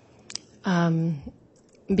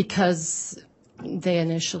 Because they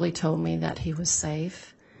initially told me that he was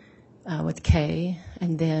safe with Kay,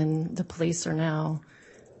 and then the police are now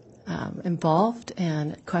involved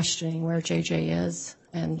and questioning where JJ is,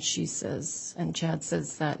 and she says, and Chad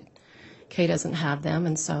says that Kay doesn't have them,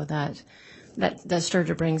 and so that started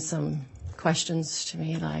to bring some questions to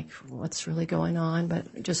me, like what's really going on,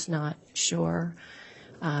 but just not sure.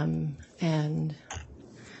 And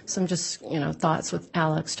some just, thoughts with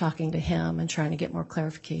Alex, talking to him and trying to get more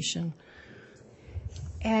clarification.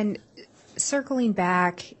 And circling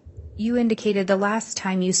back, you indicated the last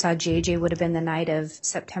time you saw JJ would have been the night of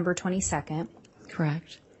September 22nd.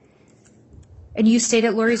 Correct. And you stayed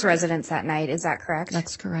at Lori's residence that night, is that correct?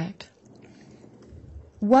 That's correct.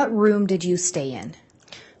 What room did you stay in?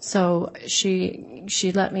 So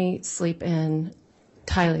she let me sleep in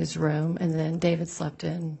Tylee's room, and then David slept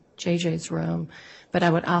in JJ's room, but I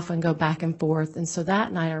would often go back and forth. And so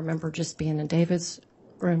that night I remember just being in David's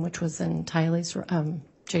room, which was in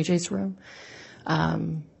JJ's room.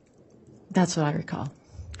 That's what I recall.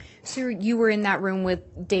 So you were in that room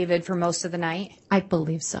with David for most of the night? I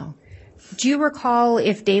believe so. Do you recall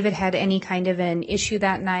if David had any kind of an issue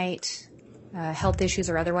that night, health issues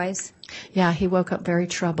or otherwise? Yeah, he woke up very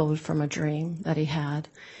troubled from a dream that he had,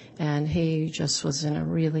 and he just was in a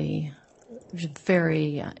really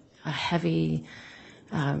very heavy,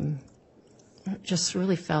 just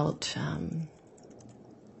really felt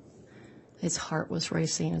his heart was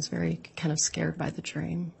racing. He was very kind of scared by the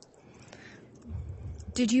dream.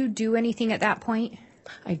 Did you do anything at that point?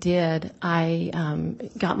 I did. I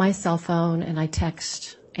got my cell phone and I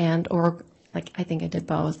text I think I did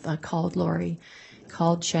both. I called Lori,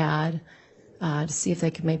 called Chad to see if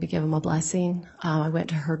they could maybe give him a blessing. I went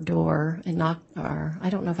to her door and knocked, or I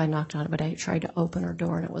don't know if I knocked on it, but I tried to open her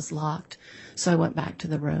door and it was locked. So I went back to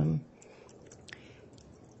the room.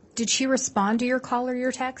 Did she respond to your call or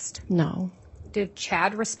your text? No. Did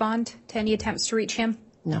Chad respond to any attempts to reach him?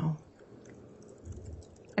 No.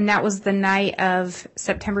 And that was the night of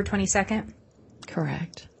September 22nd?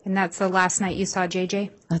 Correct. And that's the last night you saw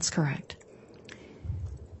JJ? That's correct.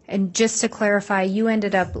 And just to clarify, you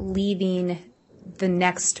ended up leaving the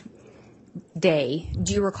next day.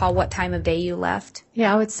 Do you recall what time of day you left?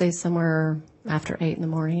 Yeah, I would say somewhere after 8 in the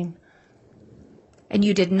morning. And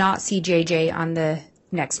you did not see JJ on the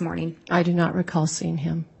next morning? I do not recall seeing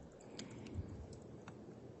him.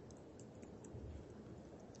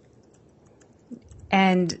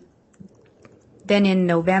 And then in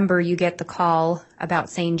November, you get the call about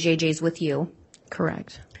saying JJ's with you.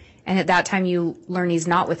 Correct. And at that time, you learn he's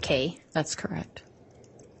not with Kay. That's correct.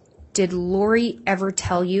 Did Lori ever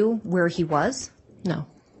tell you where he was? No.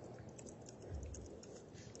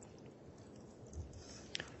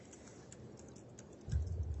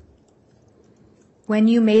 When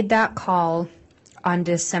you made that call on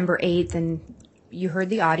December 8th and you heard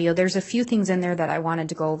the audio, there's a few things in there that I wanted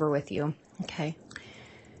to go over with you. Okay.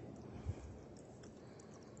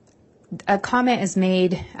 A comment is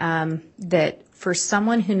made that for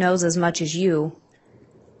someone who knows as much as you,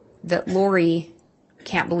 that Lori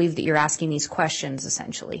can't believe that you're asking these questions,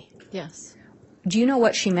 essentially. Yes. Do you know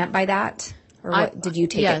what she meant by that? Or what did you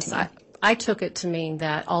take it to mean? I took it to mean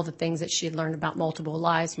that all the things that she had learned about multiple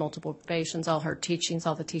lies, multiple probations, all her teachings,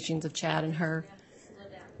 all the teachings of Chad and her.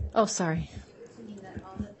 Oh, sorry.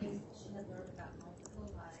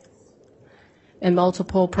 And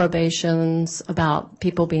multiple probations about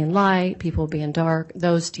people being light, people being dark,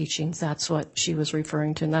 those teachings, that's what she was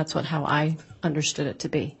referring to, and that's how I understood it to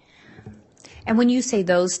be. And when you say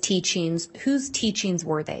those teachings, whose teachings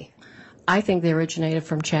were they? I think they originated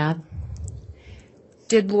from Chad.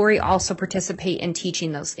 Did Lori also participate in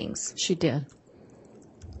teaching those things? She did.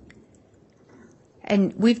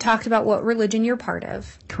 And we've talked about what religion you're part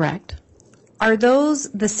of. Correct. Are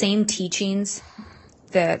those the same teachings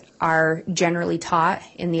that are generally taught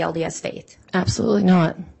in the LDS faith? Absolutely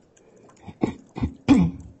not.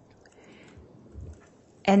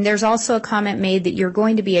 And there's also a comment made that you're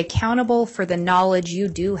going to be accountable for the knowledge you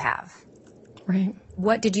do have. Right.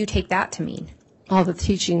 What did you take that to mean? All the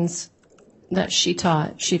teachings that she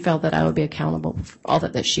taught, she felt that I would be accountable for all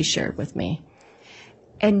that she shared with me.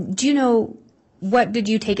 And do you know, what did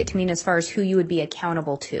you take it to mean as far as who you would be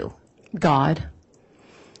accountable to? God.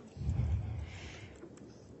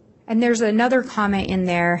 And there's another comment in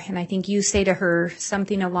there, and I think you say to her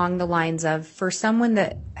something along the lines of, for someone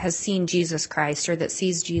that has seen Jesus Christ or that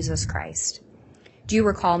sees Jesus Christ. Do you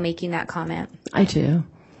recall making that comment? I do.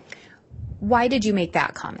 Why did you make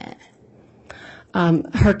that comment?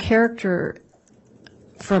 Her character,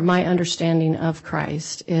 from my understanding of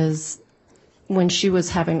Christ, is when she was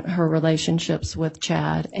having her relationships with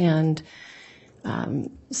Chad and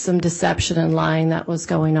some deception and lying that was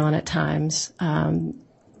going on at times,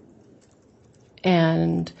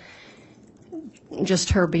 and just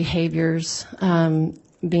her behaviors,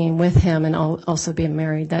 being with him and also being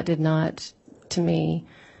married, that did not, to me,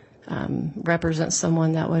 represent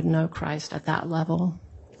someone that would know Christ at that level.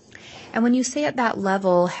 And when you say at that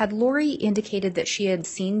level, had Lori indicated that she had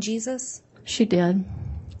seen Jesus? She did.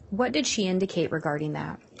 What did she indicate regarding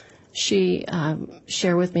that? She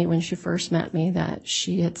shared with me when she first met me that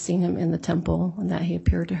she had seen him in the temple and that he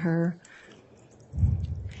appeared to her.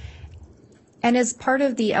 And as part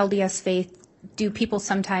of the LDS faith, do people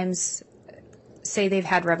sometimes say they've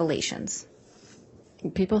had revelations?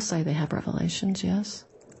 People say they have revelations, yes.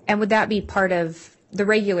 And would that be part of the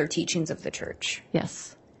regular teachings of the church?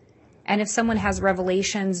 Yes. And if someone has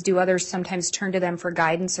revelations, do others sometimes turn to them for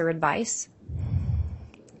guidance or advice?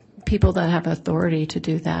 People that have authority to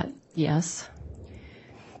do that, yes.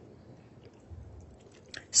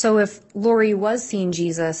 So if Lori was seeing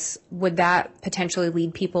Jesus, would that potentially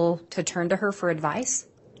lead people to turn to her for advice?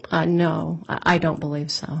 No, I don't believe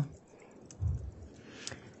so.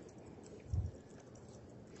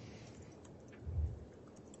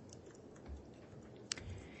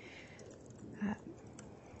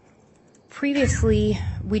 Previously,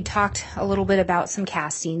 we talked a little bit about some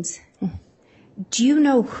castings. Do you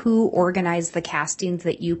know who organized the castings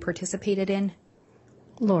that you participated in?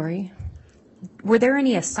 Lori. Were there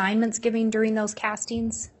any assignments given during those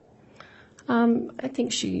castings? I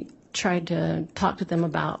think she tried to talk to them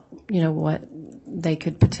about, what they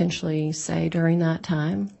could potentially say during that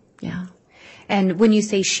time. Yeah. And when you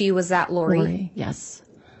say she, was that Lori? Lori, yes.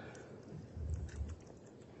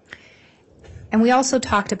 And we also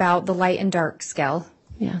talked about the light and dark scale.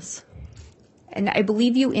 Yes. And I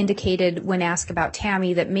believe you indicated when asked about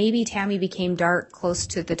Tammy that maybe Tammy became dark close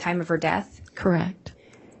to the time of her death. Correct.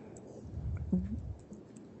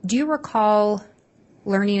 Do you recall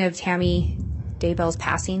learning of Tammy Daybell's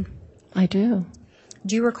passing? I do.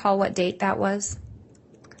 Do you recall what date that was?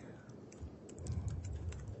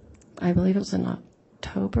 I believe it was in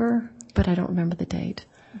October, but I don't remember the date.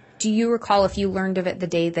 Do you recall if you learned of it the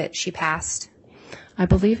day that she passed? I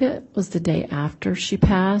believe it was the day after she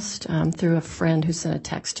passed, through a friend who sent a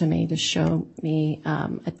text to me to show me a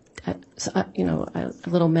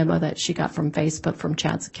little memo that she got from Facebook from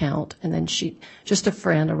Chad's account. And then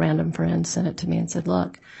a random friend, sent it to me and said,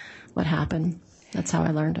 look, what happened? That's how I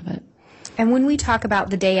learned of it. And when we talk about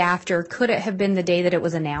the day after, could it have been the day that it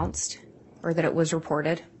was announced or that it was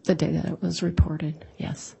reported? The day that it was reported,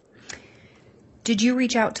 yes. Did you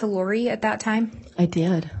reach out to Lori at that time? I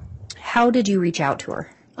did. How did you reach out to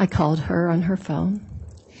her? I called her on her phone.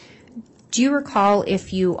 Do you recall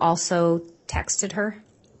if you also texted her?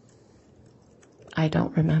 I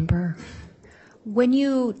don't remember. When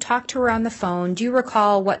you talked to her on the phone, do you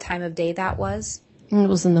recall what time of day that was? It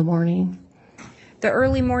was in the morning. The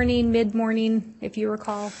early morning, mid-morning, if you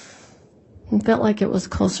recall? It felt like it was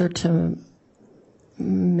closer to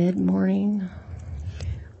mid-morning.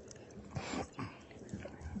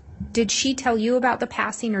 Did she tell you about the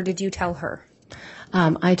passing, or did you tell her?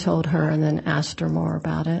 I told her and then asked her more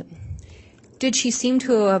about it. Did she seem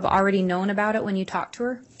to have already known about it when you talked to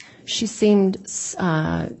her? She seemed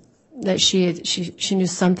that she knew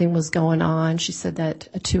something was going on. She said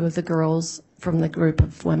that two of the girls from the group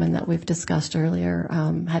of women that we've discussed earlier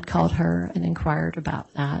had called her and inquired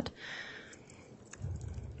about that.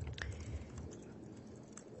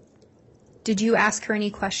 Did you ask her any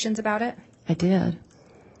questions about it? I did.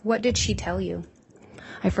 What did she tell you?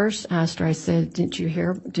 I first asked her, I said, did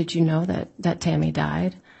you know that Tammy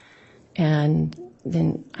died? And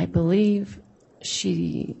then I believe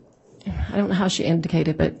I don't know how she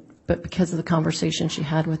indicated, but because of the conversation she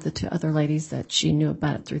had with the two other ladies, that she knew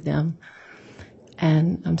about it through them.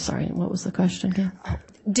 And I'm sorry, what was the question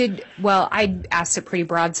again? Well, I asked it pretty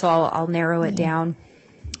broad, so I'll narrow it down.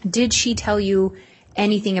 Did she tell you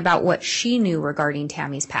anything about what she knew regarding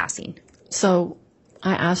Tammy's passing? So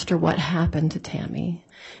I asked her what happened to Tammy,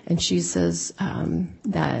 and she says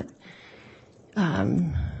that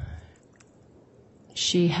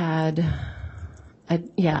she had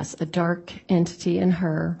a dark entity in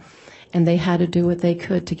her, and they had to do what they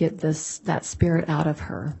could to get that spirit out of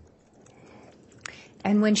her.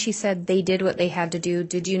 And when she said they did what they had to do,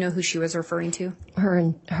 did you know who she was referring to? Her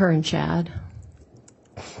and Chad.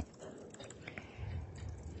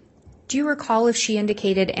 Do you recall if she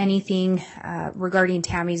indicated anything regarding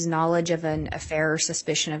Tammy's knowledge of an affair or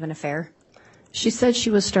suspicion of an affair? She said she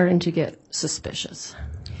was starting to get suspicious.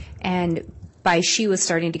 And by she was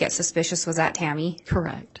starting to get suspicious, was that Tammy?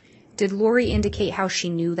 Correct. Did Lori indicate how she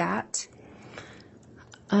knew that?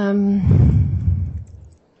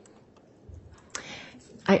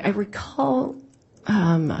 I recall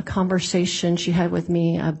a conversation she had with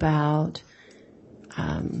me about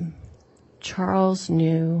Charles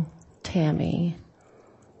knew Tammy,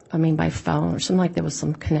 by phone or something, like there was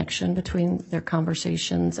some connection between their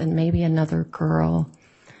conversations, and maybe another girl.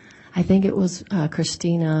 I think it was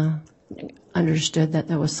Christina understood that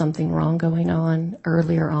there was something wrong going on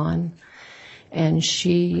earlier on, and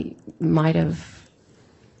she might have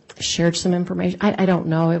shared some information. I don't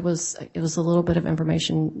know. It was a little bit of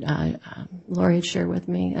information Lori had shared with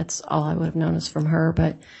me. That's all I would have known is from her,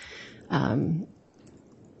 but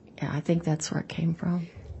I think that's where it came from.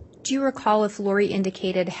 Do you recall if Lori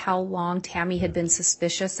indicated how long Tammy had been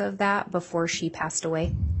suspicious of that before she passed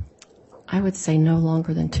away? I would say no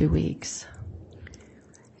longer than 2 weeks.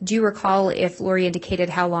 Do you recall if Lori indicated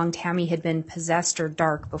how long Tammy had been possessed or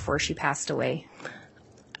dark before she passed away?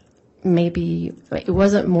 Maybe it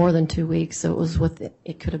wasn't more than 2 weeks, so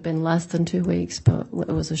it could have been less than 2 weeks, but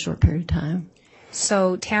it was a short period of time.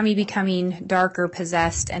 So Tammy becoming dark or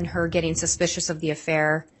possessed and her getting suspicious of the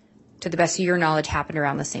affair, to the best of your knowledge, happened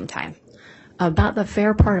around the same time? About the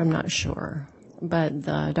fair part, I'm not sure, but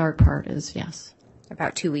the dark part is yes.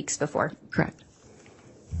 About 2 weeks before? Correct.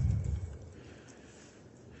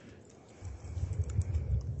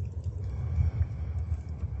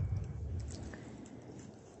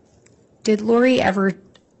 Did Lori ever,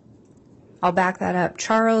 I'll back that up,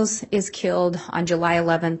 Charles is killed on July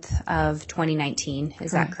 11th of 2019,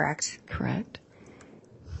 is that correct? Correct.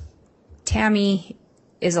 Tammy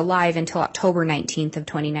is alive until October 19th of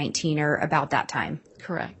 2019, or about that time?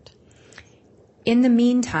 Correct. In the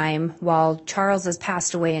meantime, while Charles has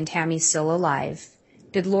passed away and Tammy's still alive,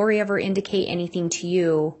 did Lori ever indicate anything to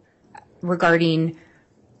you regarding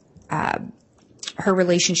her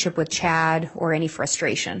relationship with Chad or any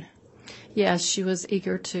frustration? Yes, she was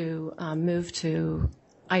eager to move to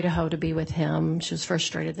Idaho to be with him. She was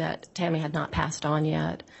frustrated that Tammy had not passed on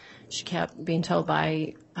yet. She kept being told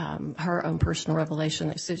by her own personal revelation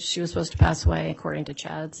that she was supposed to pass away, according to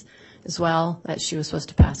Chad's as well, that she was supposed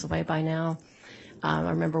to pass away by now. I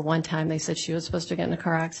remember one time they said she was supposed to get in a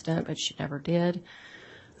car accident, but she never did.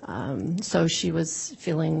 So she was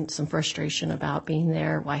feeling some frustration about being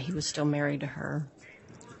there while he was still married to her.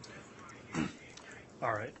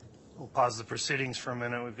 All right. We'll pause the proceedings for a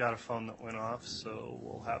minute. We've got a phone that went off, so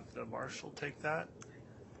we'll have the marshal take that.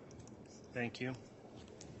 Thank you.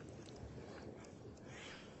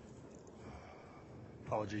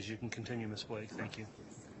 Apologies. You can continue, Ms. Blake. Thank you.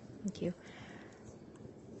 Thank you.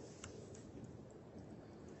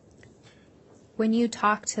 When you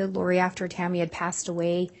talked to Lori after Tammy had passed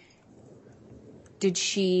away, did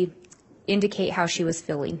she indicate how she was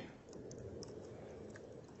feeling?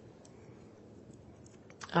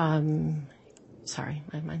 Sorry,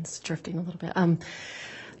 my mind's drifting a little bit.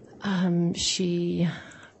 She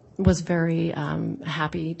was very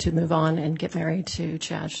happy to move on and get married to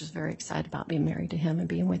Chad. She was very excited about being married to him and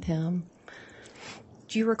being with him.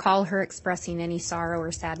 Do you recall her expressing any sorrow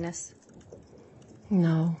or sadness?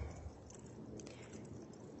 No.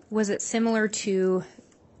 Was it similar to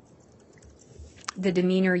the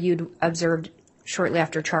demeanor you'd observed shortly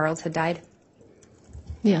after Charles had died?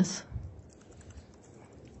 Yes.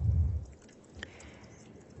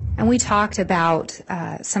 And we talked about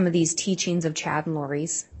some of these teachings of Chad and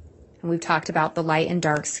Lori's, and we've talked about the light and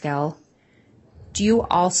dark scale. Do you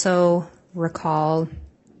also recall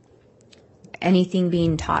anything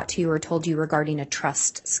being taught to you or told you regarding a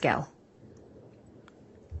trust scale?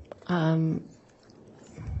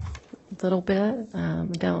 Little bit. I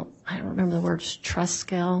don't remember the words trust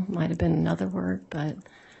scale. Might have been another word, but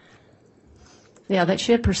yeah, that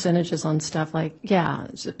she had percentages on stuff like, yeah,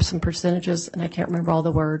 some percentages, and I can't remember all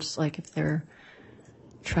the words, like if they're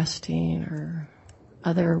trusting or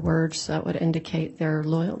other words that would indicate their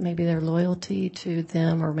loyalty to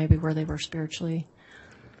them, or maybe where they were spiritually.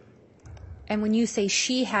 And when you say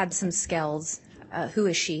she had some scales, who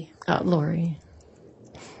is she? Lori.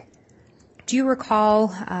 Do you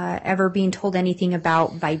recall ever being told anything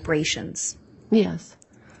about vibrations? Yes.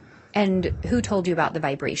 And who told you about the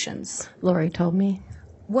vibrations? Lori told me.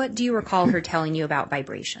 What do you recall her telling you about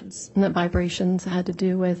vibrations? And that vibrations had to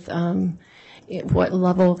do with what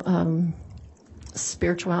level of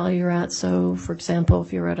spirituality you're at. So, for example,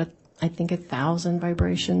 if you're at, I think, 1,000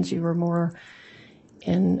 vibrations, you were more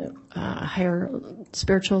in a higher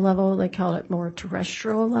spiritual level. They call it more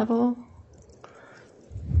terrestrial level.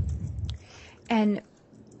 And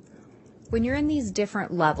when you're in these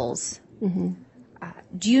different levels,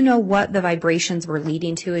 do you know what the vibrations were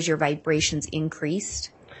leading to as your vibrations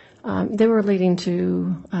increased? They were leading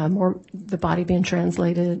to more the body being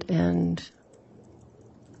translated, and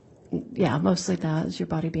yeah, mostly that is your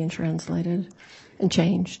body being translated and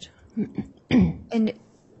changed. And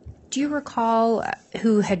do you recall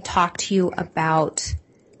who had talked to you about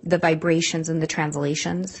the vibrations and the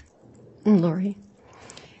translations? Lori.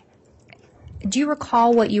 Do you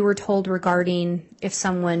recall what you were told regarding if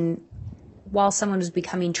someone, while someone was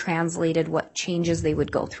becoming translated, what changes they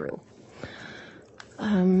would go through?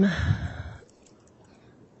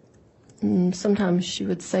 Sometimes she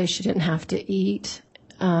would say she didn't have to eat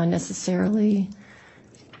necessarily.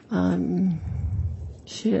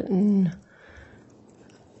 She didn't.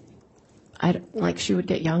 She would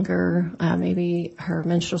get younger. Maybe her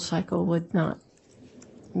menstrual cycle would not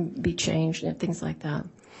be changed and things like that.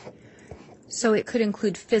 So it could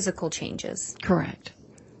include physical changes. Correct.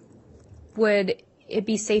 Would it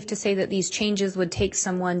be safe to say that these changes would take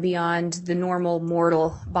someone beyond the normal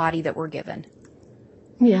mortal body that we're given?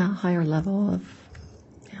 Yeah, higher level of,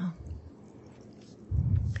 yeah.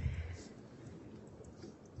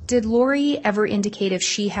 Did Lori ever indicate if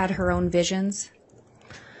she had her own visions?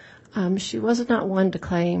 She was not one to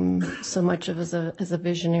claim so much of as a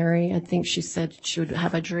visionary. I think she said she would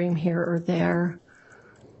have a dream here or there.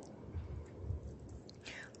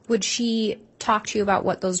 Would she talk to you about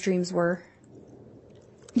what those dreams were?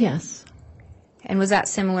 Yes. And was that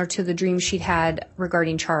similar to the dream she'd had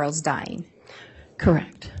regarding Charles dying?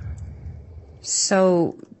 Correct.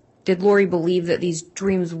 So did Lori believe that these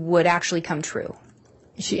dreams would actually come true?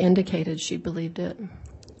 She indicated she believed it.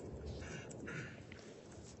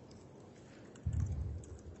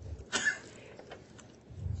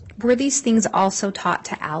 Were these things also taught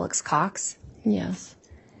to Alex Cox? Yes,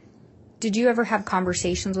 Did you ever have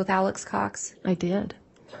conversations with Alex Cox? I did.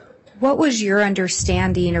 What was your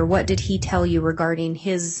understanding, or what did he tell you regarding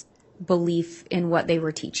his belief in what they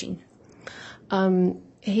were teaching?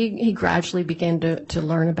 He gradually began to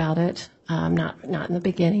learn about it. Not in the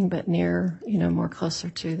beginning, but near, more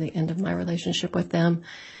closer to the end of my relationship with them.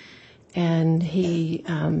 And he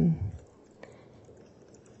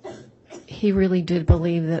really did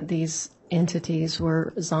believe that these entities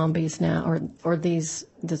were zombies now, or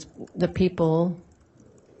the people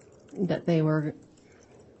that they were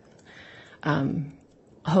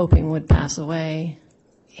hoping would pass away.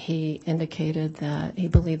 He indicated that he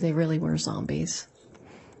believed they really were zombies.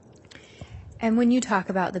 And when you talk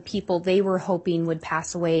about the people they were hoping would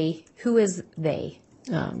pass away, who is they?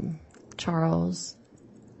 Charles,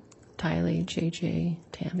 Tylee, JJ,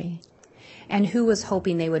 Tammy. And who was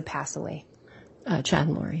hoping they would pass away? Chad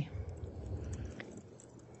and Lori.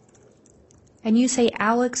 And you say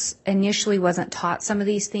Alex initially wasn't taught some of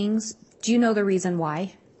these things. Do you know the reason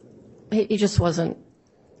why? He just wasn't,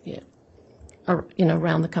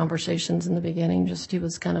 around the conversations in the beginning. Just he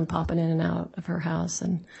was kind of popping in and out of her house,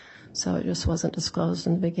 and so it just wasn't disclosed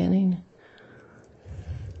in the beginning.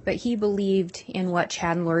 But he believed in what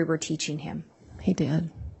Chad and Lori were teaching him. He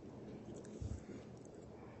did.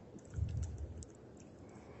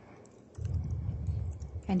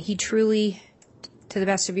 And he truly, to the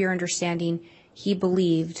best of your understanding, he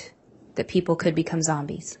believed that people could become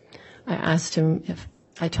zombies. I asked him if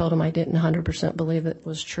I told him I didn't 100% believe it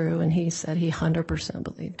was true, and he said he 100%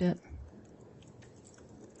 believed it.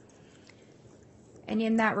 And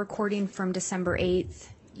in that recording from December 8th,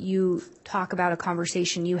 you talk about a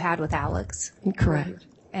conversation you had with Alex. Correct.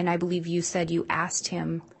 And I believe you said you asked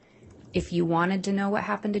him if you wanted to know what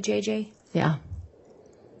happened to JJ. Yeah.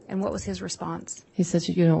 And what was his response? He says,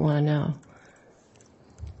 you don't want to know.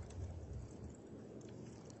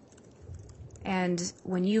 And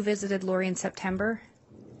when you visited Lori in September,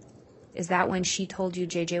 is that when she told you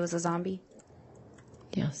JJ was a zombie?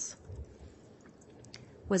 Yes.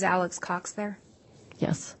 Was Alex Cox there?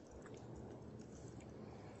 Yes.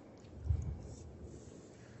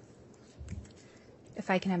 If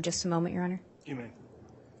I can have just a moment, Your Honor. You may.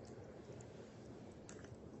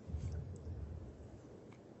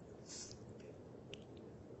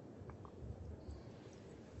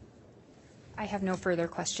 I have no further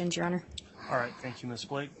questions, Your Honor. All right, thank you, Ms.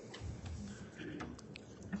 Blake.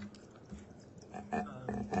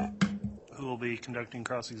 Who will be conducting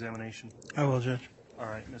cross-examination? I will, Judge. All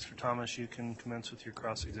right, Mr. Thomas, you can commence with your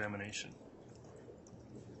cross-examination.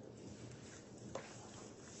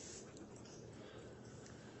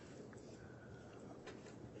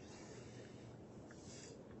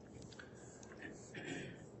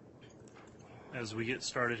 As we get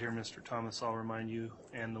started here, Mr. Thomas, I'll remind you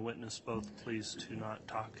and the witness both, please, to not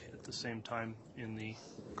talk at the same time in the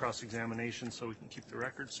cross-examination so we can keep the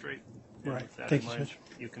record straight. And Right. with that Thank in you, mind, Judge.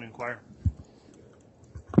 you can inquire.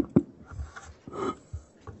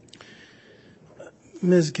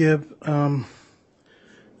 Ms. Gibb,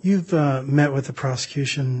 you've met with the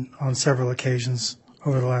prosecution on several occasions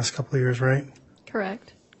over the last couple of years, right?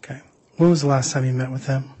 Correct. Okay. When was the last time you met with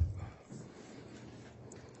them?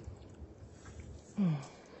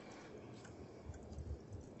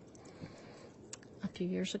 A few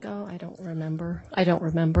years ago. I don't remember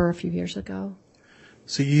a few years ago.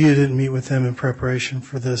 So you didn't meet with them in preparation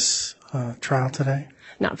for this trial today?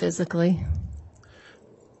 Not physically.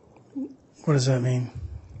 What does that mean?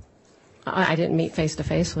 I didn't meet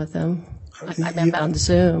face-to-face with them. I met on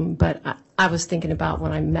Zoom, but I was thinking about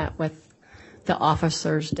when I met with the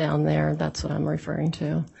officers down there. That's what I'm referring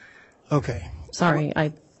to. Okay. Sorry,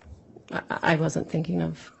 I wasn't thinking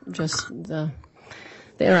of just the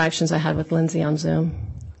interactions I had with Lindsay on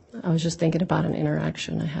Zoom. I was just thinking about an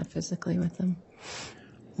interaction I had physically with them.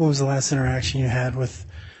 What was the last interaction you had with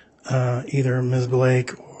either Ms.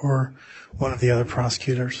 Blake or one of the other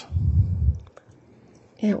prosecutors?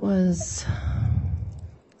 It was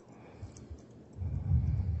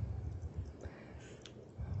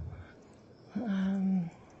trying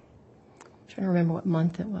to remember what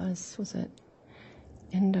month it was. Was it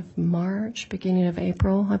end of March, beginning of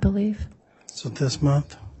April, I believe? So this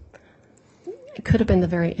month? It could have been the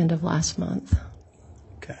very end of last month.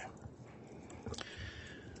 Okay.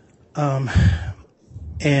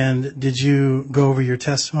 And did you go over your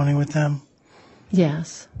testimony with them?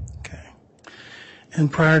 Yes. Okay.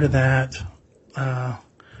 And prior to that,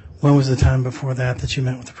 when was the time before that you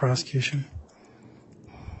met with the prosecution?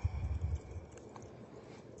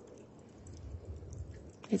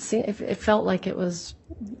 It felt like it was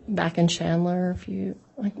back in Chandler,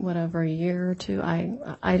 a year or two. I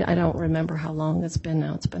don't remember how long it's been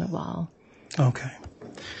now. It's been a while. Okay.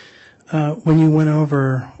 When you went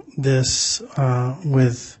over this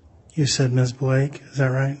with, you said Ms. Blake, is that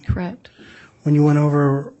right? Correct. When you went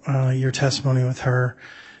over your testimony with her,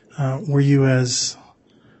 were you as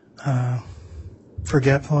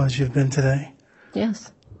forgetful as you've been today?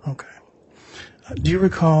 Yes. Okay. Do you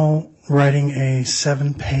recall writing a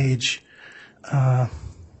 7-page, I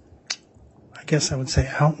guess I would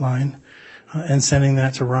say outline, and sending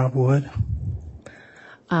that to Rob Wood?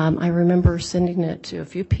 I remember sending it to a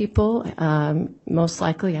few people. Most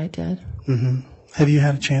likely I did. Mm-hmm. Have you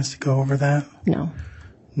had a chance to go over that? No.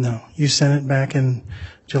 No. You sent it back in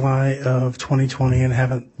July of 2020 and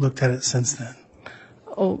haven't looked at it since then?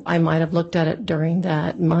 Oh, I might have looked at it during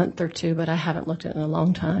that month or two, but I haven't looked at it in a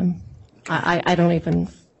long time.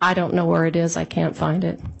 I don't know where it is. I can't find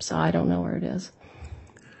it, so I don't know where it is.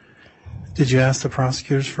 Did you ask the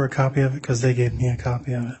prosecutors for a copy of it? Because they gave me a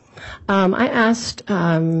copy of it. I asked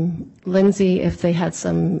Lindsay if they had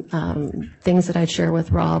some things that I'd share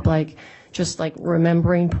with Rob, like just like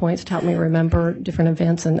remembering points to help me remember different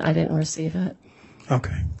events, and I didn't receive it.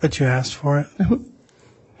 Okay, but you asked for it?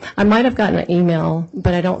 I might have gotten an email,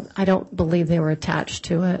 but I don't believe they were attached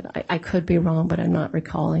to it. I could be wrong, but I'm not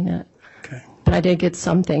recalling it. Okay. But I did get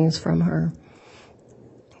some things from her.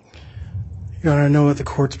 Your Honor, I know what the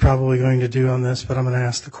court's probably going to do on this, but I'm going to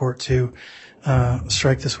ask the court to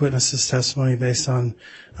strike this witness's testimony based on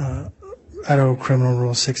Idaho Criminal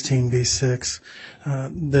Rule 16b-6.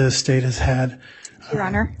 The state has had... Your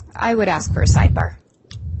Honor, I would ask for a sidebar.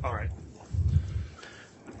 All right.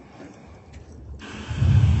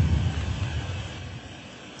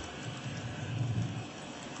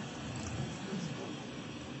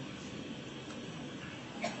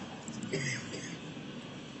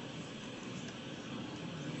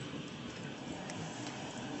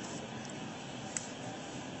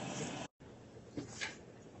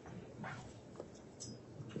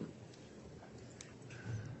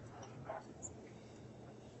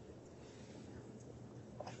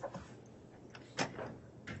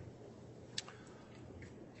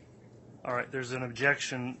 All right, there's an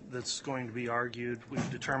objection that's going to be argued.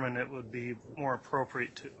 We've determined it would be more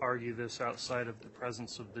appropriate to argue this outside of the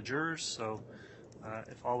presence of the jurors. So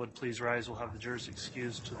if all would please rise, we'll have the jurors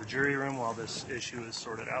excused to the jury room while this issue is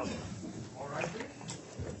sorted out. All right, please.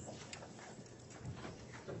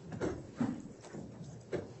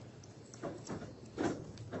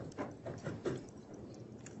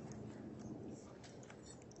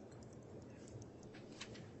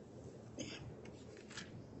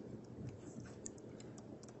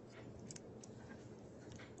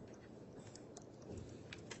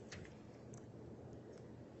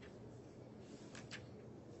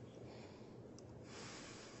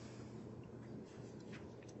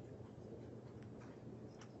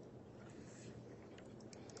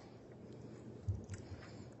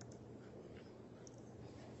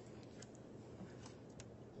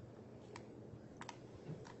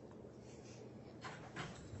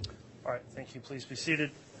 All right, thank you. Please be seated.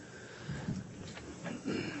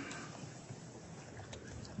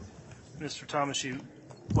 Mr. Thomas, you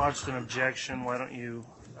lodged an objection. Why don't you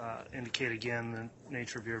indicate again the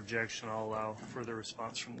nature of your objection? I'll allow further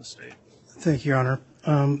response from the state. Thank you, Your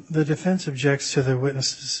Honor. The defense objects to the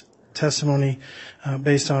witness's testimony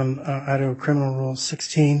based on Idaho Criminal Rule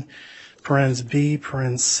 16, parens B,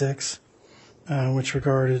 parens 6, which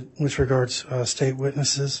regards state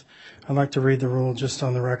witnesses. I'd like to read the rule just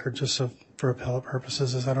on the record, just so for appellate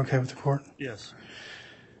purposes. Is that okay with the court? Yes.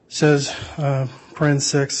 Says, parens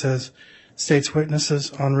 6 says, state's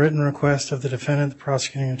witnesses, on written request of the defendant, the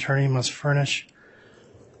prosecuting attorney must furnish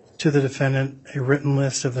to the defendant a written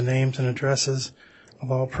list of the names and addresses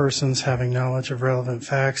of all persons having knowledge of relevant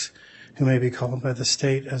facts who may be called by the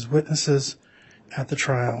state as witnesses at the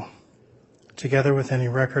trial, together with any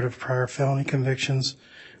record of prior felony convictions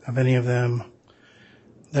of any of them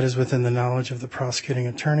that is within the knowledge of the prosecuting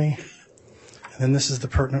attorney. And then this is the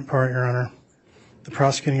pertinent part, Your Honor. The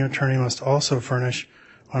prosecuting attorney must also furnish,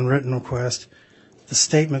 on written request, the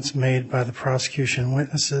statements made by the prosecution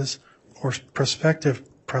witnesses or prospective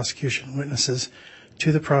prosecution witnesses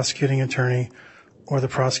to the prosecuting attorney or the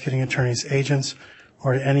prosecuting attorney's agents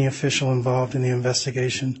or to any official involved in the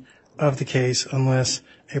investigation of the case unless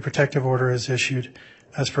a protective order is issued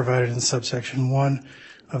as provided in subsection 1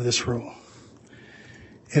 of this rule.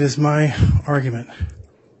 It is my argument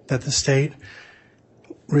that the state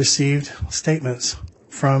received statements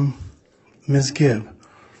from Ms. Gibb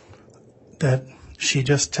that she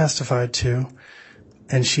just testified to,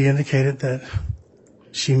 and she indicated that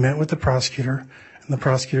she met with the prosecutor, and the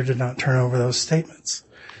prosecutor did not turn over those statements.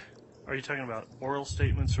 Are you talking about oral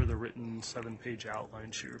statements or the written 7-page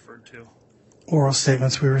outline she referred to? Oral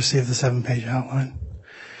statements, we received the 7-page outline.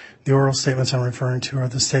 The oral statements I'm referring to are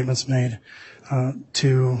the statements made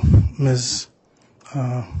to Ms.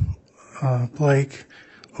 Blake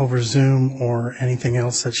over Zoom or anything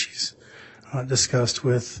else that she's discussed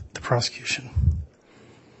with the prosecution.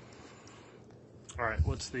 All right,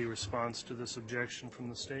 what's the response to this objection from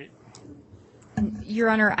the state? Your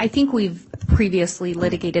Honor, I think we've previously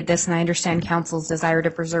litigated this, and I understand counsel's desire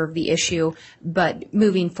to preserve the issue, but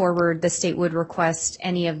moving forward, the state would request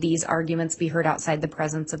any of these arguments be heard outside the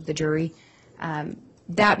presence of the jury.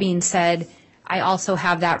 That being said, I also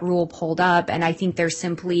have that rule pulled up, and I think there's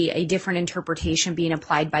simply a different interpretation being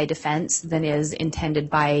applied by defense than is intended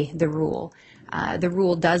by the rule. The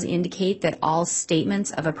rule does indicate that all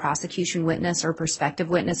statements of a prosecution witness or prospective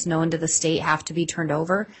witness known to the state have to be turned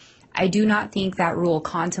over. I do not think that rule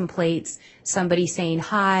contemplates somebody saying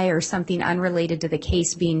hi or something unrelated to the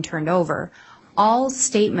case being turned over. All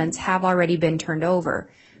statements have already been turned over.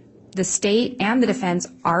 The state and the defense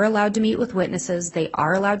are allowed to meet with witnesses. They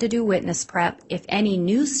are allowed to do witness prep. If any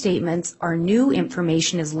new statements or new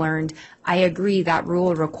information is learned, I agree that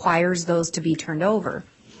rule requires those to be turned over.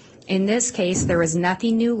 In this case, there was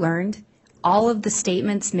nothing new learned. All of the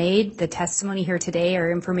statements made, the testimony here today, are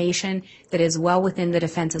information that is well within the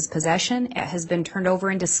defense's possession. It has been turned over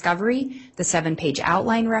in discovery. The 7-page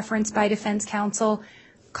outline referenced by defense counsel,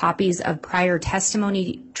 copies of prior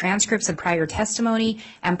testimony, transcripts of prior testimony,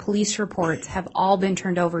 and police reports have all been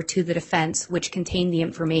turned over to the defense, which contain the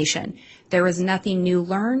information. There was nothing new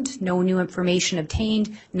learned, no new information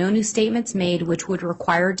obtained, no new statements made, which would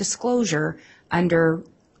require disclosure under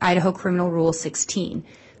Idaho Criminal Rule 16.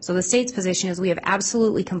 So the state's position is we have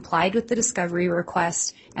absolutely complied with the discovery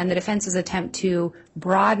request, and the defense's attempt to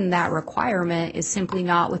broaden that requirement is simply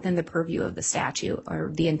not within the purview of the statute or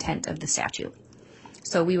the intent of the statute.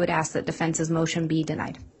 So we would ask that defense's motion be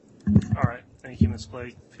denied. All right. Thank you, Ms.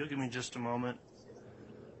 Blake. If you'll give me just a moment,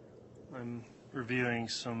 I'm reviewing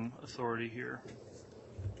some authority here.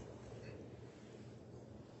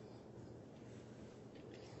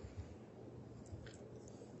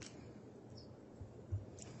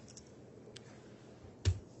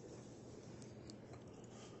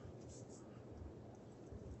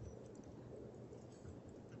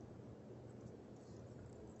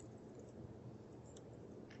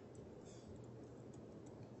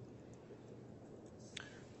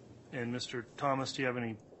 And Mr. Thomas, do you have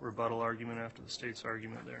any rebuttal argument after the state's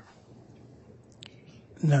argument there?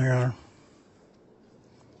 No, Your Honor.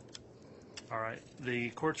 All right. The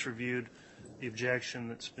court's reviewed the objection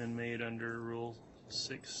that's been made under Rule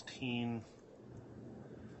 16,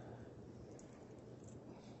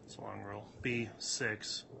 it's a long rule,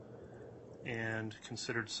 B6, and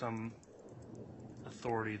considered some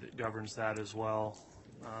authority that governs that as well.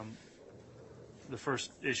 The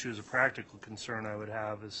first issue as a practical concern I would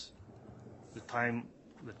have is the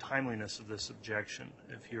timeliness of this objection.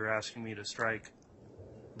 If you're asking me to strike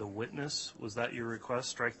the witness, was that your request,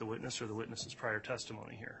 strike the witness or the witness's prior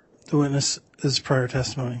testimony here? The witness is prior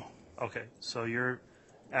testimony. Okay, so you're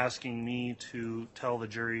asking me to tell the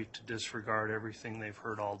jury to disregard everything they've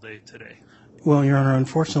heard all day today? Well, Your Honor,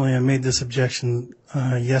 unfortunately I made this objection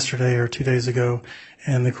yesterday or 2 days ago,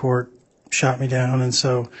 and the court shot me down, and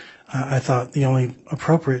so I thought the only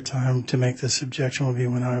appropriate time to make this objection would be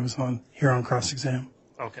when I was here on cross-exam.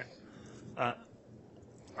 Okay.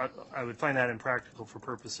 I would find that impractical for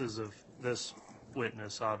purposes of this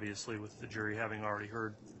witness, obviously, with the jury having already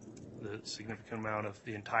heard the significant amount of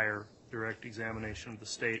the entire direct examination of the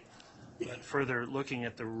state. But further, looking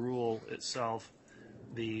at the rule itself,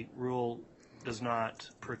 the rule does not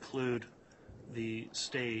preclude the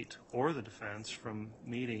state or the defense from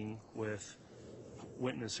meeting with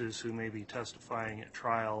witnesses who may be testifying at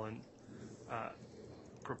trial and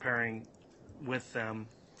preparing with them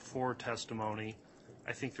for testimony.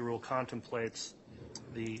 I think the rule contemplates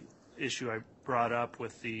the issue I brought up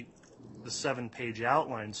with the 7-page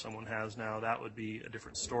outline someone has now. That would be a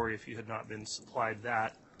different story if you had not been supplied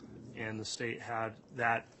that and the state had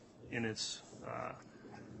that in its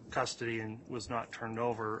custody and was not turned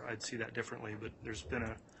over. I'd see that differently, but there's been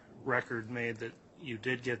a record made that you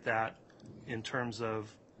did get that. In terms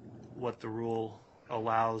of what the rule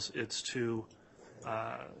allows, it's to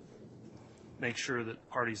make sure that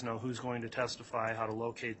parties know who's going to testify, how to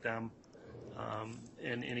locate them,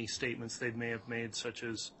 and any statements they may have made, such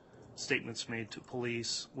as statements made to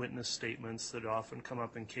police, witness statements that often come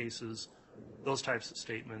up in cases, those types of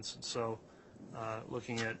statements. And so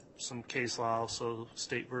looking at some case law, also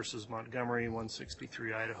State versus Montgomery,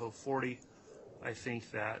 163 Idaho 40, I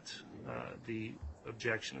think that the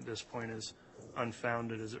objection at this point is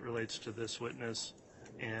unfounded as it relates to this witness,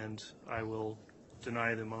 and I will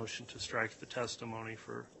deny the motion to strike the testimony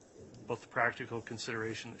for both the practical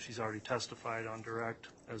consideration that she's already testified on direct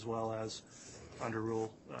as well as under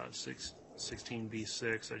Rule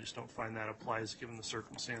 16b6. I just don't find that applies given the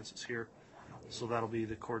circumstances here. So that'll be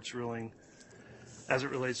the court's ruling as it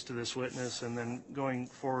relates to this witness. And then going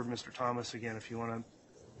forward, Mr. Thomas, again, if you want to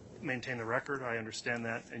maintain the record, I understand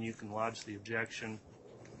that, and you can lodge the objection.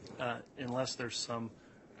 Unless there's some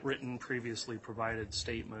written, previously provided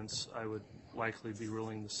statements, I would likely be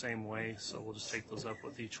ruling the same way, so we'll just take those up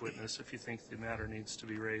with each witness if you think the matter needs to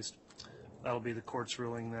be raised. That'll be the court's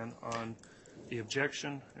ruling then on the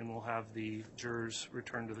objection, and we'll have the jurors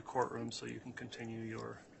return to the courtroom so you can continue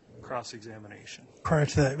your cross-examination. Prior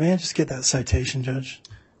to that, may I just get that citation, Judge?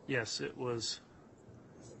 Yes, it was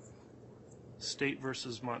State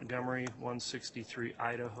versus Montgomery, 163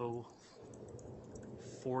 Idaho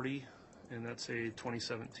 40, and that's a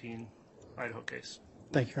 2017 Idaho case.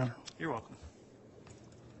 Thank you, Your Honor. You're welcome.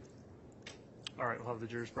 All right, we'll have the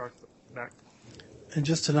jurors back. And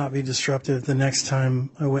just to not be disruptive, the next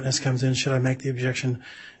time a witness comes in, should I make the objection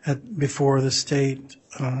before the state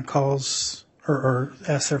calls or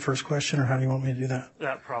asks their first question, or how do you want me to do that?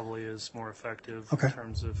 That probably is more effective Okay. in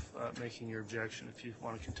terms of making your objection if you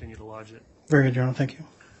want to continue to lodge it. Very good, Your Honor. Thank you.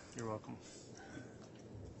 You're welcome.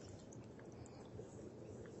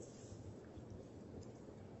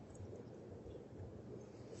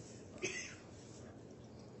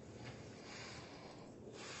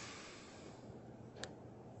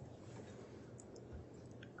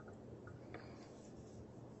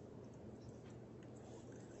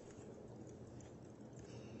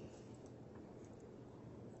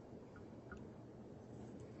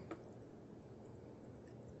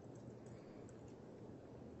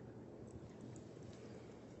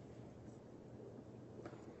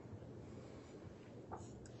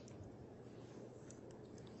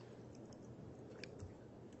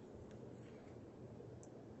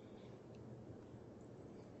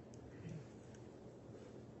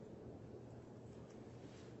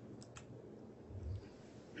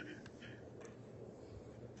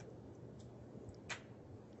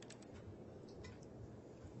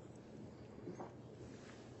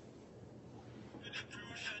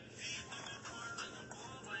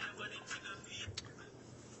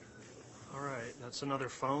 All right, that's another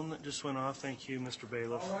phone that just went off. Thank you, Mr.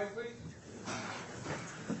 Bailiff. All right, please.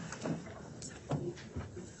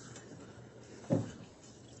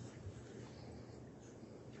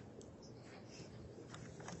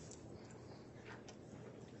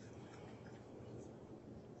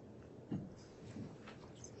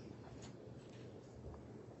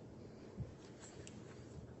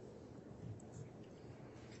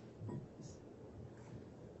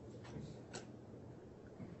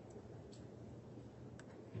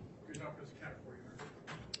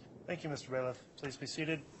 Thank you, Mr. Bailiff. Please be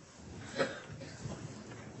seated.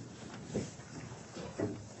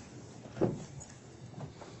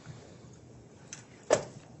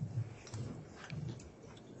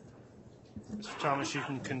 Mr. Thomas, you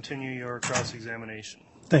can continue your cross-examination.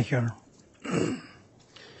 Thank you, Your Honor.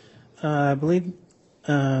 I believe,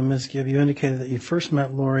 Ms. Gibb, you indicated that you first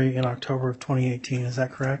met Lori in October of 2018. Is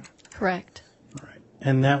that correct? Correct. All right.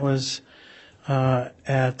 And that was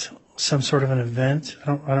at some sort of an event?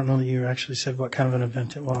 I don't know that you actually said what kind of an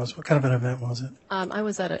event it was. What kind of an event was it? I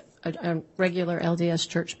was at a regular LDS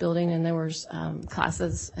church building, and there was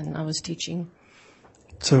classes, and I was teaching.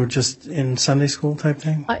 So just in Sunday school type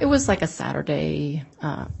thing? It was like a Saturday.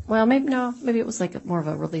 Well, maybe it was like more of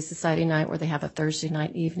a Relief Society night where they have a Thursday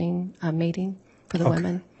night evening meeting for the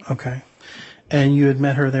women. Okay. And you had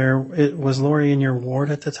met her there. Was Lori in your ward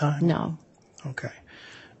at the time? No. Okay.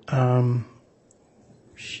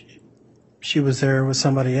 She was there with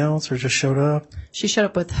somebody else or just showed up? She showed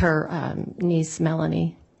up with her niece,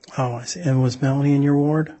 Melanie. Oh, I see. And was Melanie in your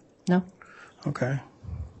ward? No. Okay.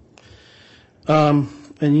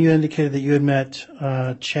 And you indicated that you had met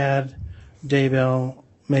Chad Daybell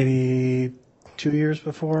maybe 2 years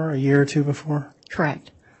before, a year or two before? Correct.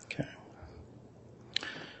 Okay.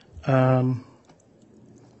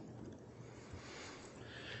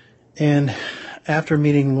 And after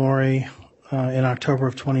meeting Lori in October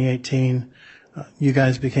of 2018, you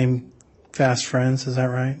guys became fast friends, is that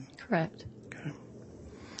right? Correct. Okay.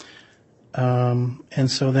 And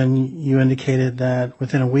so then you indicated that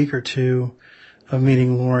within a week or two of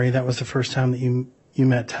meeting Lori, that was the first time that you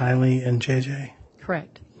met Tylee and JJ?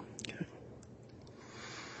 Correct. Okay.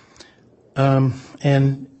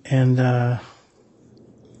 And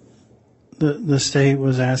the state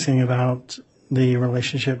was asking about the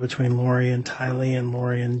relationship between Lori and Tylee and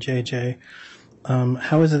Lori and JJ.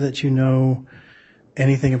 How is it that you know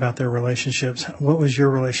anything about their relationships? What was your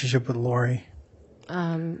relationship with Lori?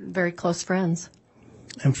 Very close friends.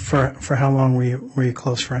 And for how long were you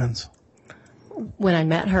close friends? When I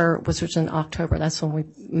met her, which was in October, that's when we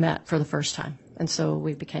met for the first time. And so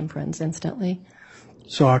we became friends instantly.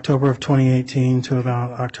 So October of 2018 to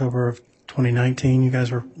about October of 2019, you guys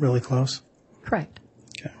were really close? Correct.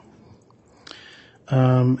 Okay.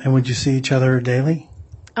 And would you see each other daily?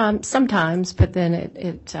 Sometimes, but then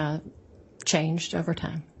it changed over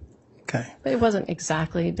time. Okay. But it wasn't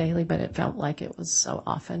exactly daily, but it felt like it was so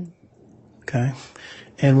often. Okay.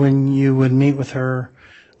 And when you would meet with her,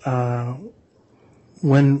 what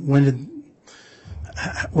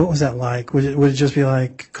was that like? Would it just be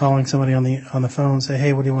like calling somebody on the phone and say,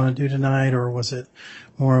 hey, what do you want to do tonight? Or was it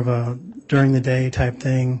more of a during the day type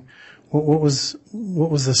thing what was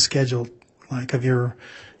the schedule like of your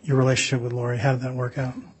relationship with Lori? How did that work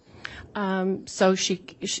out? So she,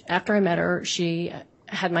 after I met her, she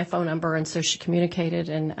had my phone number, and so she communicated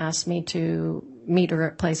and asked me to meet her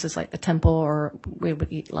at places like the temple, or we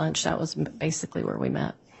would eat lunch. That was basically where we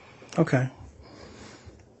met. Okay.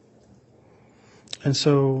 And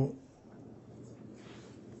so,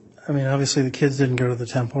 I mean, obviously the kids didn't go to the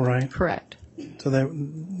temple, right? Correct. So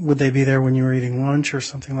would they be there when you were eating lunch or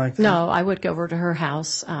something like that? No, I would go over to her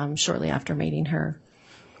house shortly after meeting her.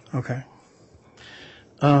 Okay.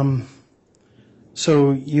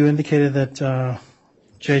 So you indicated that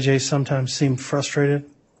JJ sometimes seemed frustrated,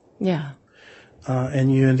 Yeah.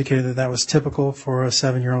 and you indicated that that was typical for a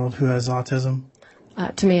 7-year-old who has autism.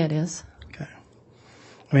 To me, it is. Okay.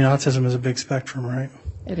 I mean, autism is a big spectrum, right?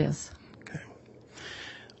 It is. Okay.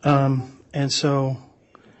 And so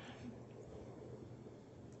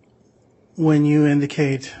when you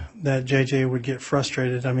indicate that JJ would get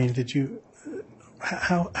frustrated, I mean,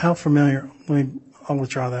 how familiar, I'll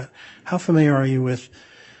withdraw that. How familiar are you with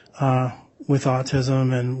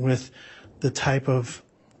autism and with the type of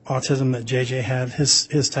autism that JJ had,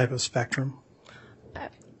 his type of spectrum?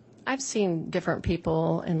 I've seen different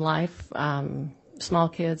people in life, small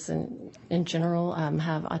kids in general,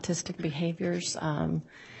 have autistic behaviors.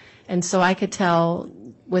 And so I could tell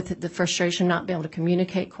with the frustration, not being able to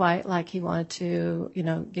communicate quite like he wanted to,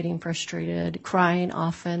 getting frustrated, crying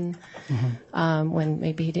often, when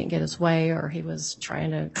maybe he didn't get his way, or he was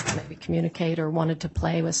trying to maybe communicate or wanted to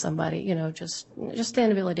play with somebody, just the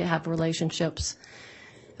inability to have relationships,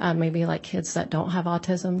 maybe like kids that don't have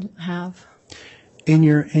autism have. In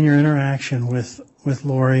your interaction with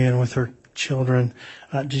Lori and with her children,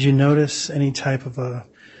 did you notice any type of a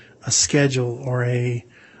schedule or a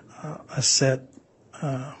set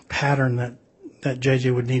pattern that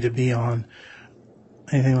JJ would need to be on?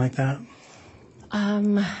 Anything like that?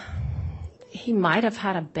 He might have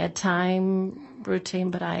had a bedtime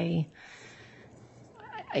routine, but I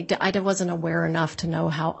wasn't aware enough to know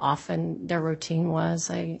how often their routine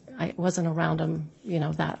was. I wasn't around him,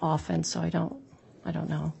 that often, so I don't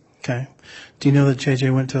know. Okay. Do you know that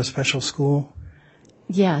JJ went to a special school?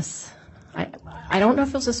 Yes. I don't know if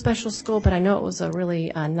it was a special school, but I know it was a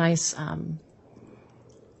really nice, what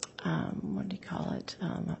do you call it,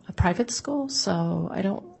 a private school. So I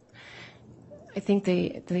think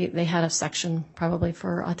they had a section probably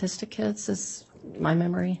for autistic kids, is my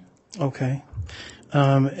memory. Okay.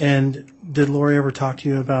 And did Lori ever talk to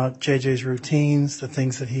you about JJ's routines, the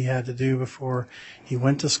things that he had to do before he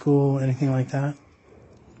went to school, anything like that?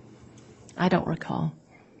 I don't recall.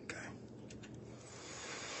 Okay.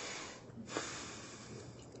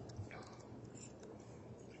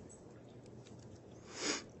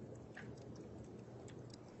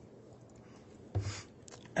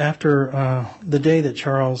 After the day that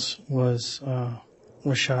Charles was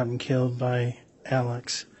shot and killed by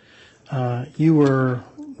Alex, you were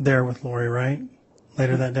there with Lori, right?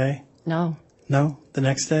 Later that day? No. No? The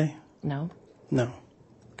next day? No. No.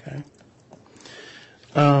 Okay.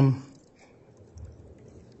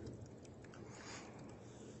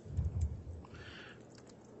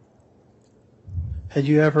 Had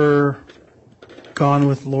you ever gone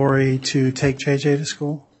with Lori to take JJ to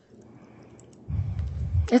school?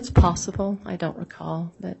 It's possible. I don't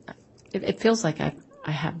recall, but it feels like I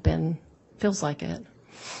have been. Feels like it.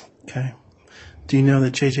 Okay. Do you know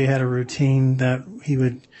that JJ had a routine that he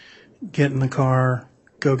would get in the car,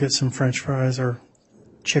 go get some French fries or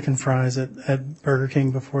chicken fries at Burger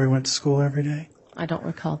King before he went to school every day? I don't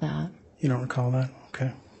recall that. You don't recall that?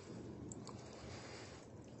 Okay.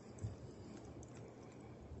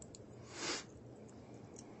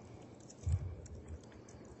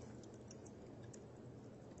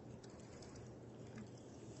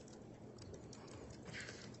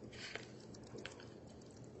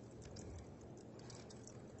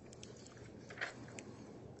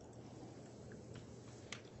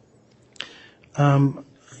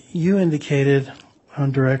 You indicated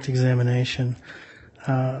on direct examination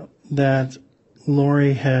that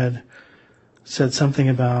Lori had said something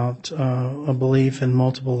about a belief in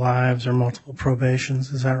multiple lives or multiple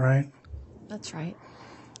probations. Is that right? That's right.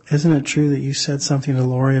 Isn't it true that you said something to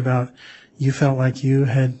Lori about you felt like you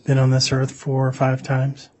had been on this earth 4 or 5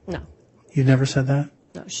 times? No. You never said that?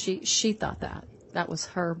 No, she thought that. That was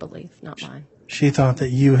her belief, not mine. She thought that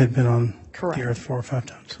you had been on Correct. the earth 4 or 5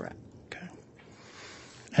 times. Correct. Okay.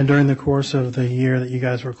 And during the course of the year that you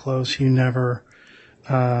guys were close, you never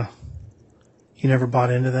bought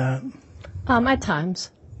into that? At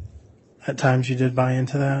times. At times you did buy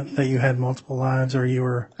into that you had multiple lives, or you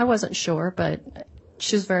were... I wasn't sure, but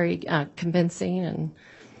she was very convincing, and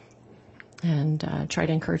and tried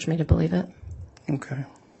to encourage me to believe it. Okay.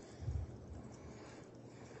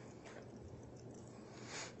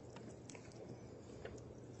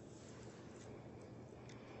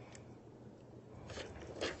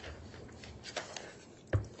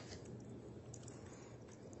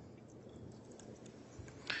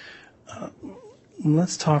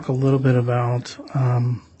 Let's talk a little bit about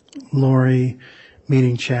Lori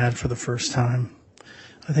meeting Chad for the first time.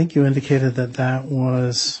 I think you indicated that that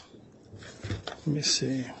was, let me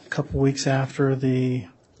see, a couple weeks after the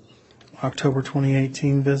October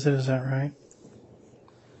 2018 visit. Is that right?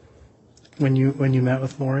 When you met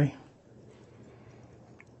with Lori?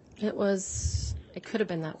 It could have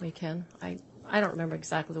been that weekend. I don't remember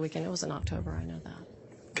exactly the weekend. It was in October, I know that.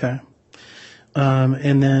 Okay.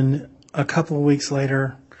 And then a couple of weeks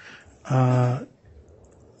later,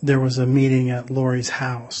 there was a meeting at Lori's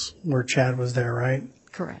house where Chad was there, right?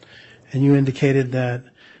 Correct. And you indicated that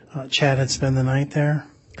Chad had spent the night there?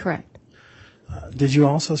 Correct. Did you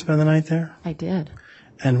also spend the night there? I did.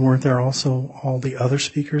 And weren't there also all the other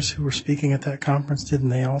speakers who were speaking at that conference? Didn't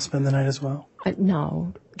they all spend the night as well?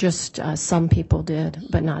 No, just some people did,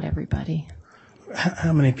 but not everybody.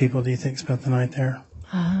 How many people do you think spent the night there?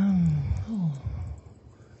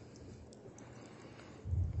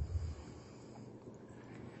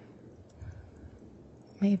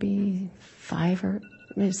 Maybe 5 or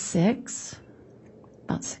maybe 6.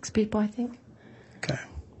 About 6 people, I think. Okay.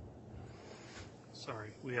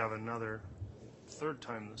 Sorry, we have another third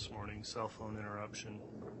time this morning cell phone interruption.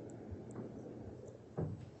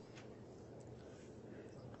 And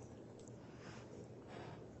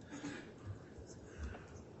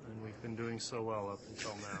we've been doing so well up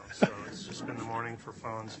until now, so it's just been the morning for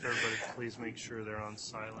phones. Everybody, please make sure they're on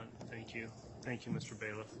silent. Thank you. Thank you, Mr.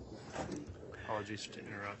 Bailiff. Apologies to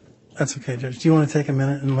interrupt. That's okay, Judge. Do you want to take a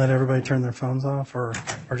minute and let everybody turn their phones off, or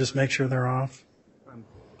just make sure they're off?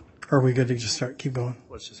 Or are we good to just keep going?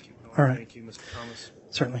 Let's just keep going. All right. Thank you, Mr. Thomas.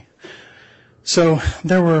 Certainly. So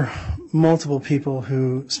there were multiple people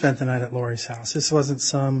who spent the night at Lori's house. This wasn't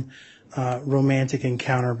some romantic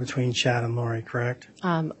encounter between Chad and Lori, correct?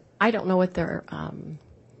 I don't know what their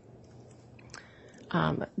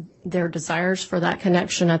desires for that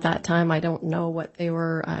connection at that time. I don't know what they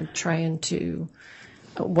were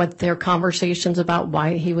what their conversations about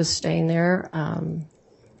why he was staying there.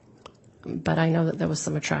 But I know that there was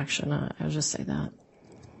some attraction. I'll just say that.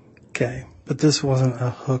 Okay, but this wasn't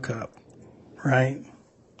a hookup, right?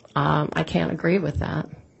 I can't agree with that.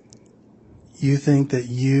 You think that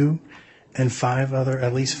you and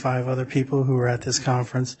at least five other people who were at this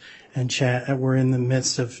conference and were in the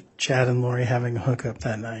midst of Chad and Lori having a hookup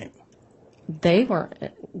that night? They weren't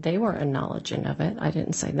acknowledging of it. I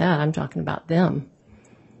didn't say that. I'm talking about them.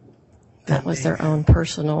 That was their own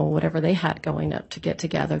personal, whatever they had going up to get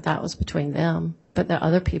together. That was between them. But the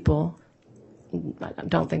other people, I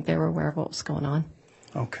don't think they were aware of what was going on.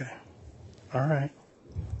 Okay. All right.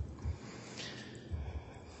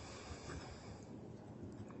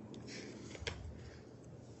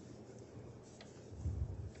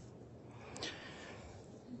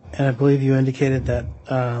 And I believe you indicated that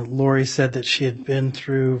Lori said that she had been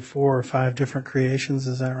through 4 or 5 different creations.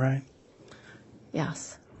 Is that right?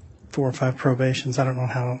 Yes. 4 or 5 probations. I don't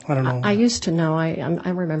know. I used to know.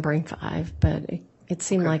 I'm remembering 5, but it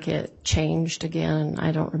seemed like it changed again.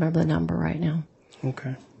 I don't remember the number right now.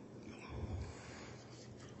 Okay.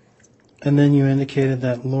 And then you indicated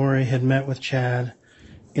that Lori had met with Chad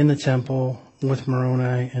in the temple with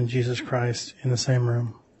Moroni and Jesus Christ in the same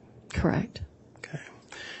room. Correct. Okay.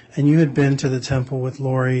 And you had been to the temple with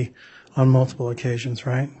Lori on multiple occasions,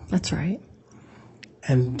 right? That's right.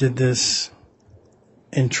 And did this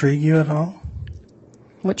intrigue you at all?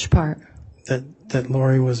 Which part? That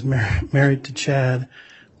Lori was married to Chad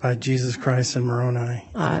by Jesus Christ and Moroni.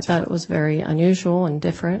 I thought it was very unusual and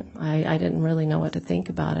different. I didn't really know what to think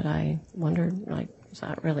about it. I wondered, is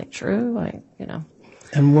that really true?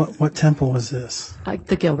 And what temple was this? Like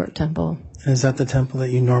the Gilbert Temple. And is that the temple that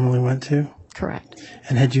you normally went to? Correct.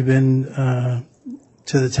 And had you been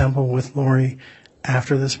to the temple with Lori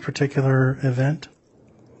after this particular event?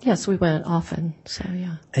 Yes, we went often, so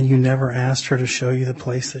yeah. And you never asked her to show you the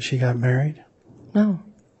place that she got married? No.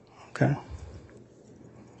 Okay.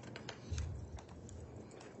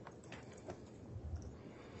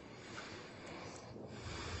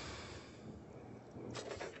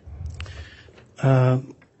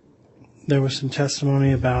 There was some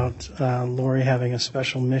testimony about Lori having a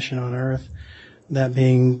special mission on earth, that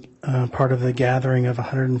being part of the gathering of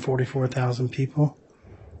 144,000 people.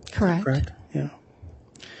 Correct. Correct? Yeah.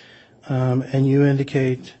 And you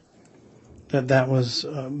indicate that was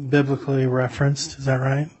biblically referenced. Is that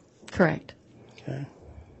right? Correct. Okay.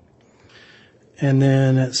 And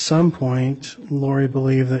then at some point, Lori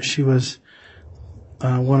believed that she was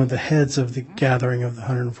one of the heads of the gathering of the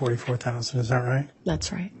 144,000. Is that right?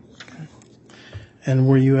 That's right. And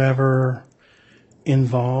were you ever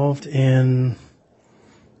involved in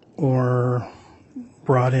or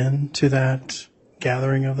brought in to that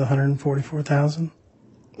gathering of the 144,000?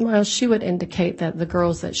 Well, she would indicate that the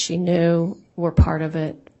girls that she knew were part of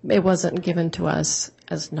it. It wasn't given to us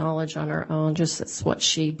as knowledge on our own, just as what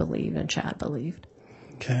she believed and Chad believed.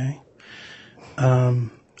 Okay.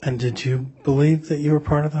 And did you believe that you were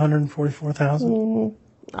part of the 144,000?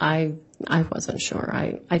 I wasn't sure.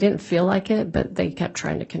 I didn't feel like it, but they kept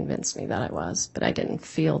trying to convince me that I was. But I didn't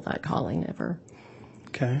feel that calling ever.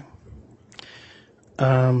 Okay.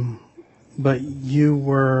 But you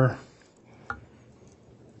were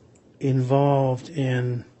involved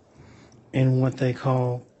in what they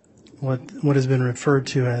call what has been referred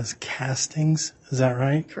to as castings. Is that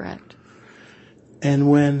right? Correct. And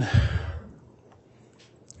when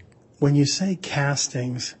you say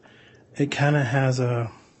castings, it kind of has a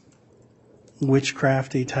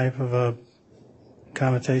witchcrafty type of a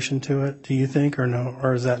connotation to it. Do you think, or no,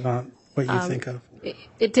 or is that not what you think of?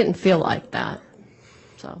 It didn't feel like that.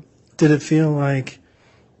 So. Did it feel like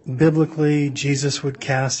biblically Jesus would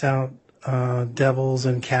cast out devils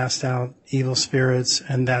and cast out evil spirits,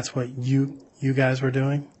 and that's what you guys were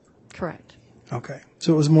doing? Correct. Okay.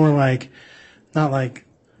 So it was more like, not like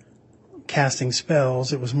casting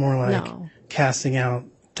spells, it was more like casting out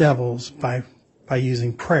devils by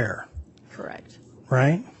using prayer. Correct.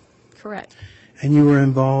 Right? Correct. And you were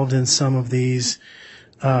involved in some of these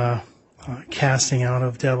casting out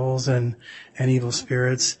of devils and evil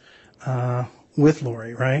spirits with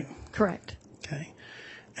Lori, right? Correct. Okay.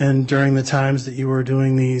 And during the times that you were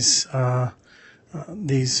doing these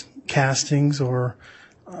castings or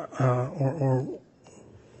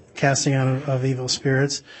casting out of evil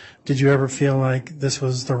spirits, did you ever feel like this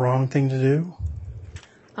was the wrong thing to do?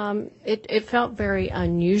 It felt very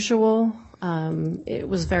unusual. It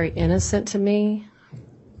was very innocent to me.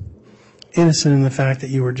 Innocent in the fact that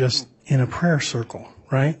you were just in a prayer circle,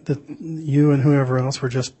 right? That you and whoever else were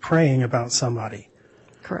just praying about somebody.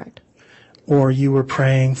 Correct. Or you were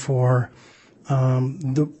praying for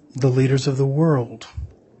the leaders of the world,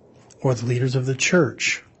 or the leaders of the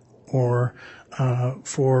church, or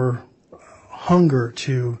for hunger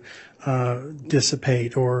to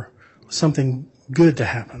dissipate, or something good to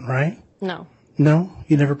happen, right? No. No?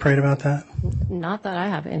 You never prayed about that? Not that I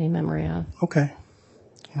have any memory of. Okay.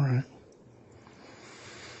 All right.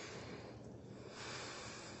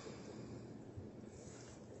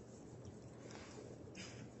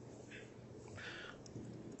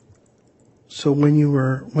 So when you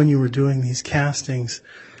were doing these castings,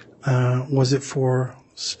 was it for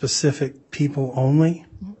specific people only?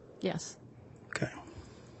 Yes. Okay.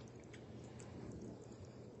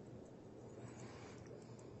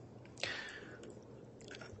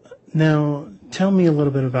 Now, tell me a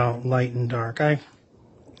little bit about light and dark. I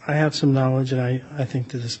have some knowledge, and I think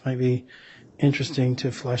that this might be interesting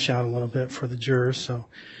to flesh out a little bit for the jurors. So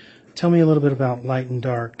tell me a little bit about light and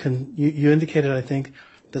dark. You indicated, I think,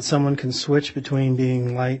 that someone can switch between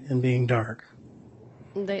being light and being dark.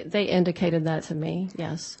 They indicated that to me,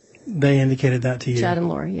 yes. They indicated that to you? Chad and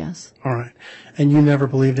Lori, yes. All right. And you never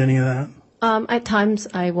believed any of that? At times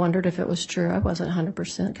I wondered if it was true. I wasn't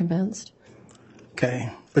 100% convinced. Okay.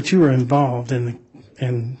 But you were involved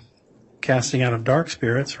in casting out of dark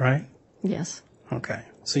spirits, right? Yes. Okay.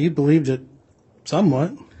 So you believed it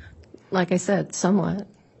somewhat. Like I said, somewhat,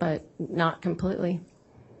 but not completely.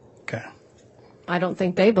 Okay. I don't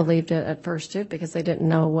think they believed it at first, too, because they didn't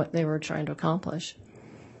know what they were trying to accomplish.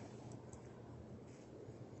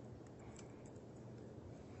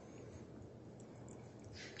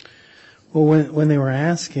 Well, when they were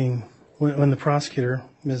asking, when the prosecutor,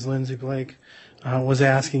 Ms. Lindsay Blake, was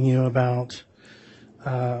asking you about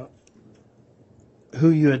who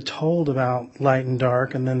you had told about light and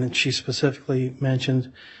dark, and then that she specifically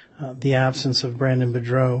mentioned the absence of Brandon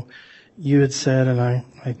Bedreau, you had said, and I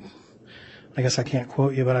guess I can't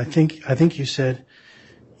quote you, but I think you said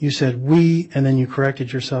we, and then you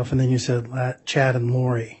corrected yourself, and then you said Chad and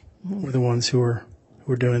Lori were the ones who were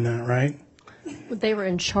doing that, right? They were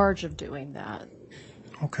in charge of doing that.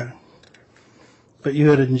 Okay. But you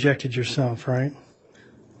had injected yourself, right?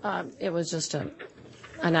 It was just an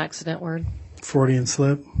accident word. Freudian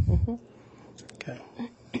slip? Mm-hmm. Okay.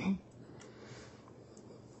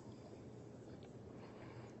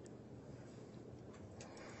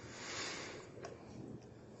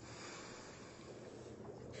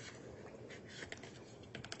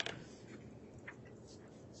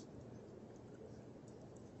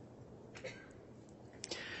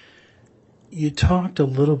 you talked a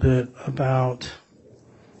little bit about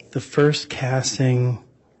the first casting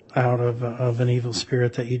out of an evil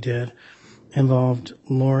spirit that you did involved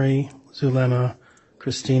Lori, Zulema,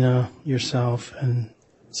 Christina, yourself, and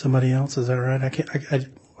somebody else. Is that right? I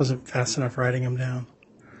wasn't fast enough writing them down.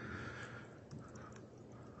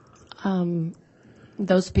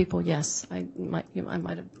 Those people, yes. I might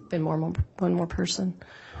have been one more person.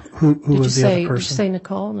 Who was the other person? Did you say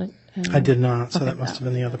Nicole? I did not, so Okay, that must have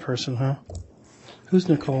been the other person, huh? Who's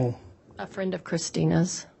Nicole? A friend of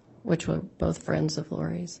Christina's, which were both friends of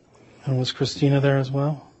Lori's. And was Christina there as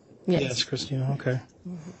well? Yes. Yes, Christina, okay.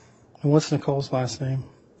 And what's Nicole's last name?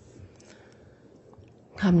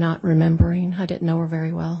 I'm not remembering. I didn't know her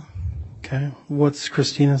very well. Okay. What's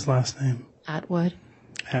Christina's last name? Atwood.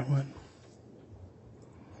 Atwood.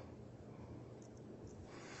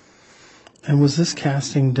 And was this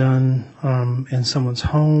casting done in someone's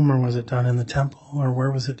home, or was it done in the temple, or where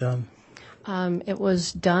was it done? It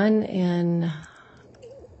was done in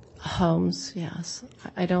homes, yes.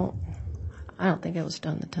 I don't think it was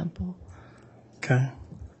done in the temple. Okay.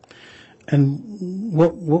 And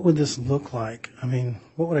what would this look like? I mean,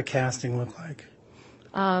 what would a casting look like?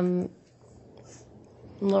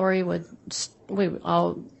 Lori would,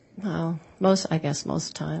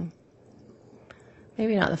 most time.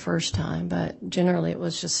 Maybe not the first time, but generally it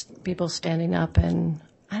was just people standing up, and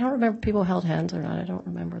I don't remember if people held hands or not. I don't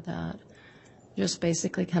remember that. Just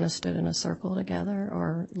basically kind of stood in a circle together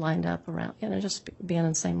or lined up around, just being in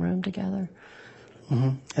the same room together.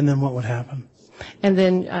 Mm-hmm. And then what would happen? And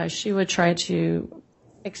then she would try to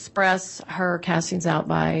express her castings out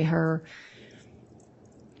by her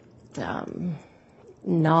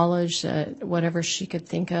knowledge, whatever she could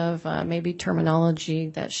think of, maybe terminology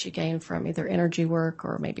that she gained from either energy work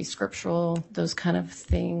or maybe scriptural, those kind of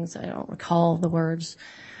things. I don't recall the words.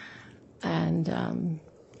 And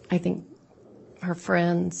I think her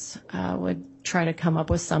friends would try to come up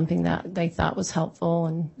with something that they thought was helpful,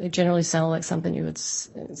 and it generally sounded like something you would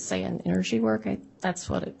say in energy work. How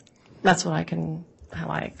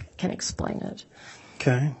I can explain it.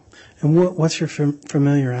 Okay. And what's your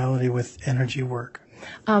familiarity with energy work?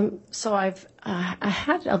 So I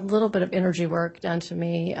had a little bit of energy work done to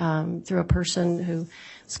me through a person who,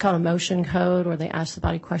 it's called emotion code, where they ask the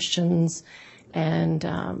body questions, and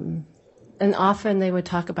often they would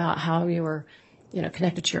talk about how you were,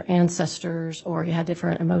 connected to your ancestors, or you had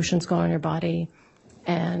different emotions going on in your body,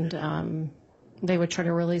 and they would try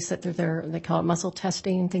to release it through they call it muscle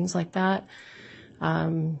testing, things like that.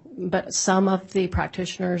 But some of the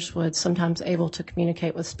practitioners would sometimes able to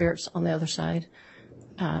communicate with spirits on the other side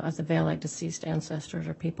of the veil, like deceased ancestors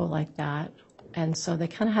or people like that. And so they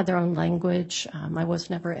kind of had their own language. I was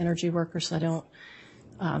never an energy worker, so I don't,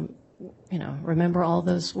 remember all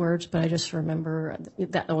those words, but I just remember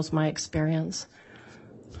that was my experience.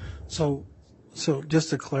 So just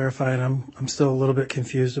to clarify, and I'm still a little bit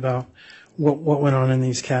confused about what went on in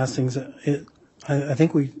these castings. I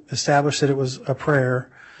think we established that it was a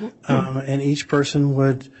prayer, and each person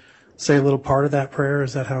would say a little part of that prayer.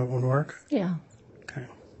 Is that how it would work? Yeah. Okay.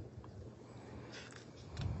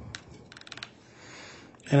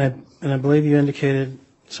 And I believe you indicated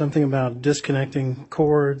something about disconnecting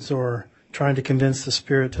cords or trying to convince the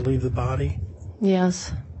spirit to leave the body.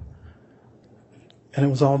 Yes. And it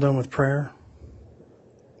was all done with prayer?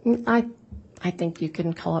 I think you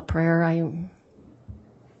can call it prayer.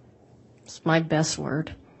 It's my best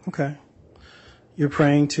word. Okay. You're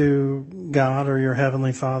praying to God or your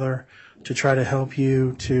Heavenly Father to try to help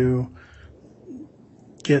you to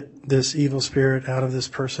get this evil spirit out of this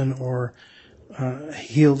person, or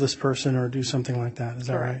heal this person, or do something like that. Is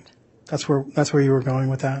that right? That's where you were going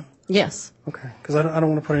with that? Yes. Okay. Because I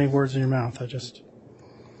don't want to put any words in your mouth.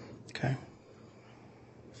 Okay.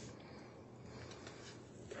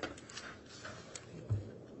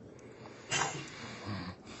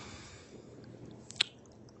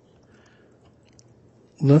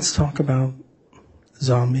 Let's talk about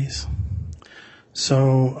zombies.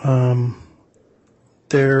 So,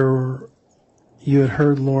 you had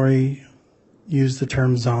heard Lori use the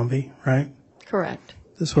term zombie, right? Correct.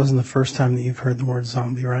 This wasn't the first time that you've heard the word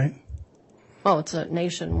zombie, right? Oh, it's a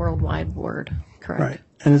worldwide word. Correct. Right.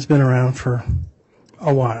 And it's been around for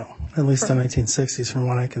a while, at least the 1960s from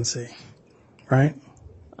what I can see, right?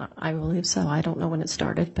 I believe so. I don't know when it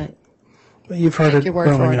started, but you've heard it your word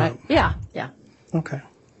for growing it. up. Yeah. Okay.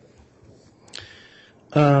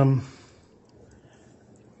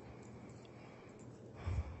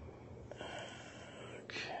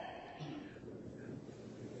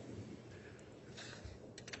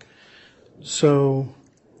 So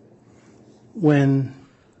when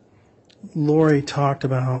Lori talked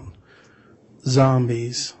about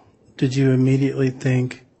zombies, did you immediately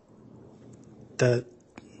think that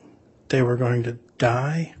they were going to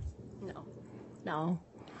die? No.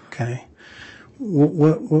 Okay.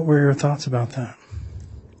 What were your thoughts about that?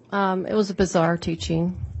 It was a bizarre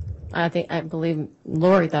teaching. I believe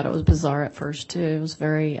Lori thought it was bizarre at first too. It was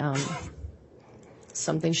very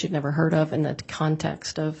something she'd never heard of in the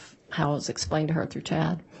context of how it was explained to her through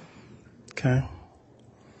Chad. Okay.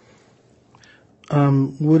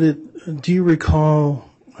 Do you recall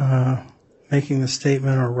making the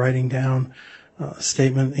statement or writing down a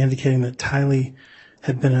statement indicating that Tylee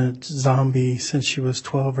had been a zombie since she was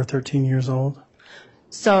 12 or 13 years old?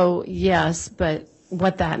 So yes, but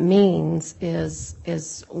what that means is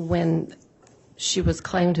when she was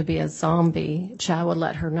claimed to be a zombie, Chad would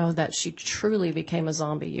let her know that she truly became a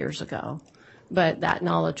zombie years ago. But that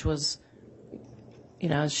knowledge was,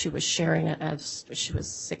 she was sharing it as she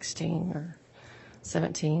was 16 or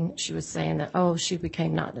 17. She was saying that, she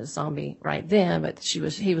became not a zombie right then, but he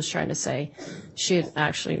was trying to say she had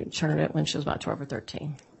actually turned it when she was about 12 or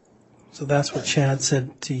 13. So that's what Chad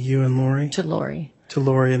said to you and Lori? To Lori. To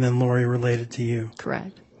Lori, and then Lori related to you?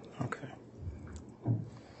 Correct. Okay.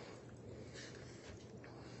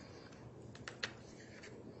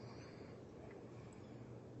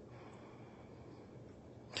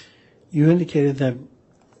 You indicated that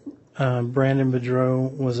Brandon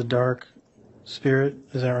Bedreau was a dark spirit,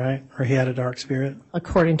 is that right? Or he had a dark spirit?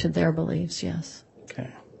 According to their beliefs, yes. Okay.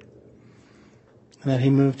 And that he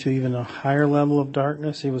moved to even a higher level of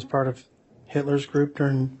darkness? He was part of Hitler's group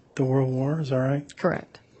during the World War, is that right?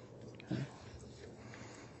 Correct. Okay.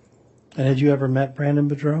 And had you ever met Brandon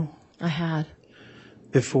Bedreau? I had.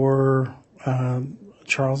 Before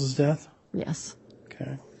Charles's death? Yes.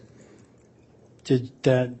 Okay. Did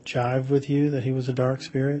that jive with you, that he was a dark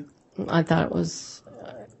spirit? I thought it was,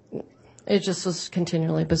 it just was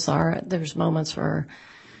continually bizarre. There's moments where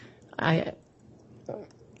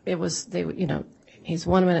he's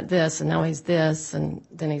 1 minute this, and now he's this, and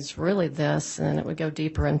then he's really this, and it would go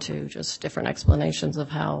deeper into just different explanations of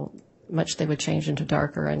how much they would change into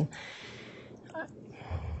darker.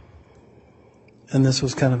 And this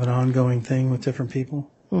was kind of an ongoing thing with different people?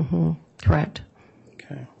 Mm-hmm. Correct.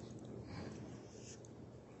 Okay.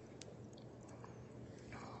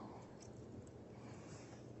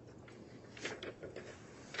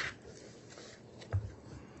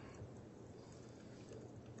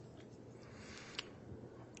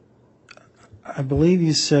 I believe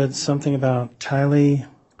you said something about Tylee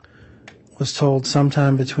was told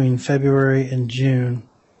sometime between February and June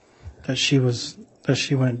that she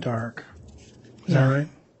went dark. Is that right?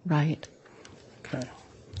 Right. Okay.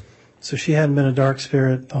 So she hadn't been a dark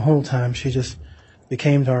spirit the whole time. She just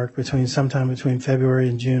became dark sometime between February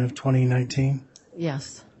and June of 2019?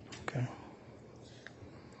 Yes. Okay.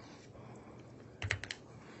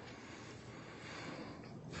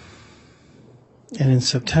 And in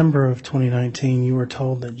September of 2019, you were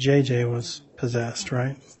told that JJ was possessed,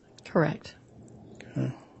 right? Correct.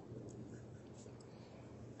 Okay.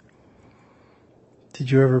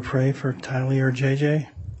 Did you ever pray for Tylee or JJ?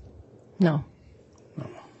 No. No.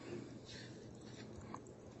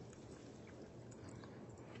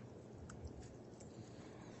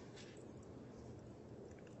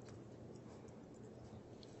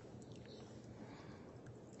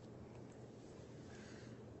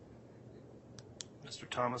 Mr.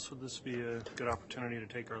 Thomas, would this be a good opportunity to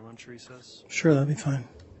take our lunch recess? Sure, that'd be fine.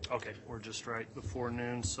 Okay, we're just right before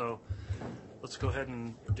noon, so let's go ahead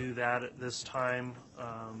and do that at this time.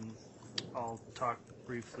 I'll talk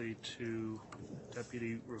briefly to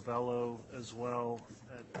Deputy Ravello as well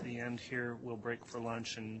at the end here. We'll break for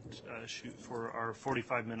lunch and shoot for our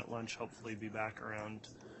 45-minute lunch, hopefully be back around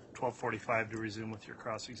 12:45 to resume with your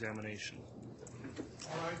cross-examination.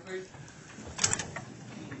 All right, please.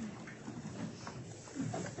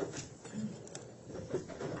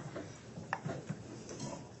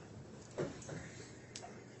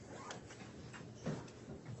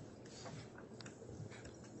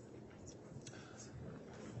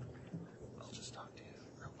 I'll just talk to you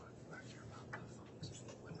real quick back here about the phones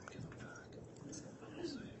when we get them back.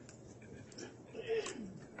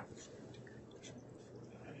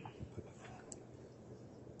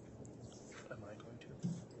 Am I going to?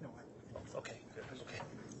 No, okay, good. Okay.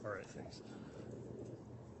 All right, thanks.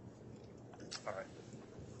 All right.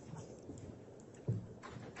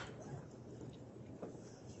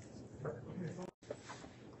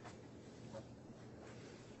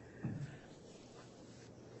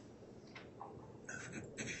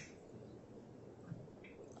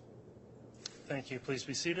 Thank you. Please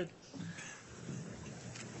be seated.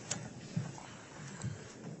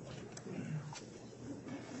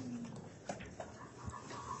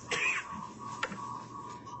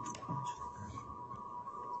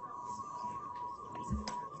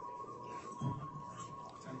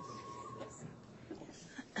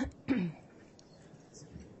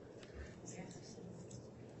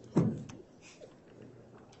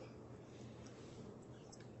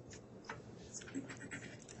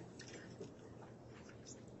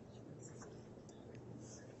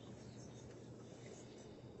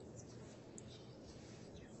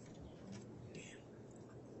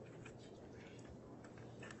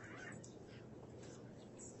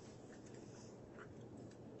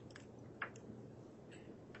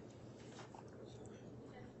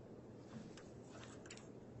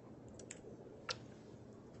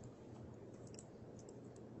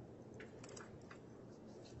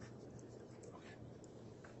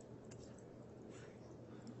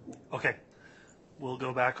 Okay. We'll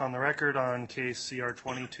go back on the record on case CR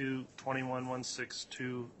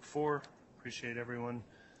 22-211624. Appreciate everyone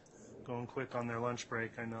going quick on their lunch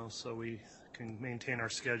break, I know, so we can maintain our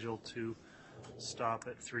schedule to stop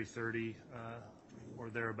at 3:30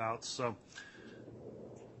 or thereabouts. So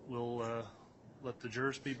we'll let the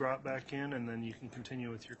jurors be brought back in, and then you can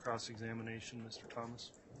continue with your cross-examination, Mr.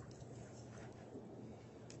 Thomas.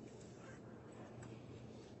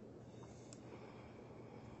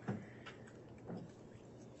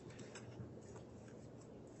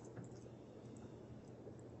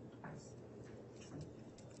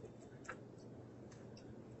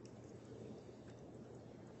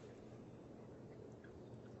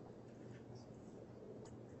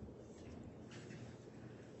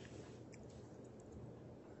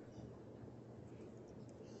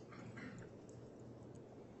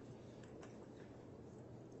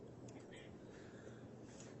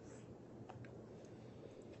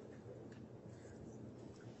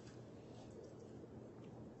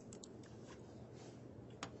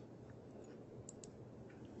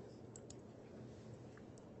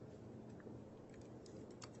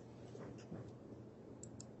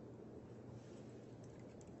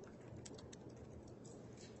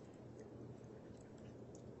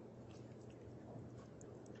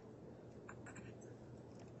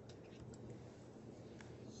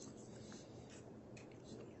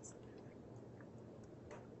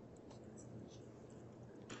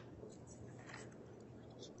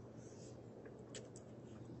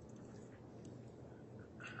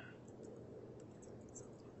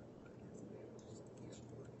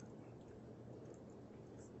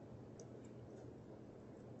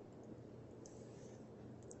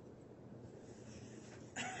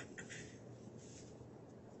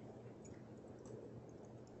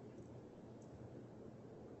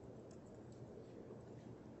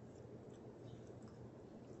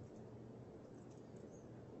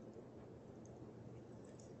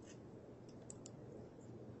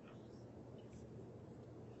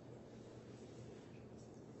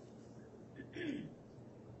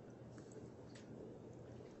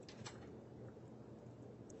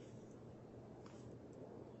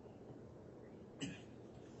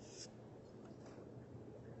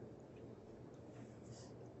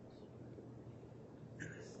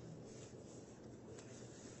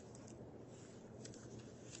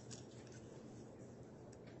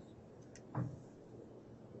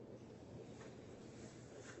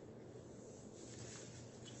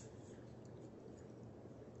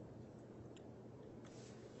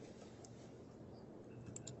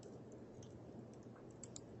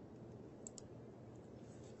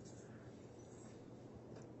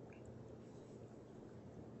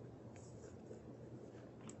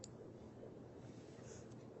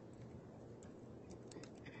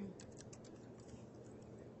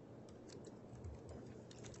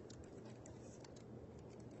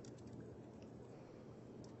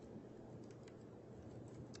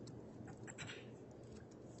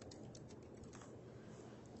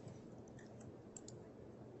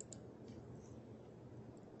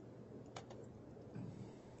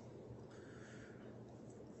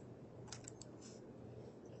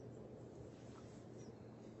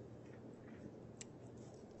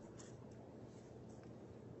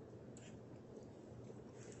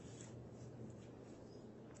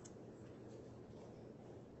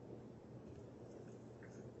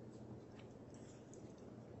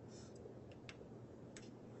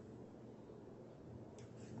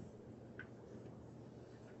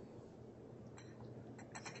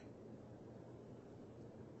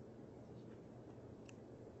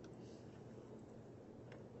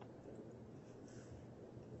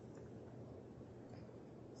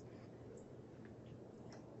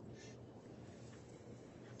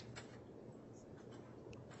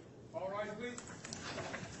 All right, please.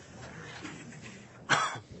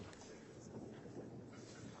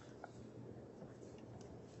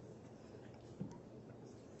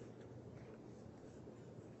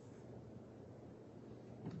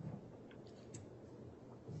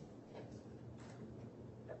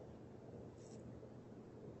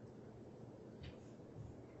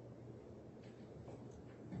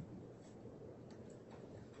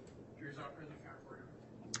 Jury's out for the count order.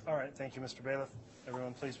 All right, thank you, Mr. Bailiff.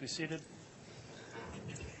 Everyone, please be seated.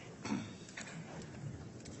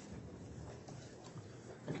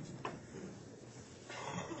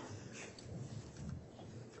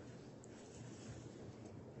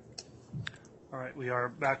 All right, we are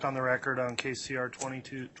back on the record on case CR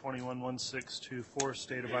 22-211624,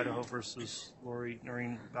 State of Idaho versus Lori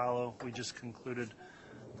Vallow. We just concluded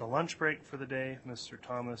the lunch break for the day. Mr.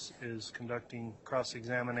 Thomas is conducting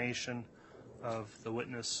cross-examination of the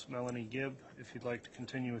witness, Melanie Gibb. If you'd like to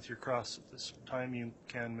continue with your cross at this time, you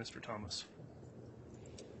can, Mr. Thomas.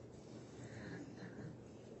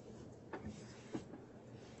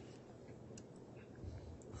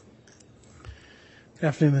 Good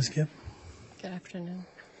afternoon, Ms. Gibb. Good afternoon.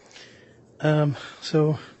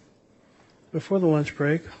 So before the lunch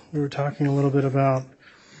break, we were talking a little bit about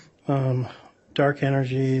dark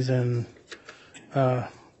energies and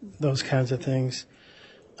those kinds of things.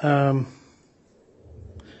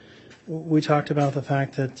 We talked about the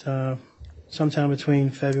fact that sometime between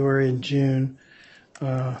February and June,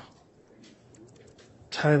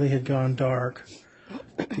 Tylee had gone dark.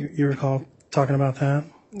 You recall talking about that?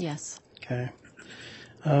 Yes. Okay.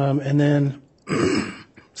 And then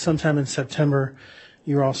sometime in September,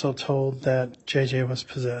 you were also told that JJ was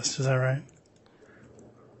possessed. Is that right?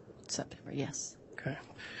 September, yes. Okay.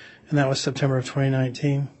 And that was September of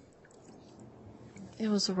 2019? It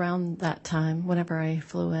was around that time, whenever I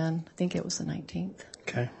flew in. I think it was the 19th.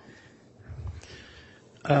 Okay.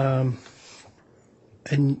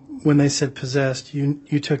 And when they said possessed,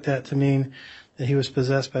 you took that to mean that he was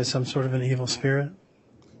possessed by some sort of an evil spirit?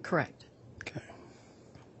 Correct. Okay.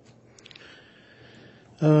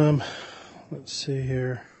 Let's see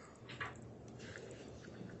here.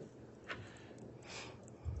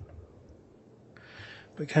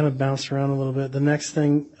 We kind of bounced around a little bit. The next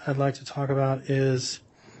thing I'd like to talk about is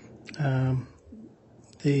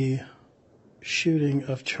the shooting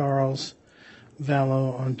of Charles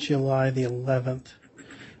Vallow on July the 11th.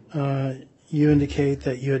 You indicate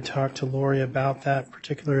that you had talked to Lori about that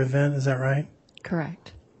particular event. Is that right?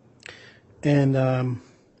 Correct. And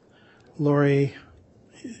Lori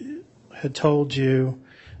had told you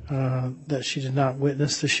that she did not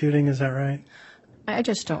witness the shooting. Is that right? I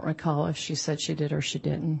just don't recall if she said she did or she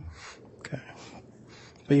didn't. Okay.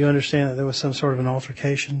 But you understand that there was some sort of an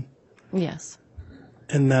altercation? Yes.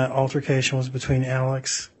 And that altercation was between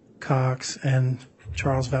Alex Cox and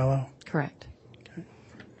Charles Vallow? Correct. Okay.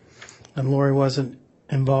 And Lori wasn't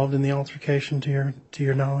involved in the altercation to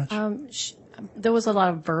your knowledge? There was a lot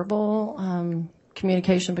of verbal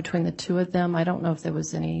communication between the two of them. I don't know if there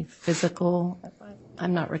was any physical.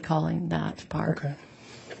 I'm not recalling that part. Okay.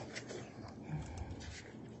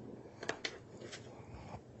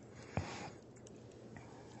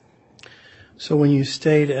 So when you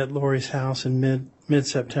stayed at Lori's house in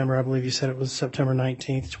mid-September, I believe you said it was September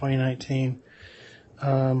 19th, 2019,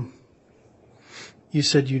 you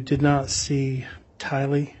said you did not see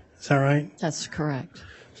Tylee. Is that right? That's correct.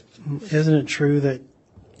 Isn't it true that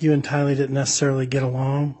you and Tylee didn't necessarily get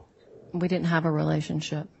along? We didn't have a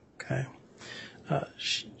relationship. Okay.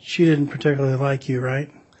 She didn't particularly like you,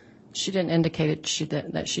 right? She didn't indicate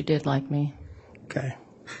that she did like me. Okay.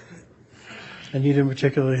 And you didn't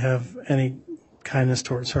particularly have any kindness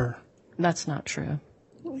towards her? That's not true.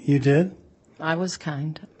 You did? I was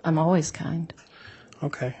kind. I'm always kind.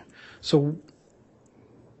 Okay. So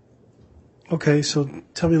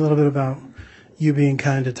tell me a little bit about you being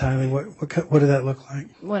kind to Tylee. What did that look like?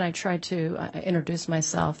 When I tried to introduce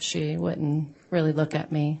myself, she wouldn't really look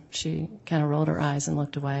at me. She kind of rolled her eyes and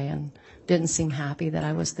looked away and didn't seem happy that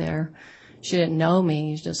I was there. She didn't know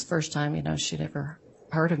me. Just first time, she'd ever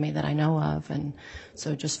heard of me that I know of. And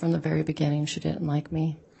so just from the very beginning, she didn't like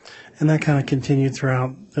me. And that kind of continued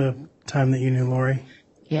throughout the time that you knew Lori?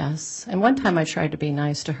 Yes. And one time I tried to be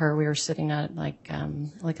nice to her. We were sitting at like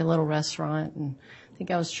a little restaurant, and I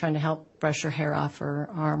think I was trying to help brush her hair off her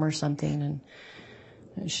arm or something,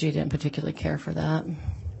 and she didn't particularly care for that.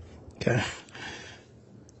 Okay.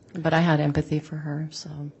 But I had empathy for her,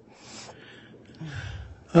 so.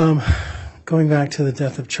 Going back to the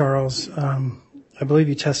death of Charles, I believe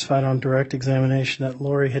you testified on direct examination that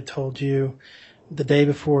Lori had told you the day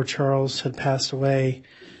before Charles had passed away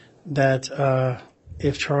that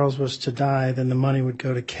if Charles was to die, then the money would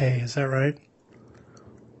go to Kay. Is that right?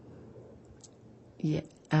 Yeah,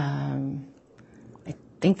 I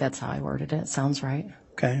think that's how I worded it. Sounds right.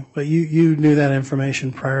 Okay. But you knew that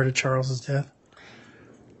information prior to Charles's death?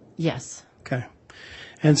 Yes. Okay.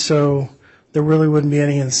 And so there really wouldn't be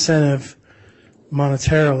any incentive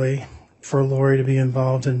monetarily for Lori to be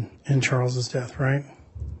involved in Charles's death, right?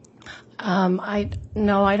 I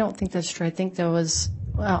don't think that's true. I think there was,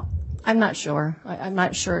 well, I'm not sure. I'm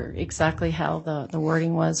not sure exactly how the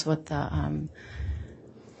wording was with the,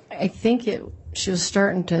 I think she was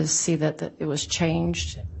starting to see that it was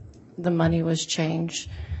changed. The money was changed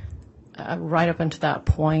right up until that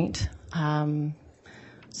point.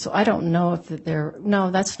 So I don't know if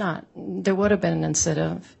that's not, there would have been an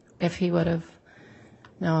incentive if he would have,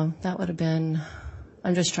 no, that would have been,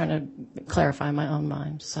 I'm just trying to clarify my own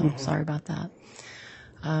mind, so sorry about that.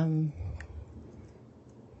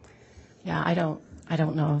 Yeah, I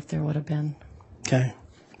don't know if there would have been. Okay.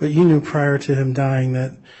 But you knew prior to him dying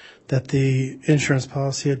that the insurance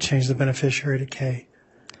policy had changed the beneficiary to K.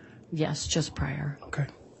 Yes, just prior. Okay.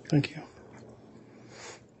 Thank you.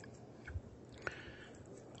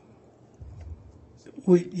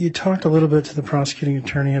 You talked a little bit to the prosecuting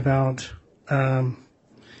attorney about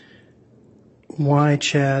why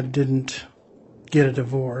Chad didn't get a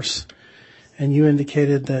divorce, and you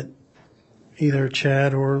indicated that either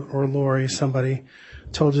Chad or Lori, somebody,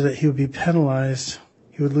 told you that he would be penalized,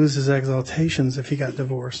 he would lose his exaltations if he got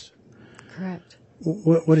divorced. Correct.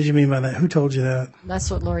 What did you mean by that? Who told you that? That's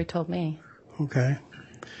what Lori told me. Okay.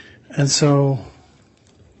 And so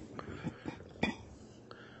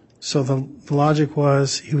the logic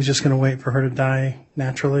was he was just going to wait for her to die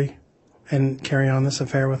naturally and carry on this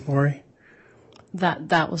affair with Lori?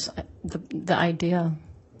 That was the idea.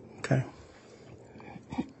 Okay.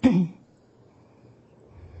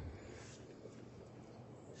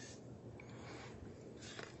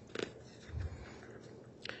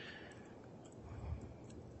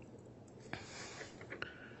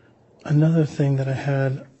 Another thing that I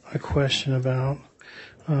had a question about,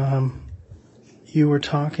 you were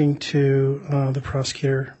talking to the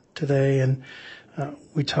prosecutor today, and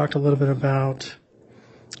we talked a little bit about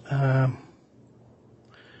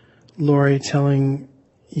Lori telling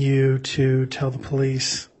you to tell the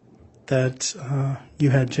police that you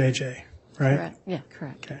had JJ, right? Correct. Yeah,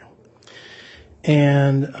 correct. Okay.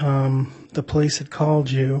 And the police had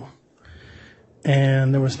called you,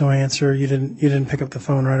 and there was no answer. You didn't pick up the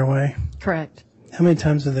phone right away. Correct. How many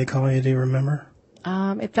times did they call you? Do you remember?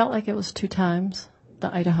 It felt like it was 2 times.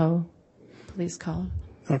 The Idaho police called.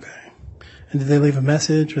 Okay. And did they leave a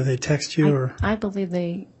message, or they text you, or? I believe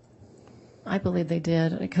they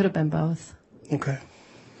did. It could have been both. Okay.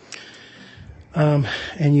 And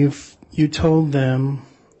you told them,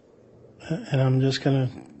 and I'm just going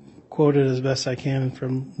to quote it as best I can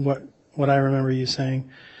from what I remember you saying.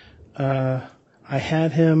 I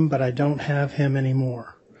had him, but I don't have him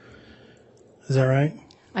anymore. Is that right?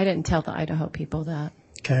 I didn't tell the Idaho people that.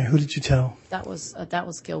 Okay. Who did you tell? That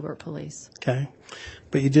was Gilbert police. Okay.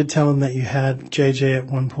 But you did tell them that you had JJ at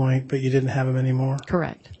one point, but you didn't have him anymore?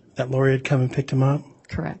 Correct. That Lori had come and picked him up?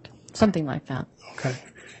 Correct. Something like that. Okay.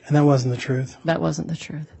 And that wasn't the truth? That wasn't the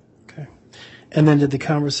truth. Okay. And then did the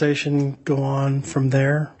conversation go on from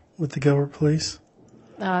there with the Gilbert police?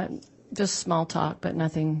 Just small talk, but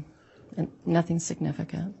nothing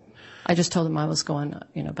significant. I just told them I was going,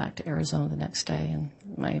 back to Arizona the next day and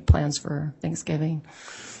my plans for Thanksgiving.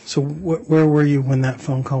 So where were you when that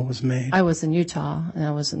phone call was made? I was in Utah, and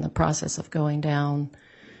I was in the process of going down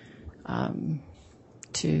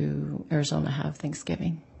to Arizona to have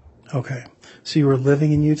Thanksgiving. Okay. So you were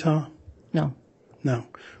living in Utah? No. No.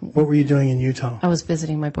 What were you doing in Utah? I was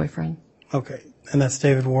visiting my boyfriend. Okay. And that's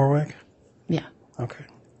David Warwick? Yeah. Okay.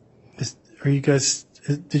 Are you guys,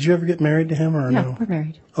 did you ever get married to him or no? Yeah, we're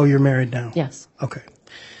married. Oh, you're married now? Yes. Okay.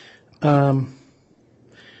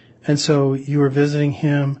 And so you were visiting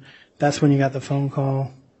him. That's when you got the phone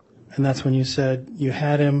call. And that's when you said you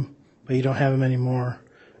had him, but you don't have him anymore.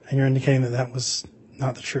 And you're indicating that that was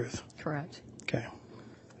not the truth. Correct. Okay.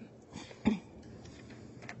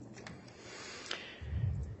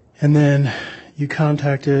 And then you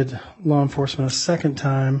contacted law enforcement a second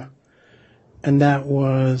time, and that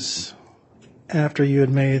was after you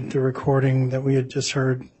had made the recording that we had just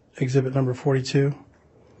heard, exhibit number 42?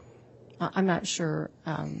 I'm not sure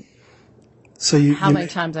So you how many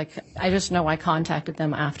times I just know I contacted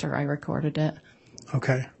them after I recorded it.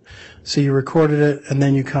 Okay. So you recorded it, and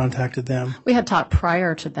then you contacted them. We had talked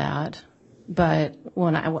prior to that, but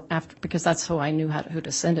because that's who I knew who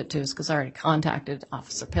to send it to, is because I already contacted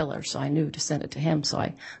Officer Pillar, so I knew to send it to him. So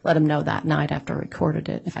I let him know that night after I recorded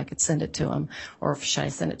it if I could send it to him, or should I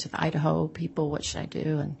send it to the Idaho people? What should I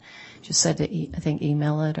do? And just said to I think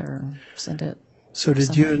email it or send it. So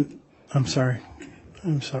did you? I'm sorry.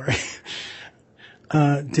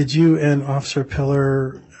 Did you and Officer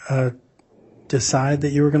Pillar decide that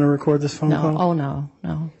you were going to record this phone call? No. Oh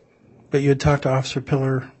no. But you had talked to Officer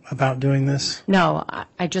Pillar about doing this? No,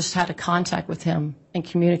 I just had a contact with him and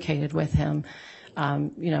communicated with him,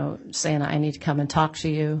 saying I need to come and talk to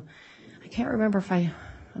you. I can't remember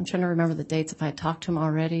I'm trying to remember the dates if I had talked to him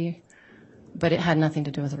already, but it had nothing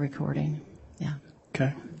to do with the recording. Yeah.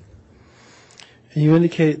 Okay. And you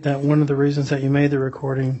indicate that one of the reasons that you made the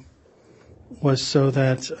recording was so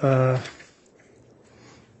that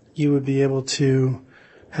you would be able to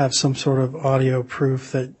have some sort of audio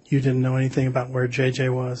proof that you didn't know anything about where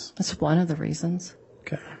JJ was. That's one of the reasons.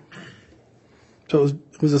 Okay. So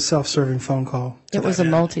it was a self-serving phone call. It was a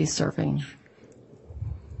multi-serving.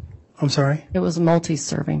 I'm sorry? It was a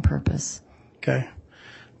multi-serving purpose, Okay.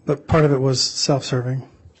 But part of it was self-serving.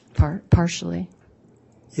 partially.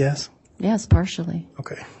 Yes? Yes, partially.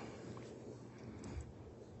 Okay.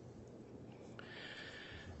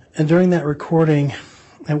 And during that recording,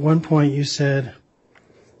 at one point you said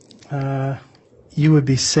you would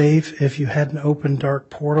be safe if you hadn't opened dark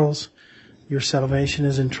portals. Your salvation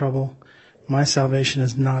is in trouble. My salvation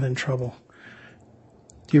is not in trouble.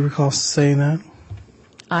 Do you recall saying that?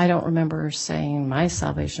 I don't remember saying my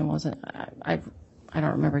salvation wasn't. I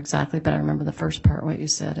don't remember exactly, but I remember the first part. What you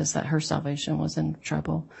said is that her salvation was in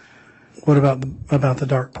trouble. What about the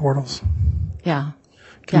dark portals? Yeah.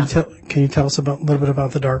 Can you tell us a little bit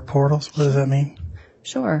about the dark portals? What does that mean?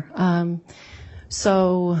 Sure.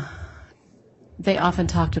 So they often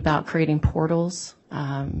talked about creating portals.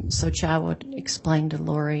 So Chad would explain to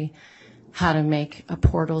Lori how to make a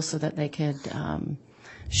portal so that they could.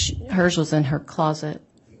 Hers was in her closet.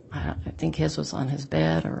 I think his was on his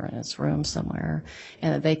bed or in his room somewhere,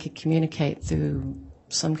 and that they could communicate through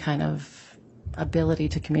some kind of ability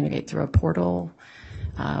to communicate through a portal.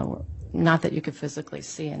 Not that you could physically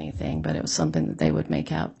see anything, but it was something that they would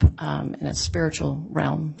make up in a spiritual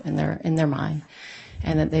realm in their mind,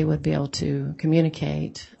 and that they would be able to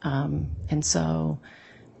communicate. And so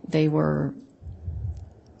they were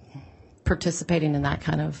participating in that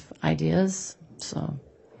kind of ideas. So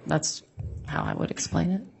that's how I would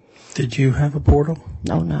explain it. Did you have a portal?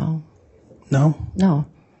 Oh, no. No? No.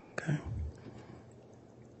 Okay.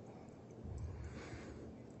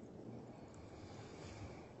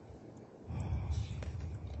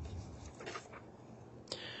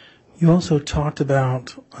 You also talked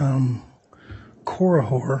about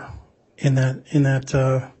Korihor in that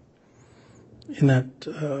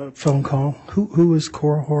phone call. Who is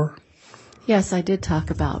Korihor? Yes, I did talk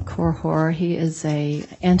about Korihor. He is a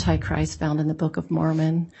antichrist found in the Book of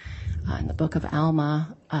Mormon, in the Book of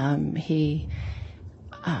Alma. He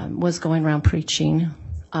was going around preaching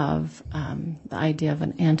of the idea of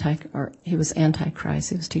he was antichrist.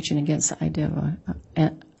 He was teaching against the idea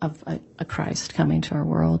of a Christ coming to our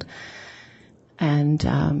world. And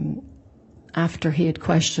after he had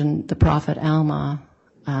questioned the prophet Alma,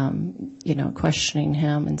 questioning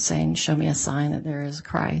him and saying, "Show me a sign that there is a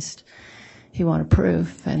Christ." He wanted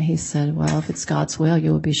proof, and he said, "Well, if it's God's will,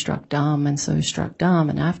 you will be struck dumb." And so he struck dumb.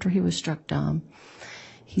 And after he was struck dumb,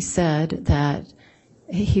 he said that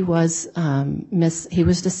he was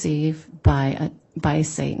deceived by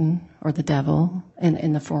Satan or the devil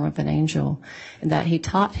in the form of an angel, and that he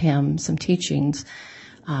taught him some teachings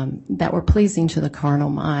that were pleasing to the carnal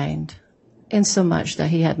mind, in so much that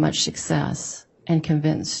he had much success and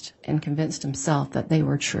convinced himself that they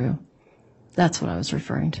were true. That's what I was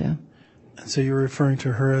referring to. And so you're referring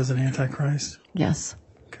to her as an antichrist? Yes.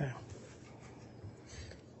 Okay.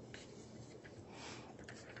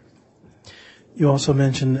 You also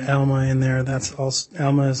mentioned Alma in there.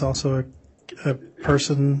 Alma is also a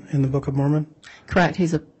person in the Book of Mormon? Correct.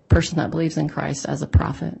 He's a person that believes in Christ as a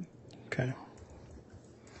prophet. Okay.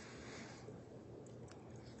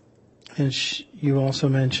 And you also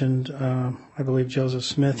mentioned, I believe, Joseph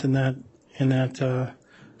Smith in that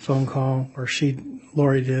phone call, or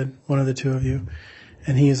Lori did, one of the two of you,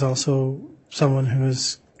 and he is also someone who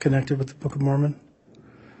is connected with the Book of Mormon?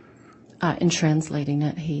 In translating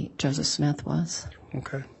it, Joseph Smith was.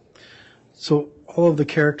 Okay. So all of the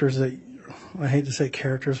characters I hate to say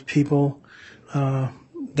characters, people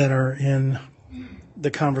that are in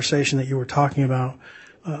the conversation that you were talking about,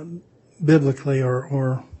 biblically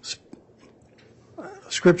or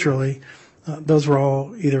scripturally, those were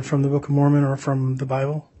all either from the Book of Mormon or from the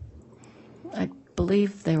Bible? I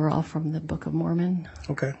believe they were all from the Book of Mormon.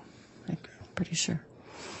 Okay. I'm pretty sure.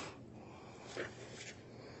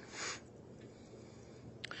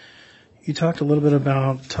 You talked a little bit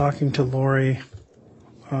about talking to Lori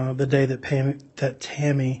the day that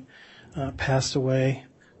Tammy passed away.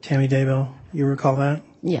 Tammy Daybell, you recall that?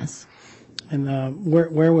 Yes. And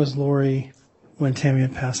where was Lori when Tammy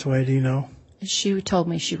had passed away? Do you know? She told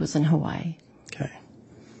me she was in Hawaii. Okay.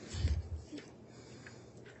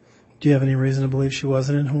 Do you have any reason to believe she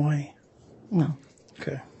wasn't in Hawaii? No.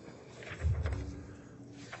 Okay.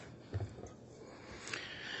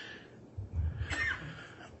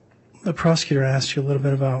 The prosecutor asked you a little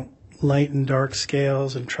bit about light and dark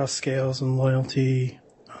scales and trust scales and loyalty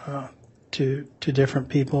to different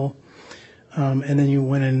people. And then you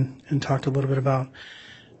went in and talked a little bit about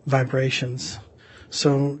vibrations.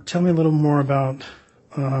 So tell me a little more about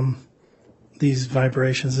these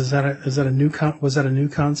vibrations. Was that a new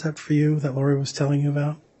concept for you that Lori was telling you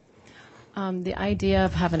about? The idea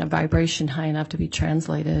of having a vibration high enough to be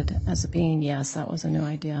translated as a being, yes, that was a new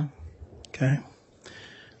idea. Okay.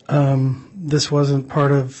 This wasn't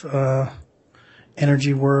part of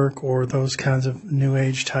energy work or those kinds of New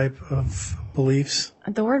Age type of beliefs?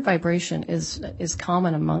 The word vibration is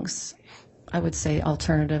common amongst, I would say,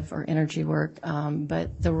 alternative or energy work,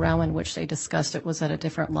 but the realm in which they discussed it was at a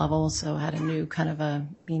different level, so it had a new kind of a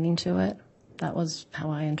meaning to it. That was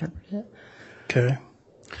how I interpreted it. Okay.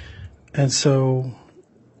 And so,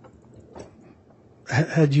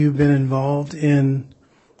 had you been involved in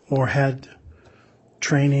or had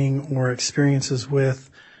training or experiences with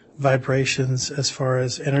vibrations as far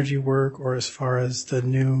as energy work or as far as the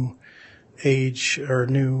new age or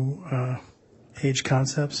new age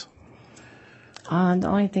concepts? The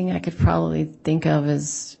only thing I could probably think of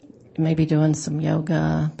is maybe doing some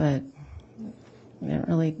yoga, but we didn't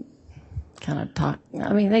really kind of talk.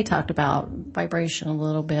 I mean, they talked about vibration a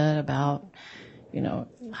little bit, about,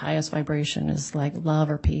 highest vibration is like love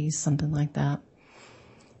or peace, something like that.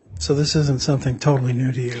 So this isn't something totally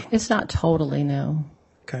new to you? It's not totally new.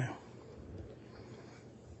 Okay.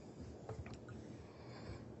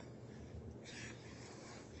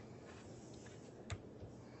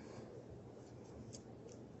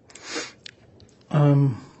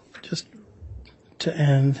 Just to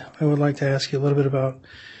end, I would like to ask you a little bit about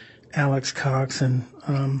Alex Cox, and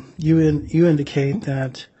you indicate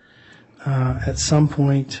that at some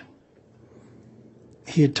point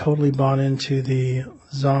he had totally bought into the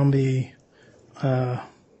zombie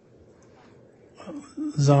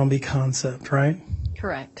concept, right?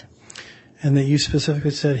 Correct. And that you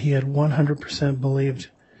specifically said he had 100%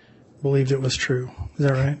 believed it was true. Is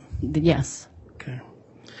that right? Yes. Okay.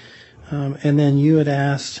 And then you had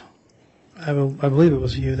asked, I believe it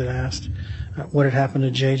was you that asked, what had happened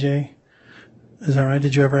to JJ. Is that right?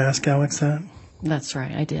 Did you ever ask Alex that? That's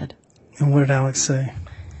right, I did. And what did Alex say?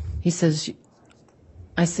 He says,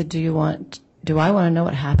 I said, do I want to know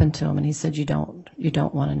what happened to him? And he said, you don't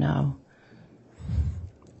want to know.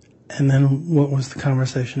 And then what was the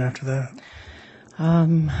conversation after that?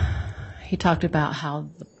 He talked about how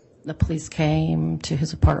the police came to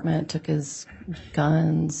his apartment, took his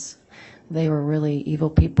guns. They were really evil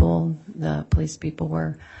people, the police people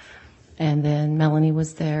were. And then Melanie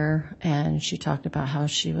was there, and she talked about how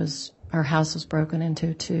her house was broken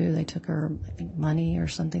into too. They took her, I think, money or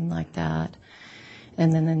something like that.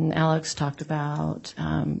 And then Alex talked about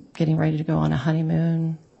getting ready to go on a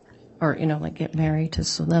honeymoon, or like get married to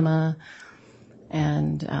Sulema.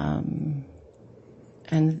 And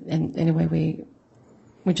anyway,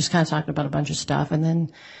 we just kind of talked about a bunch of stuff. And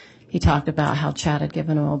then he talked about how Chad had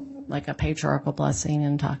given him a patriarchal blessing,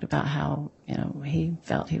 and talked about how, he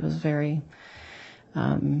felt he was it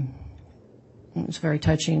was a very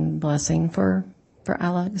touching blessing for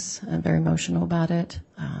Alex, and very emotional about it.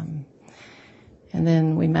 And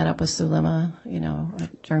then we met up with Sulema,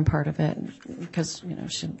 during part of it, because,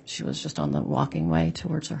 she was just on the walking way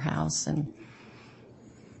towards her house. And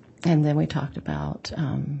then we talked about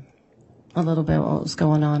a little bit what was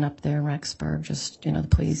going on up there in Rexburg, just, the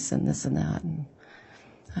police and this and that, and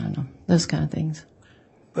I don't know, those kind of things.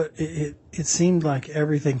 But it seemed like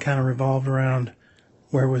everything kind of revolved around,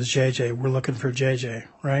 where was JJ? We're looking for JJ,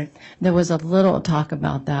 right? There was a little talk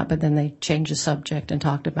about that, but then they changed the subject and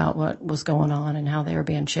talked about what was going on and how they were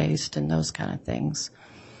being chased and those kind of things.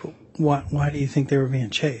 Why do you think they were being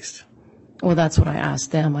chased? Well, that's what I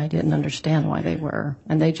asked them. I didn't understand why they were.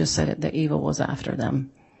 And they just said the evil was after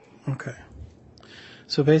them. Okay.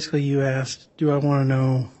 So basically you asked, do I want to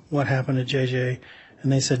know what happened to JJ?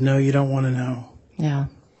 And they said, no, you don't want to know. Yeah.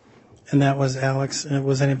 And that was Alex. And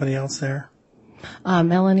was anybody else there?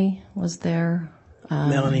 Melanie was there.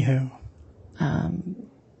 Melanie who?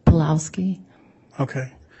 Pulowski.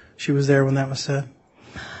 Okay. She was there when that was said?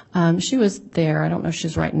 She was there. I don't know if she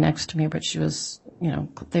was right next to me, but she was,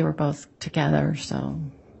 they were both together, so.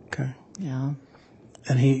 Okay. Yeah.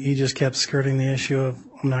 And he just kept skirting the issue of,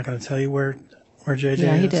 I'm not going to tell you where JJ is?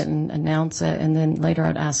 Yeah, he didn't announce it. And then later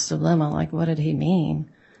I'd ask Sulema, what did he mean?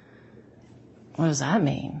 What does that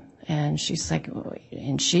mean? And she's like,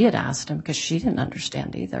 and she had asked him, because she didn't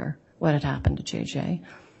understand either what had happened to JJ.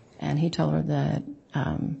 And he told her that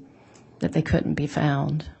they couldn't be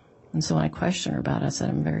found. And so when I questioned her about it, I said,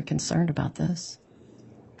 I'm very concerned about this.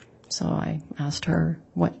 So I asked her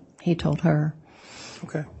what he told her.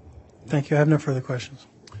 Okay. Thank you. I have no further questions.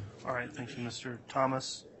 All right. Thank you, Mr.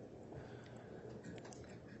 Thomas.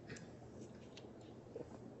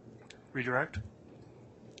 Redirect.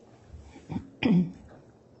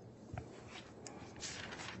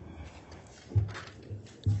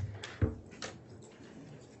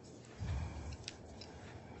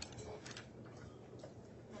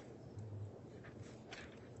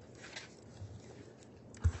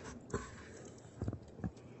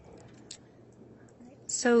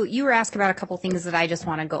 So you were asked about a couple things that I just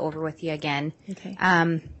want to go over with you again. Okay.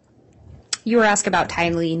 You were asked about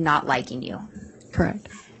Tylee not liking you. Correct.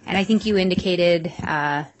 And I think you indicated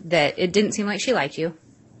that it didn't seem like she liked you.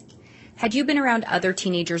 Had you been around other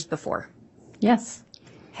teenagers before? Yes.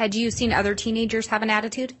 Had you seen other teenagers have an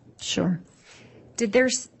attitude? Sure.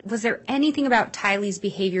 Was there anything about Tylee's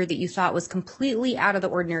behavior that you thought was completely out of the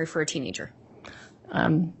ordinary for a teenager?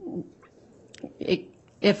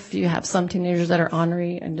 If you have some teenagers that are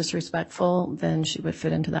ornery and disrespectful, then she would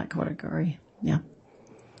fit into that category. Yeah.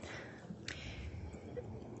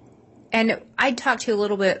 And I talked to you a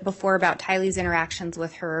little bit before about Tylee's interactions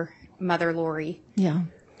with her mother, Lori. Yeah.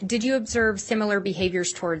 Did you observe similar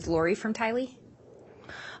behaviors towards Lori from Tylee?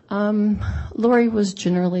 Lori was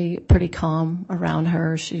generally pretty calm around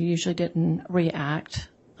her. She usually didn't react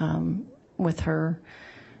with her,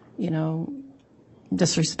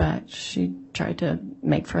 disrespect. She tried to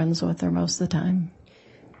make friends with her most of the time.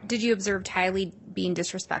 Did you observe Tylee being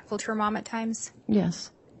disrespectful to her mom at times? Yes.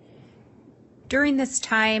 During this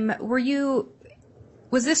time,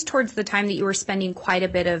 was this towards the time that you were spending quite a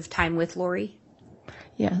bit of time with Lori?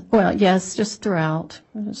 Yeah. Well, yes, just throughout.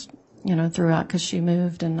 Throughout, because she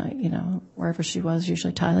moved and, wherever she was,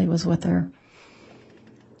 usually Tylee was with her.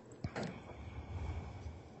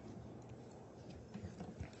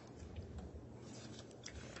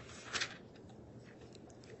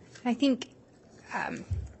 I think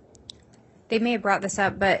they may have brought this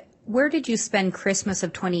up, but where did you spend Christmas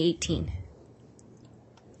of 2018?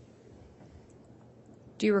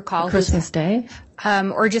 Do you recall? Christmas Day?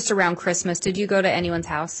 Or just around Christmas? Did you go to anyone's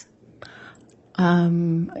house?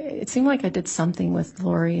 It seemed like I did something with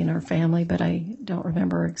Lori and her family, but I don't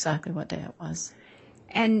remember exactly what day it was.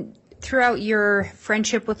 And throughout your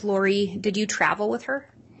friendship with Lori, did you travel with her?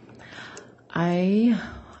 I,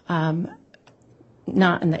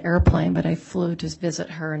 not in the airplane, but I flew to visit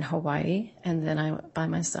her in Hawaii, and then I went by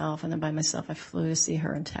myself, and then by myself I flew to see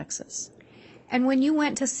her in Texas. And when you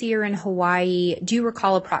went to see her in Hawaii, do you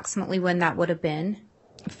recall approximately when that would have been?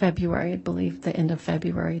 February, I believe, the end of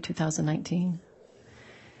February 2019.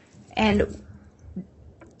 And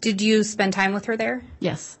did you spend time with her there?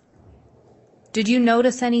 Yes. Did you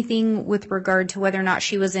notice anything with regard to whether or not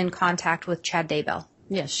she was in contact with Chad Daybell?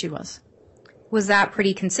 Yes, she was. Was that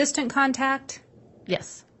pretty consistent contact?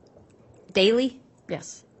 Yes. Daily?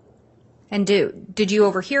 Yes. And did you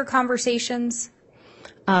overhear conversations?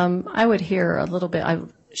 I would hear a little bit.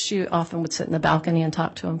 She often would sit in the balcony and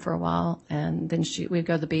talk to him for a while, and then we'd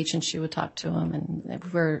go to the beach and she would talk to him, and if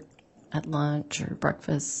we were at lunch or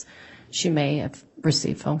breakfast, she may have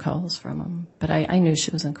received phone calls from him, but I knew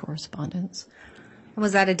she was in correspondence.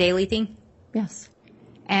 Was that a daily thing? Yes.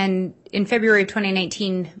 And in February of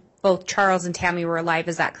 2019, both Charles and Tammy were alive,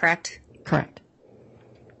 is that correct? Correct.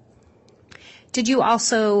 Did you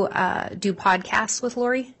also do podcasts with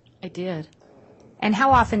Lori? I did. And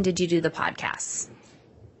how often did you do the podcasts?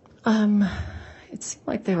 It seemed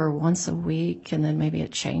like they were once a week, and then maybe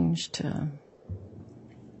it changed to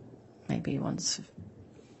maybe once.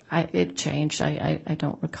 It changed. I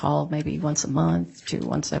don't recall. Maybe once a month to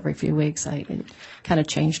once every few weeks. It kind of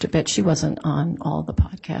changed a bit. She wasn't on all the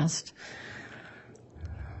podcasts.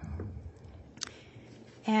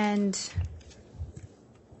 And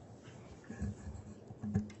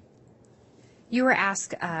you were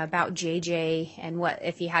asked about JJ and what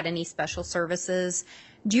if he had any special services.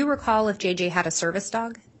 Do you recall if JJ had a service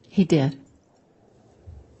dog? He did.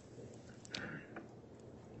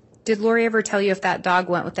 Did Lori ever tell you if that dog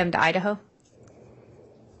went with them to Idaho?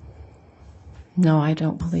 No, I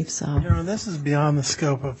don't believe so. This is beyond the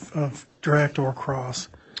scope of direct or cross.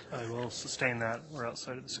 I will sustain that. We're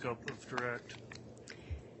outside of the scope of direct.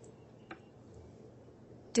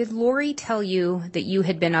 Did Lori tell you that you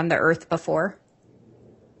had been on the earth before?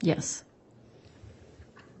 Yes.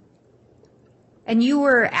 And you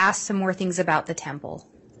were asked some more things about the temple.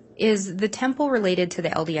 Is the temple related to the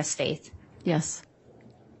LDS faith? Yes.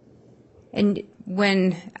 And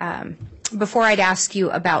when, before I'd ask you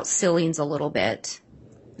about sealings a little bit,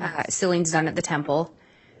 sealings done at the temple,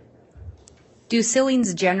 do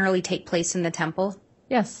sealings generally take place in the temple?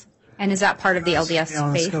 Yes. And is that part of the LDS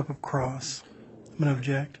Beyond the faith? scope of cross. I'm going to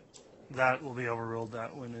object. That will be overruled.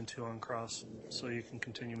 That went into on cross. So you can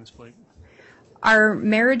continue, Ms. Blake. Are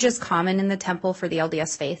marriages common in the temple for the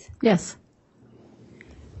LDS faith? Yes.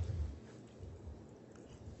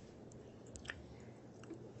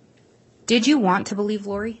 Did you want to believe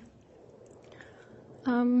Lori?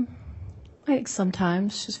 I think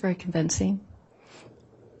sometimes she's very convincing.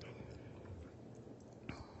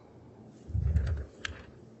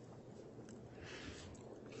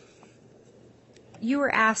 You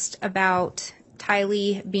were asked about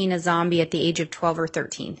Tylee being a zombie at the age of 12 or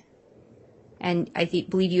 13. And I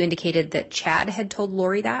believe you indicated that Chad had told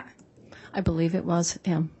Lori that. I believe it was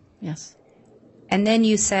him, yes. And then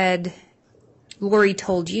you said Lori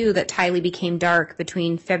told you that Tylee became dark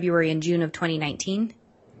between February and June of 2019.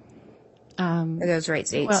 Are those right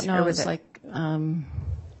dates? Well, no, or it was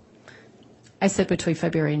I said between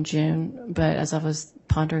February and June, but as I was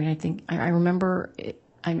pondering, I think I remember,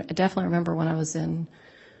 I definitely remember when I was in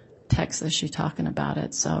Texas, you talking about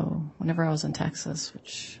it. So whenever I was in Texas,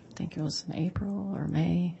 which I think it was in April or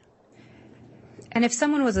May. And if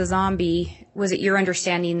someone was a zombie, was it your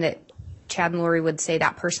understanding that Chad and Lori would say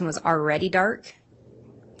that person was already dark?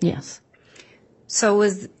 Yes. So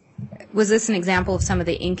was this an example of some of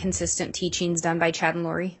the inconsistent teachings done by Chad and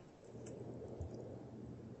Lori?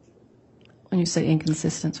 When you say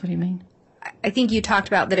inconsistent, what do you mean? I think you talked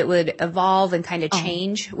about that it would evolve and kind of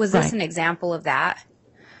change. Was this right. an example of that?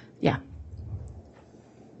 Yeah.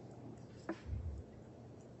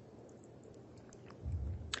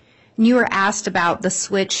 And you were asked about the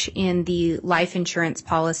switch in the life insurance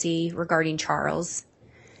policy regarding Charles.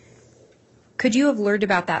 Could you have learned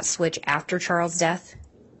about that switch after Charles' death?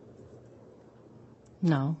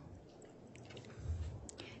 No.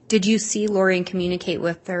 Did you see Lori and communicate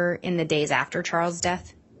with her in the days after Charles'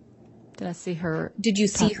 death? Did I see her? Did you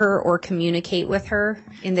see her or communicate with her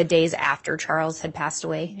in the days after Charles had passed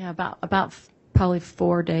away? Yeah, about probably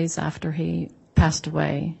 4 days after he passed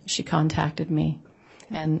away, she contacted me.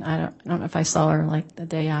 And I don't know if I saw her like the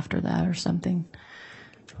day after that or something.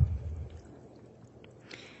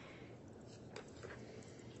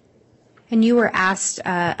 And you were asked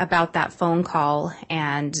about that phone call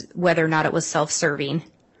and whether or not it was self-serving.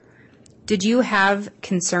 Did you have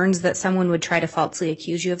concerns that someone would try to falsely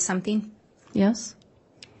accuse you of something? Yes.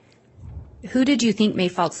 Who did you think may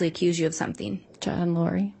falsely accuse you of something? Chad and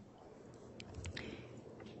Lori.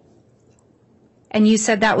 And you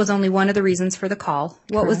said that was only one of the reasons for the call.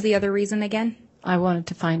 What was Correct. the other reason again? I wanted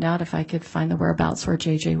to find out if I could find the whereabouts where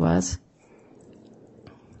JJ was.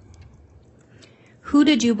 Who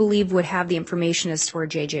did you believe would have the information as to where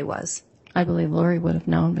JJ was? I believe Lori would have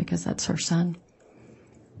known because that's her son.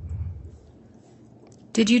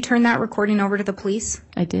 Did you turn that recording over to the police?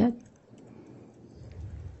 I did.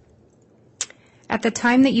 At the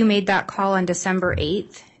time that you made that call on December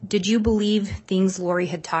 8th, did you believe things Lori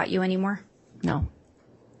had taught you anymore? No.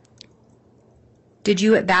 Did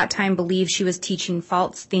you at that time believe she was teaching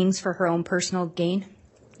false things for her own personal gain?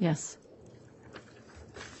 Yes.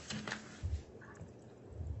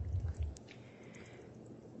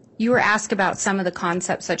 You were asked about some of the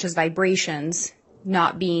concepts such as vibrations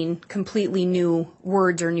not being completely new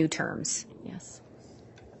words or new terms. Yes.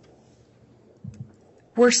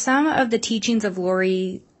 Were some of the teachings of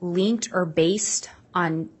Lori linked or based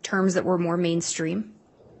on terms that were more mainstream?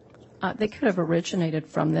 They could have originated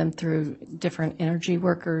from them through different energy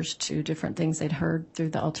workers to different things they'd heard through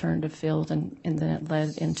the alternative field, and then it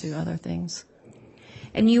led into other things.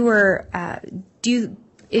 And you were,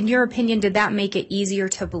 in your opinion, did that make it easier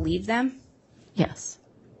to believe them? Yes.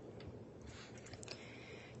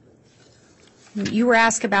 You were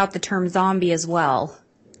asked about the term zombie as well.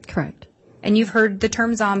 Correct. And you've heard the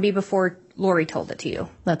term zombie before Lori told it to you.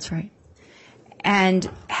 That's right. And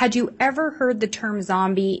had you ever heard the term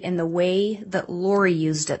zombie in the way that Lori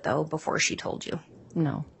used it, though, before she told you?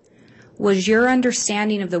 No. Was your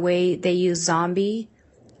understanding of the way they use zombie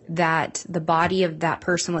that the body of that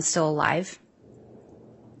person was still alive?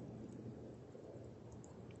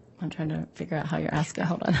 I'm trying to figure out how you're asking.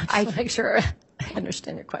 Hold on. I make sure I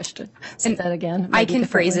understand your question. Say that again. I can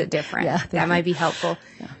phrase it different. Yeah, that might be helpful.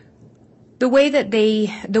 Yeah. The way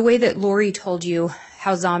that Lori told you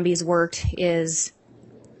how zombies worked is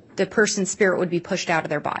the person's spirit would be pushed out of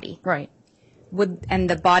their body. Right. And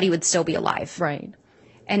the body would still be alive. Right.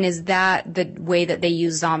 And is that the way that they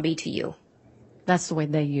use zombie to you? That's the way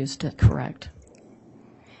they used it, correct.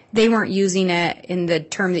 They weren't using it in the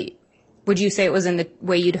term that, would you say it was in the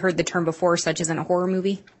way you'd heard the term before, such as in a horror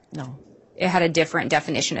movie? No. It had a different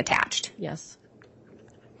definition attached. Yes.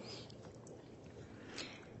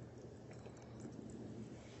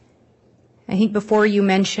 I think before you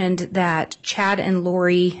mentioned that Chad and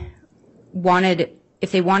Lori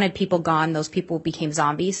if they wanted people gone, those people became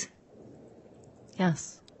zombies.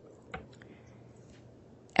 Yes.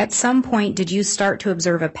 At some point, did you start to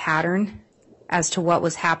observe a pattern as to what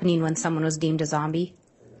was happening when someone was deemed a zombie?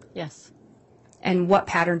 Yes. And what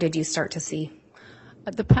pattern did you start to see?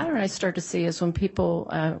 The pattern I start to see is when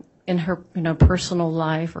people in her personal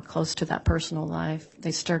life or close to that personal life,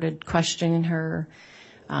 they started questioning her,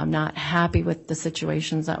 not happy with the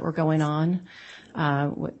situations that were going on.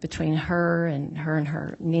 between her and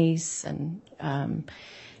her niece, and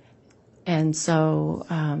so.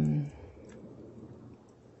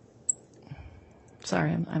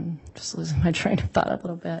 Sorry, I'm just losing my train of thought a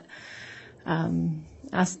little bit.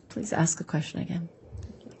 Please ask the question again.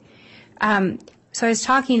 So I was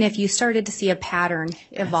talking if you started to see a pattern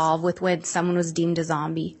evolve with when someone was deemed a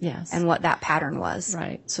zombie. Yes. And what that pattern was.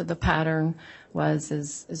 Right. So the pattern was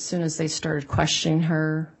as soon as they started questioning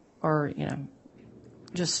her or,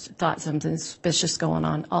 just thought something suspicious going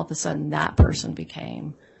on, all of a sudden that person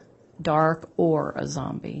became dark or a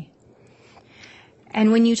zombie.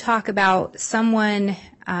 And when you talk about someone,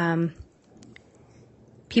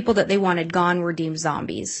 people that they wanted gone were deemed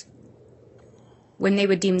zombies. When they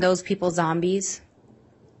would deem those people zombies,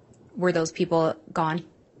 were those people gone?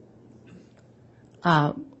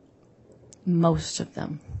 Most of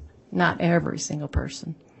them. Not every single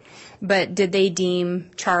person. But did they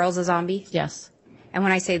deem Charles a zombie? Yes. And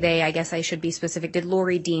when I say they, I guess I should be specific. Did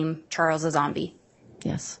Lori deem Charles a zombie?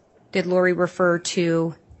 Yes. Did Lori refer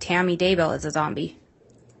to Tammy Daybell as a zombie?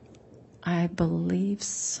 I believe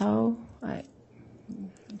so.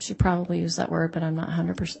 She probably used that word, but I'm not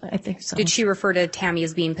 100%. I think so. Did she refer to Tammy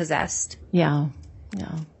as being possessed? Yeah.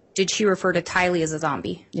 Did she refer to Tylee as a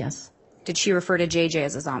zombie? Yes. Did she refer to JJ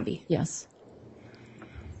as a zombie? Yes.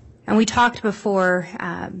 And we talked before,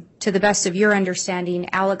 to the best of your understanding,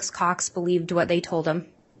 Alex Cox believed what they told him.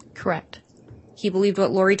 Correct. He believed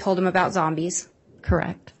what Lori told him about zombies.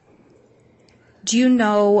 Correct.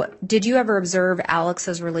 Did you ever observe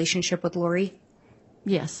Alex's relationship with Lori?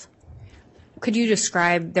 Yes. Could you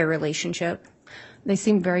describe their relationship? They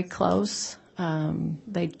seemed very close.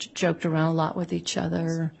 They joked around a lot with each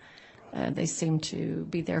other. They seemed to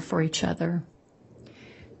be there for each other.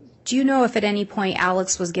 Do you know if at any point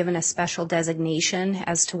Alex was given a special designation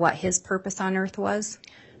as to what his purpose on earth was?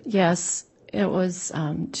 Yes, it was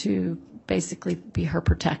to basically be her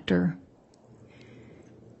protector.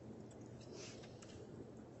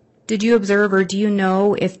 Did you observe or do you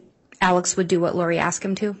know if Alex would do what Lori asked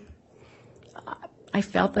him to? I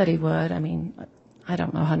felt that he would. I mean, I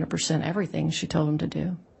don't know 100% everything she told him to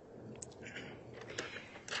do.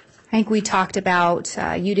 I think we talked about,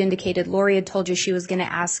 you'd indicated Lori had told you she was going to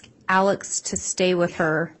ask Alex to stay with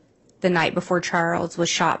her the night before Charles was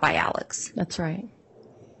shot by Alex. That's right.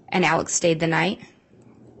 And Alex stayed the night?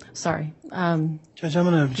 Sorry. Judge, I'm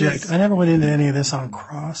going to object. I never went into any of this on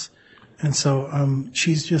cross, and so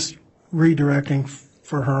she's just redirecting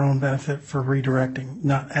for her own benefit for redirecting.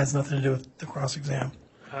 Has nothing to do with the cross exam.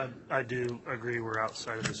 I do agree we're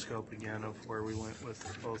outside of the scope again of where we went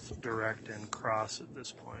with both direct and cross at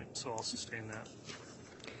this point, so I'll sustain that.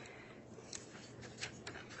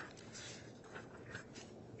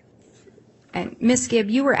 And Ms. Gibb,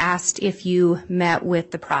 you were asked if you met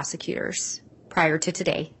with the prosecutors prior to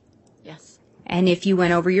today, Yes. and if you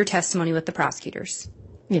went over your testimony with the prosecutors.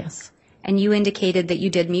 Yes. And you indicated that you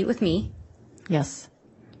did meet with me. Yes.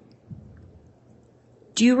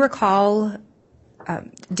 Do you recall,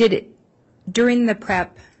 during the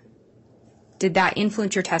prep, did that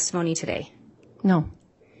influence your testimony today? No.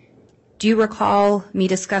 Do you recall me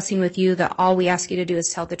discussing with you that all we ask you to do is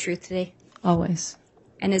tell the truth today? Always.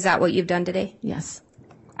 And is that what you've done today? Yes.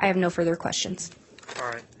 I have no further questions. All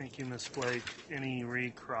right, thank you, Ms. Blake. Any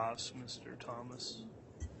recross, Mr. Thomas?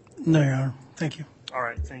 No, Your Honor. Thank you. All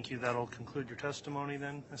right, thank you. That'll conclude your testimony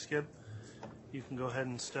then, Ms. Gibb. You can go ahead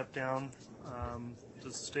and step down.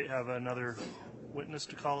 Does the state have another witness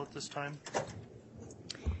to call at this time?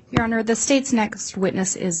 Your Honor, the state's next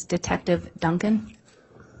witness is Detective Duncan.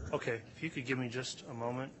 Okay, if you could give me just a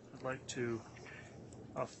moment, I'd like to,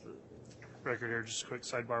 off the record here, just a quick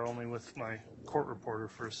sidebar only with my court reporter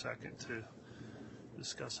for a second to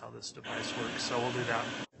discuss how this device works. So we'll do that.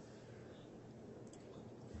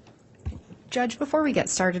 Judge, before we get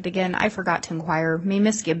started again, I forgot to inquire, may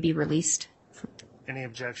Ms. Gibb be released? Any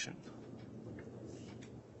objection?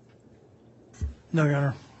 No, Your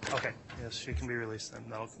Honor. Okay, yes, she can be released then.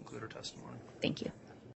 That'll conclude her testimony. Thank you.